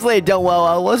 Yeah, hopefully they don't.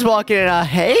 Well, let's walk in.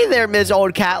 Hey there, Miss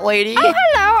Old Cat Lady. Oh,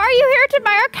 hello. Are you here to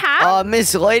buy a cat?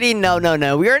 Miss Lady, no.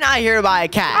 We are not here to buy a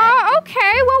cat. Oh, okay.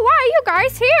 Well, why are you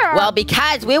guys here? Well,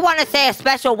 because we want to say a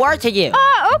special word to you.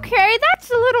 Okay. That's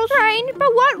a little strange,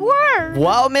 but what word? here?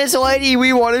 Well, Miss Lady,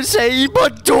 we want to say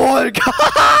badoink.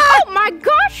 Oh my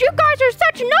gosh, you guys are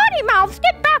such naughty mouths.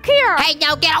 Get back here. Hey,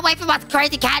 no, get away from us,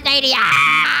 crazy cat lady.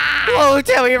 Oh,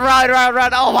 Timmy, run.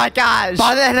 Oh, my gosh.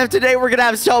 By the end of today, we're going to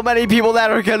have so many people that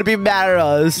are going to be mad at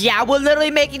us. Yeah, we're literally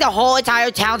making the whole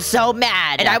entire town so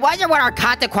mad. And I wonder what our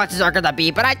consequences are gonna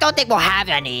be, but I don't think we'll have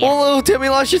any. Well, little Timmy,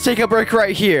 let's just take a break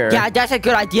right here. Yeah, that's a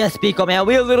good idea, Speakerman.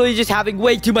 We're literally just having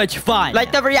way too much fun.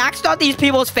 Like, the reactions on these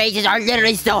people's faces are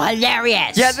literally so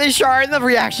hilarious. Yeah, they sure are, and the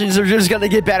reactions are just going to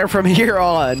get better from here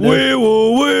on. We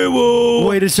will.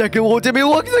 Wait a second, little Timmy,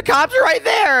 look, the cops are right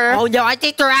there. Oh no, I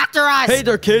think they're after us. Hey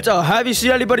there, kids. Have you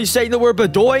seen anybody saying the word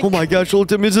badoink? Oh my gosh, little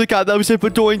Timmy's the cop that was saying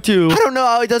badoink too. I don't know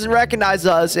how he doesn't recognize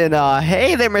us. And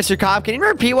hey there, Mr. Cop, can you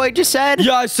repeat what you just said?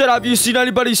 Yeah, I said, have you seen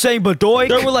anybody saying badoink?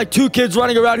 There were like 2 kids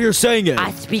running around here saying it.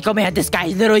 Speakerman, this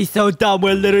guy's literally so dumb.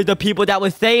 We're literally the people that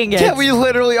was saying it. Yeah, we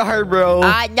literally are, bro.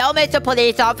 No, Mr.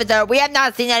 Police Officer, we have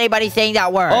not seen anybody saying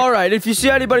that word. All right, if you see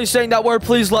anybody saying that word,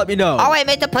 please let me know. All right,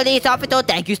 Mr. Police Officer,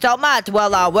 thank you so much.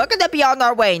 Well, we're gonna be on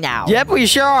our way now. Yep, we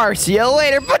sure are. See you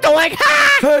later. Badoink.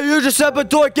 Hey, you just said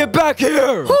badoink. Get back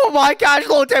here. Oh my gosh,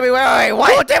 little Timmy, wait.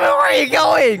 Little Timmy, where are you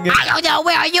going? I don't know.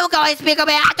 Where are you going, Speakerman?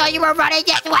 I thought you were running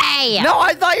this way. No,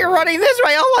 I thought you were running this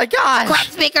way. Oh my gosh.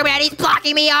 Quick, Speakerman, he's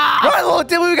blocking me off. Run, little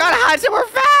Timmy, we gotta hide somewhere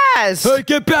fast. Hey,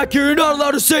 get back here. You're not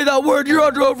allowed to say that word. You're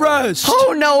under arrest.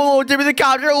 Oh no, little Timmy, the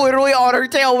cops are literally on our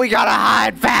tail. We gotta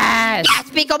hide fast. Yeah,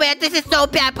 Speakerman, this is so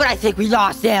bad, but I think we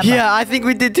lost him. Yeah, I think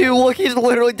we did too. Look, he's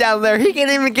literally down there. He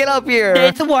can't even get up here.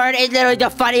 This word is literally the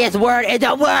funniest word in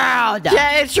the world.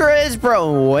 Yeah, it sure is,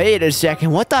 bro. Wait a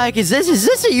second. What the heck is this? Is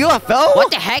this a UFO?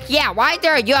 What the heck? Yeah, why is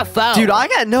there a UFO? Dude, I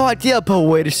got no idea, but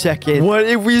wait a second. What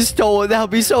if we stole it? That would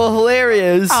be so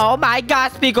hilarious. Oh my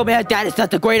god, Speakerman, that is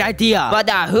such a great idea. But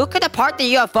who could have parked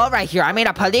the UFO right here? I mean,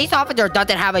 a police officer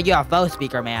doesn't have a UFO,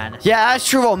 Speakerman. Yeah, that's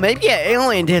true. Well, maybe an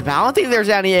alien did, but I don't think there's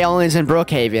any aliens in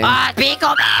Brookhaven.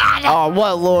 Speakerman! Oh,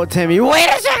 what, little Timmy? Wait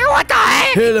a second, what the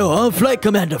heck? Hello, I'm Flight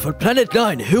Commander for Planet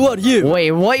 9. Who are you?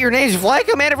 Wait, what? Your name's Flight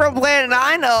Commander from Planet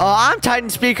 9? I'm Titan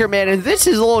Speakerman, and this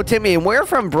is little Timmy, and we're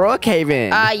from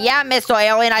Brookhaven. Yeah, Mr.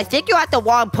 Alien, I think you're at the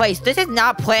wrong place. This is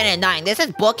not Planet 9. This is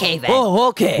Brookhaven. Oh,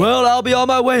 okay. Well, I'll be on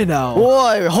my way now.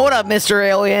 Whoa, hold up, Mr.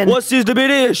 Alien. What seems to be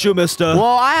the issue, mister?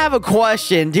 Well, I have a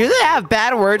question. Do they have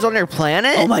bad words on their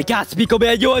planet? Oh my god,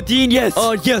 Speakerman, you're a genius.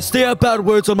 Yes, they have bad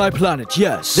words on my planet,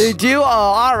 yes. They do? Oh,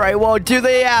 alright. Well, do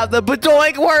they have the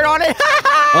badoink word on it?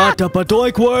 The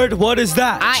badoink word? What is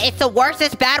that? It's the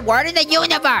worstest bad word in the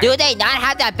universe. Do they not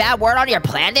have that bad word on your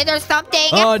planet or something?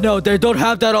 No, they don't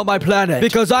have that on my planet.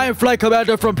 Because I am Flight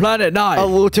Commander from Planet 9. Oh,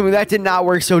 little Timmy, that did not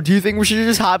work. So do you think we should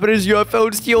just hop in his UFO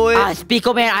and steal it?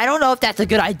 Speakerman, I don't know if that's a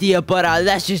good idea, but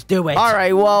let's just do it.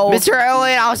 Alright, well, Mr.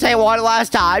 Alien, I'll say one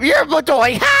last time. You're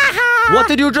badoink. What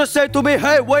did you just say to me?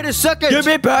 Hey, wait a second. Give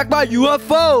me back my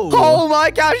UFO. Oh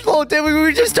my gosh, little Timmy,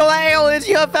 we just stole aliens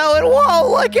UFO, and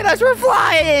whoa, look at us, we're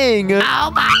flying.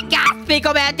 Oh my god,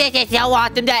 Speakerman, this is so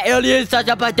awesome. That alien is such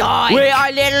a badoink. We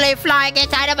are literally flying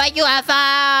inside of a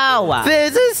UFO.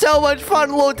 This is so much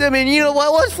fun, little Timmy. You know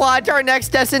what? Let's fly to our next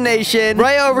destination.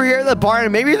 Right over here in the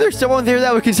barn. Maybe there's someone there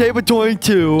that we can say badoink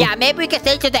to. Yeah, maybe we can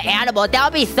say to the animal. That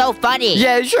would be so funny.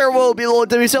 Yeah, it sure will be, little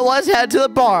Timmy. So let's head to the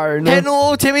barn. And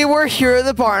little Timmy, we're here at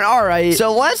the barn. All right.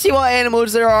 So let's see what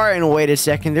animals there are. And wait a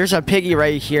second. There's a piggy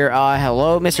right here.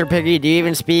 Hello, Mr. Piggy. Do you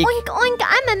even speak? Oink, oink,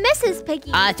 I'm a Mrs.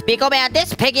 Piggy. Speakerman,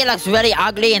 this piggy looks really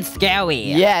ugly and scary.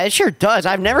 Yeah, it sure does.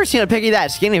 I've never seen a piggy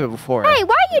that skinny before. Hey,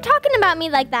 why are you talking about me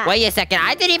like that? Wait a second.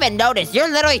 I didn't even notice. You're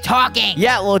literally talking.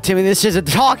 Yeah, little Timmy, this is a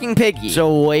talking piggy.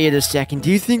 So wait a second.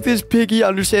 Do you think this piggy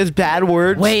understands bad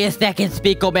words? Wait a second,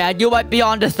 Speakerman. You might be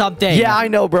onto something. Yeah, I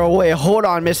know, bro. Wait, hold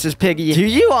on, Mrs. Piggy. Do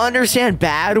you understand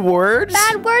bad words?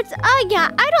 Bad words? Yeah,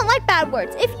 I don't like bad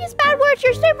words. If you use bad words,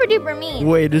 you're super duper mean.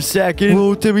 Wait a second.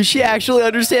 Whoa, Timmy, she actually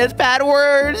understands bad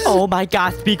words. Oh my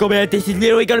god, Speakerman, this is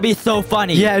literally gonna be so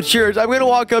funny. Yeah, it sure is. I'm gonna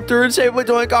walk up to her and say,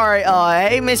 badoink. All right,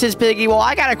 hey, Mrs. Piggy. Well,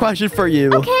 I got a question for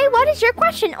you. Okay, what is your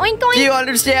question? Oink, oink. Do you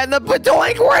understand the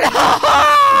badoink word?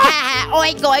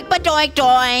 Oink, oink, badoink,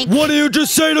 doink. What did you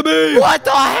just say to me? What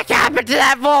the heck happened to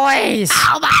that voice?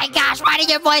 Oh my gosh, why did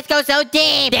your voice go so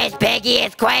deep? This piggy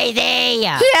is crazy.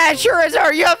 Yeah, it sure is.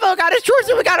 Our UFO got destroyed,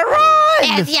 so we gotta run.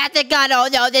 Yes, he has a gun. Oh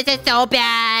no, this is so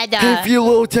bad. If you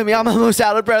little Timmy, I'm almost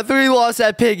out of breath. We lost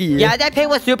that piggy. Yeah, that pig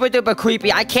was super duper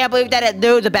creepy. I can't believe that it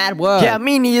knew the bad word. Yeah,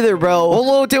 me neither, bro. Well,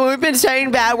 little Timmy, we've been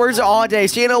saying bad words all day,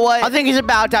 so you know what? I think it's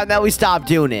about time that we stop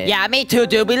doing it. Yeah, me too,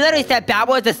 dude. We literally said bad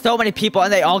words to so many people,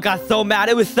 and they all got so mad.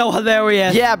 It was so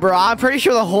hilarious. Yeah, bro. I'm pretty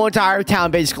sure the whole entire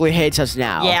town basically hates us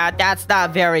now. Yeah, that's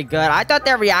not very good. I thought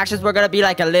their reactions were gonna be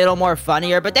like a little more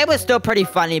funnier, but they were still pretty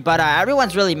funny. But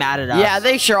everyone's really mad at us. Yeah,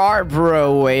 they sure are,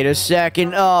 bro. Wait a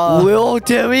second. Will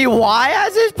Timmy, why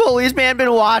has this policeman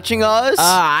been watching us?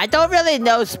 I don't really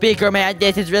know, Speakerman.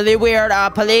 This is really weird.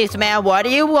 Policeman, what do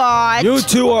you want? You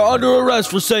two are under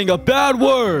arrest for saying a bad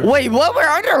word. Wait, what? We're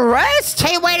under arrest?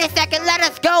 Hey, wait a second. Let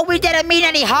us go. We didn't mean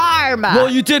any harm. Well,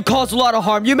 you did cause a lot of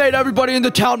harm. You made everybody in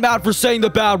the town mad for saying the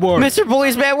bad word. Mr.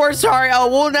 Policeman, we're sorry.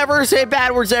 We'll never say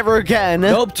bad words ever again.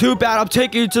 Nope, too bad. I'm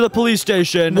taking you to the police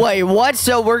station. Wait, what?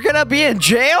 So we're gonna be in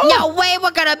jail? No way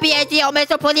we're gonna be in jail,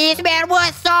 Mr. Policeman.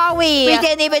 We're sorry. We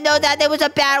didn't even know that there was a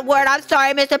bad word. I'm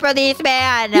sorry, Mr.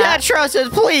 Policeman. Yeah, trust us,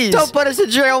 please. Don't put us in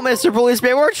jail, Mr.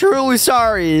 Policeman. We're truly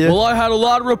sorry. Well, I had a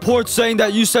lot of reports saying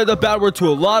that you said the bad word to a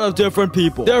lot of different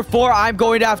people. Therefore, I'm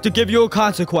going to have to give you a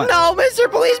consequence. No, Mr.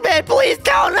 Policeman, please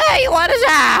don't. Hey, let us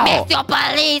out. Mr.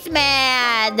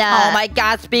 Policeman. Oh my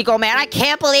God, Speakerman. I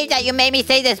can't believe that you made me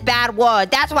say this bad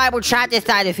word. That's why we're trapped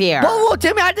inside of here. Whoa,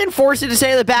 Timmy, I didn't force you to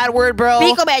say the bad word, bro.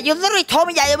 Speakerman, you literally told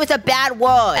me that it was a bad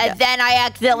word. And then I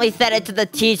accidentally said it to the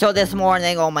teacher this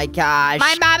morning. Oh my gosh.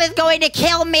 My mom is going to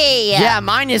kill me. Yeah,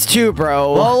 mine is too,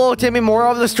 bro. Well, Timmy,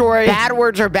 moral of the story, bad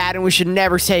words are bad and we should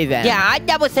never say them. Yeah, I'm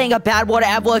never saying a bad word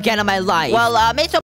ever again in my life. Well, Mr.